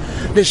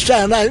 This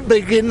town ain't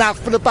big enough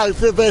for the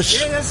both of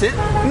us. Yeah, that's it.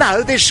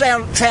 No, this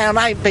town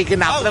ain't big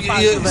enough for the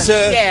both of us.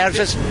 Yeah,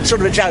 just sort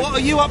of a joke. What are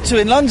you up to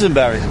in London,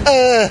 Barry?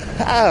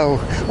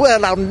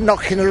 Well, I'm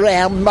knocking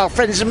around with my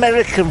friend's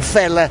American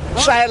fella.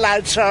 What? Say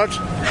hello, Todd.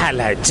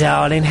 Hello,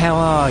 darling, how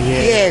are you?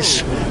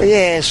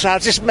 Yes, I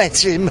just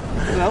met him.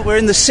 Well, we're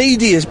in the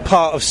seediest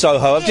part of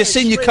Soho. I've just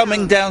seen you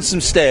coming down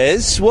some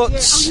stairs. Yeah, you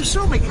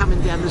saw me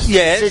coming down the stairs,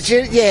 yes. Did you?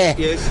 Yeah.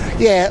 Yes.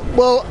 Yeah,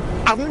 well,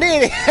 I'm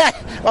nearly...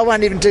 I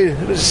won't even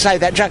say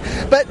that joke.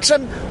 But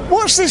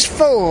what's this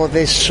for,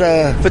 this...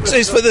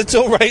 It's for the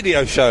Talk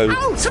Radio show.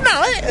 Oh,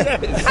 tonight?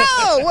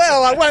 Oh,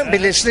 well, I won't be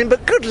listening,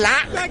 but good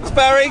luck. Thanks,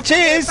 Barry.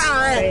 Cheers.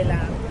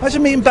 Bye.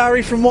 Imagine meeting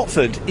Barry from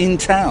Watford in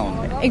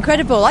town.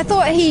 Incredible. I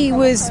thought he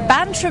was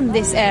banned from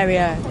this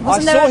area. I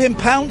saw him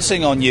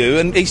pouncing on you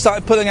and he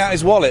started pulling out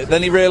his wallet.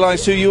 Then he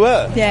realised who you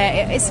were.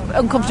 Yeah, it's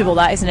uncomfortable,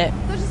 that, isn't it?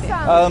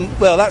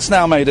 Well, that's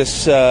now made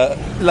us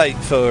late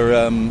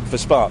for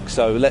Sparks,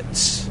 so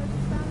let's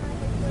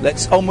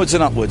onwards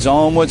and upwards.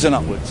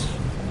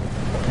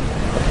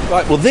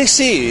 Right, well, this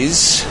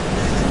is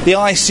the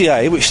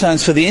ICA, which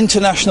stands for the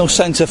International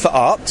Centre for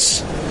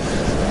Arts.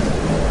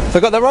 Have I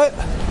got that right?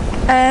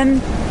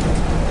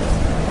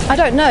 I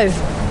don't know.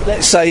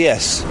 Let's say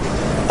yes.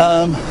 It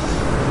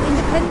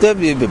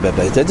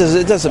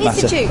doesn't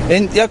matter.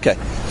 Okay.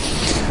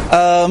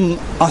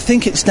 I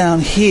think it's down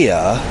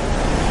here.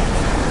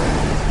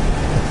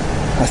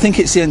 I think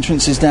it's the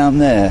entrance is down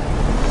there.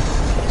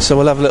 So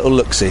we'll have a little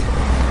look-see.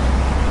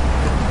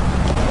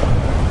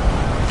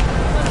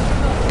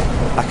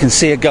 I can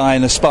see a guy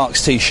in a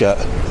Sparks t-shirt.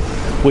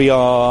 We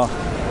are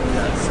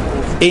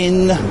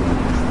in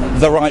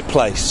the right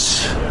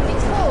place.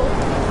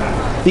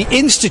 The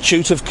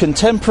Institute of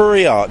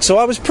Contemporary Art. So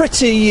I was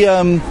pretty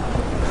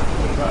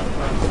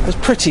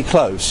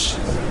close.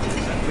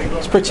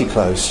 It's pretty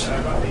close.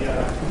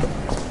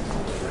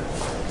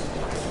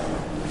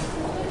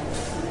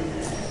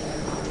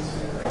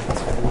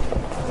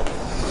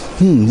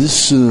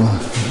 This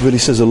really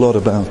says a lot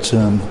about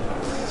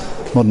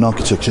modern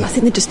architecture. I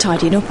think they're just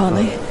tidying up, aren't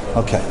they?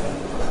 Okay.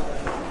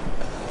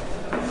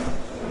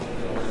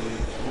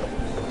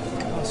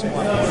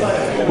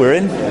 We're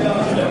in.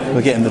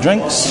 We're getting the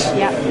drinks.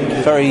 Yeah.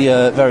 Very,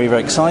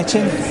 very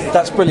exciting.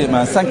 That's brilliant,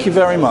 man. Thank you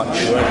very much.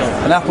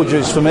 An apple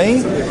juice for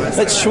me.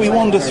 Shall we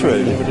wander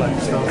through?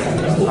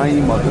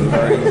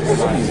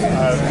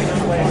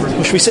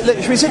 Should we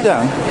sit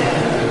down?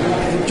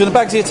 Do you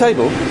want to bagsy a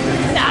table?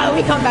 No,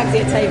 we can't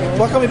bagsy a table.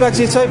 Why can't we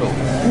bagsy a table?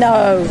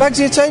 No.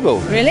 Bagsy a table?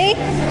 Really?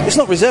 It's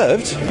not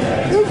reserved.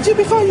 To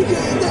be fair,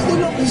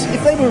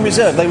 if they were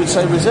reserved, they would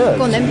say reserved.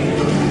 Go on then.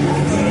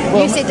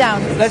 Well, you sit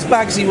down. Let's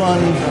bagsy one.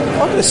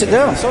 I'm going to sit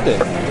down, sod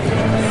it.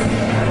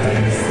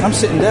 I'm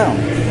sitting down.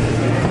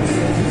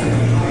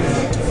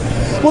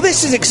 Well,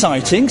 this is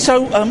exciting.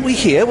 So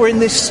we're in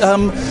this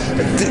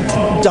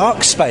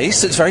dark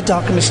space that's very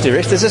dark and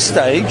mysterious. There's a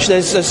stage,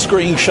 there's a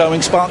screen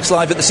showing Sparks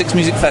Live at the Six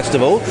Music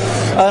Festival,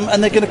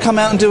 and they're going to come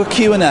out and do a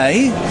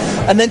Q&A,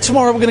 and then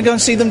tomorrow we're going to go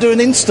and see them do an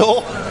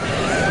in-store.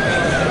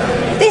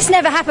 This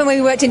never happened when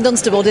we worked in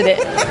Dunstable, did it?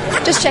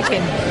 Just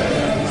checking.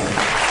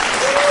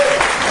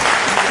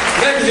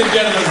 Ladies and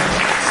gentlemen,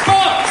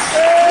 Sparks!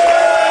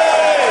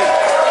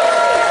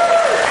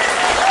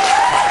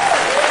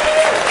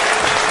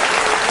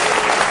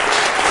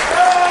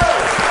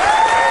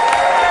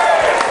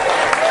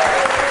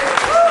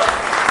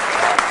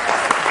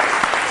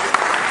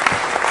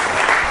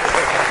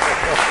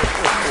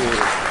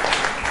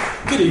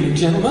 Good evening,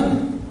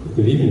 gentlemen.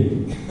 Good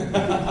evening.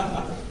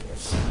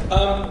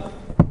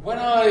 When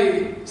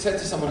I said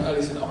to someone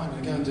earlier, I'm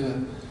going to go and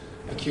do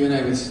a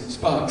Q&A with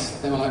Sparks,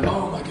 they were like,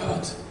 oh my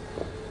God,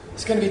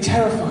 it's going to be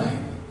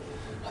terrifying.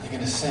 Are they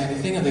going to say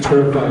anything? Are they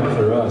terrifying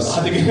for us?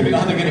 Are they going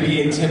to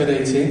be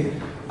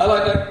intimidating? I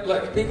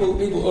like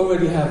people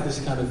already have this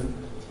kind of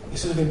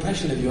sort of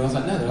impression of you. I was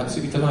like, no, they're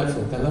absolutely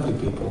delightful. They're lovely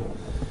people.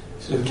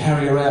 Sort of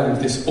carry around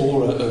this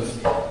aura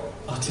of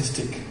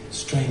artistic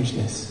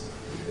strangeness.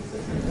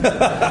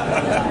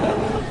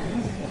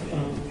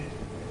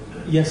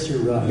 Yes, you're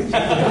right.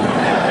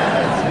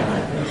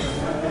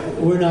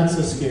 We're not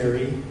so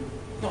scary.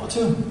 Not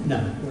at all.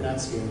 No, we're not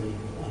scary.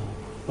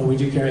 But we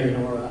do carry an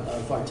aura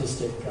of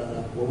artistic.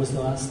 What was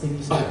the last thing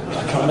you said?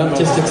 I can't remember.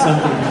 Artistic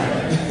something.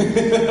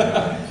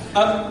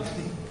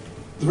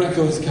 The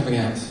record is coming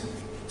out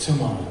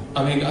tomorrow.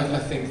 I mean, I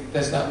think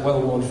there's that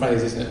well-worn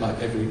phrase, isn't it? Like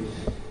every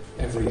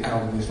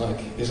album is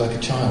like a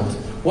child.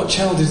 What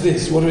child is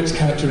this? What are its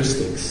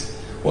characteristics?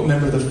 What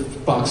member of the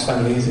Sparks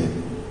family is it?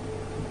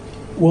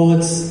 Well,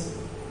 it's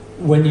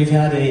when you've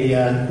had we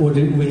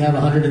have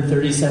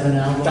 137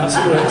 albums. That's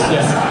correct,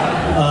 yes.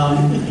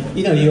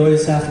 You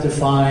always have to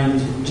find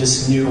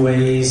just new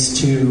ways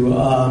to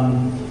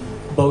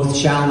both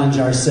challenge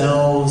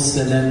ourselves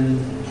and then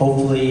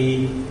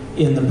hopefully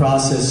in the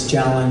process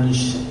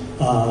challenge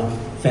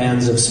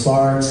fans of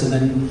Sparks. And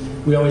then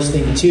we always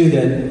think too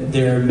that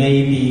there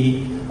may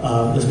be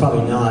there's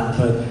probably not,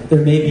 but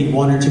there may be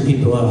one or two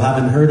people who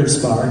haven't heard of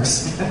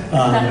Sparks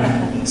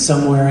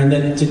somewhere, and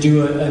then to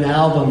do an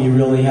album, you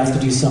really have to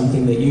do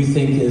something that you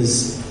think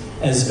is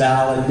as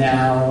valid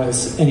now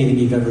as anything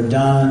you've ever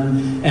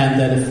done, and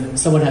that if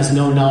someone has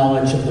no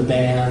knowledge of the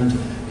band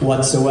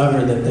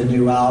whatsoever, that the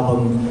new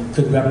album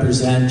could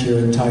represent your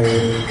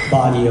entire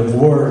body of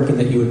work, and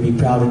that you would be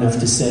proud enough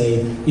to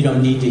say you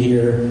don't need to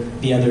hear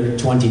the other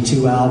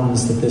 22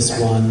 albums, that this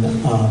one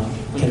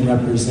can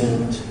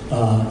represent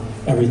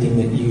everything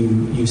that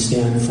you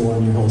stand for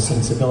and your whole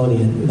sensibility,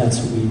 and that's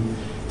what we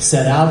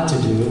set out to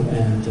do.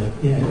 And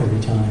every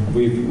time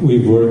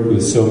we've worked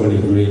with so many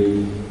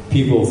great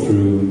people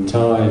through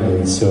time,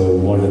 and so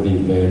one of the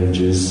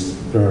advantages,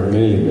 there aren't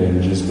many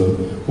advantages, but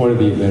one of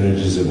the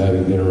advantages of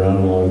having been around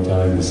a long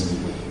time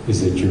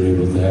is that you're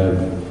able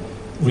to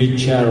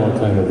rechannel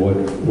kind of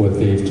what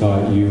they've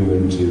taught you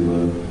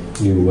into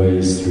new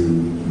ways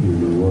through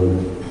your work.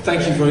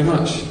 Thank you very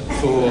much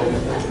for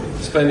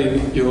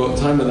spending your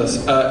time with us.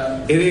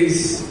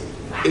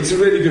 It's a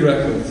really good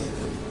record.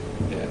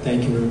 Yeah.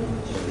 Thank you very much.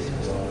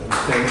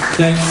 Thanks.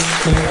 Thank you.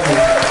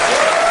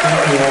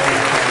 Thank you all.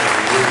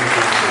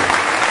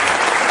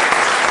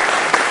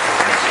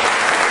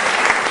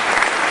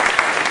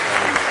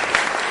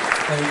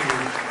 Thank you.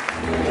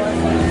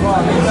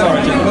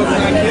 Sorry, gentlemen.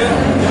 Thank you.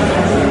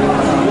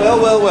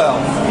 Well.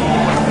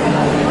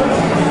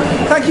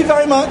 Thank you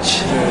very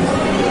much.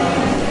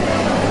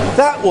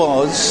 That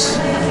was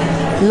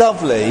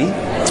lovely.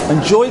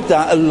 Enjoyed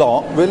that a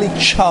lot. Really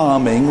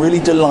charming, really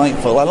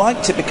delightful. I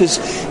liked it because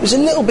it was a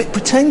little bit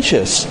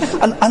pretentious,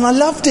 and I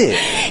loved it.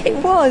 It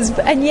was,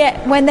 and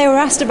yet when they were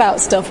asked about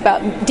stuff,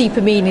 about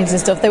deeper meanings and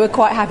stuff, they were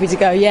quite happy to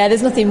go, yeah,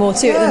 there's nothing more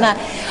to it than that.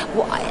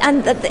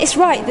 And it's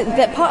right,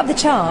 that part of the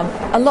charm,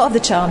 a lot of the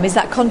charm, is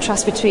that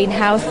contrast between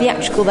how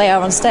theatrical they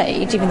are on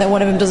stage, even though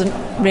one of them doesn't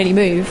really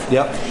move.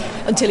 Yep.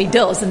 Until he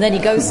does, and then he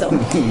goes some.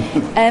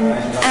 And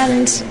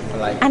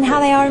how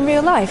they are in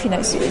real life,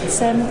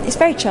 it's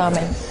very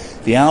charming.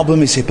 The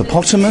album is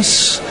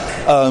Hippopotamus.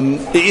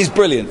 It is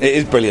brilliant.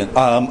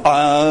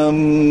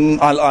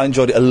 I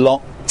enjoyed it a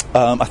lot.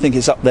 I think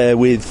it's up there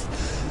with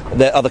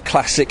their other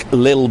classic,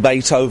 Lil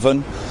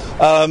Beethoven.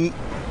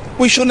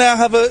 We shall now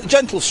have a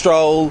gentle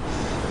stroll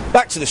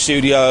back to the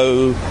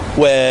studio,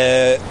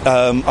 where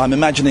I'm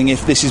imagining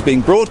if this is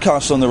being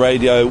broadcast on the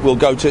radio, we'll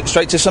go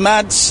straight to some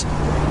ads,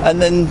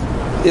 and then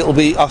it'll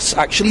be us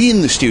actually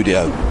in the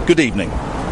studio. Good evening.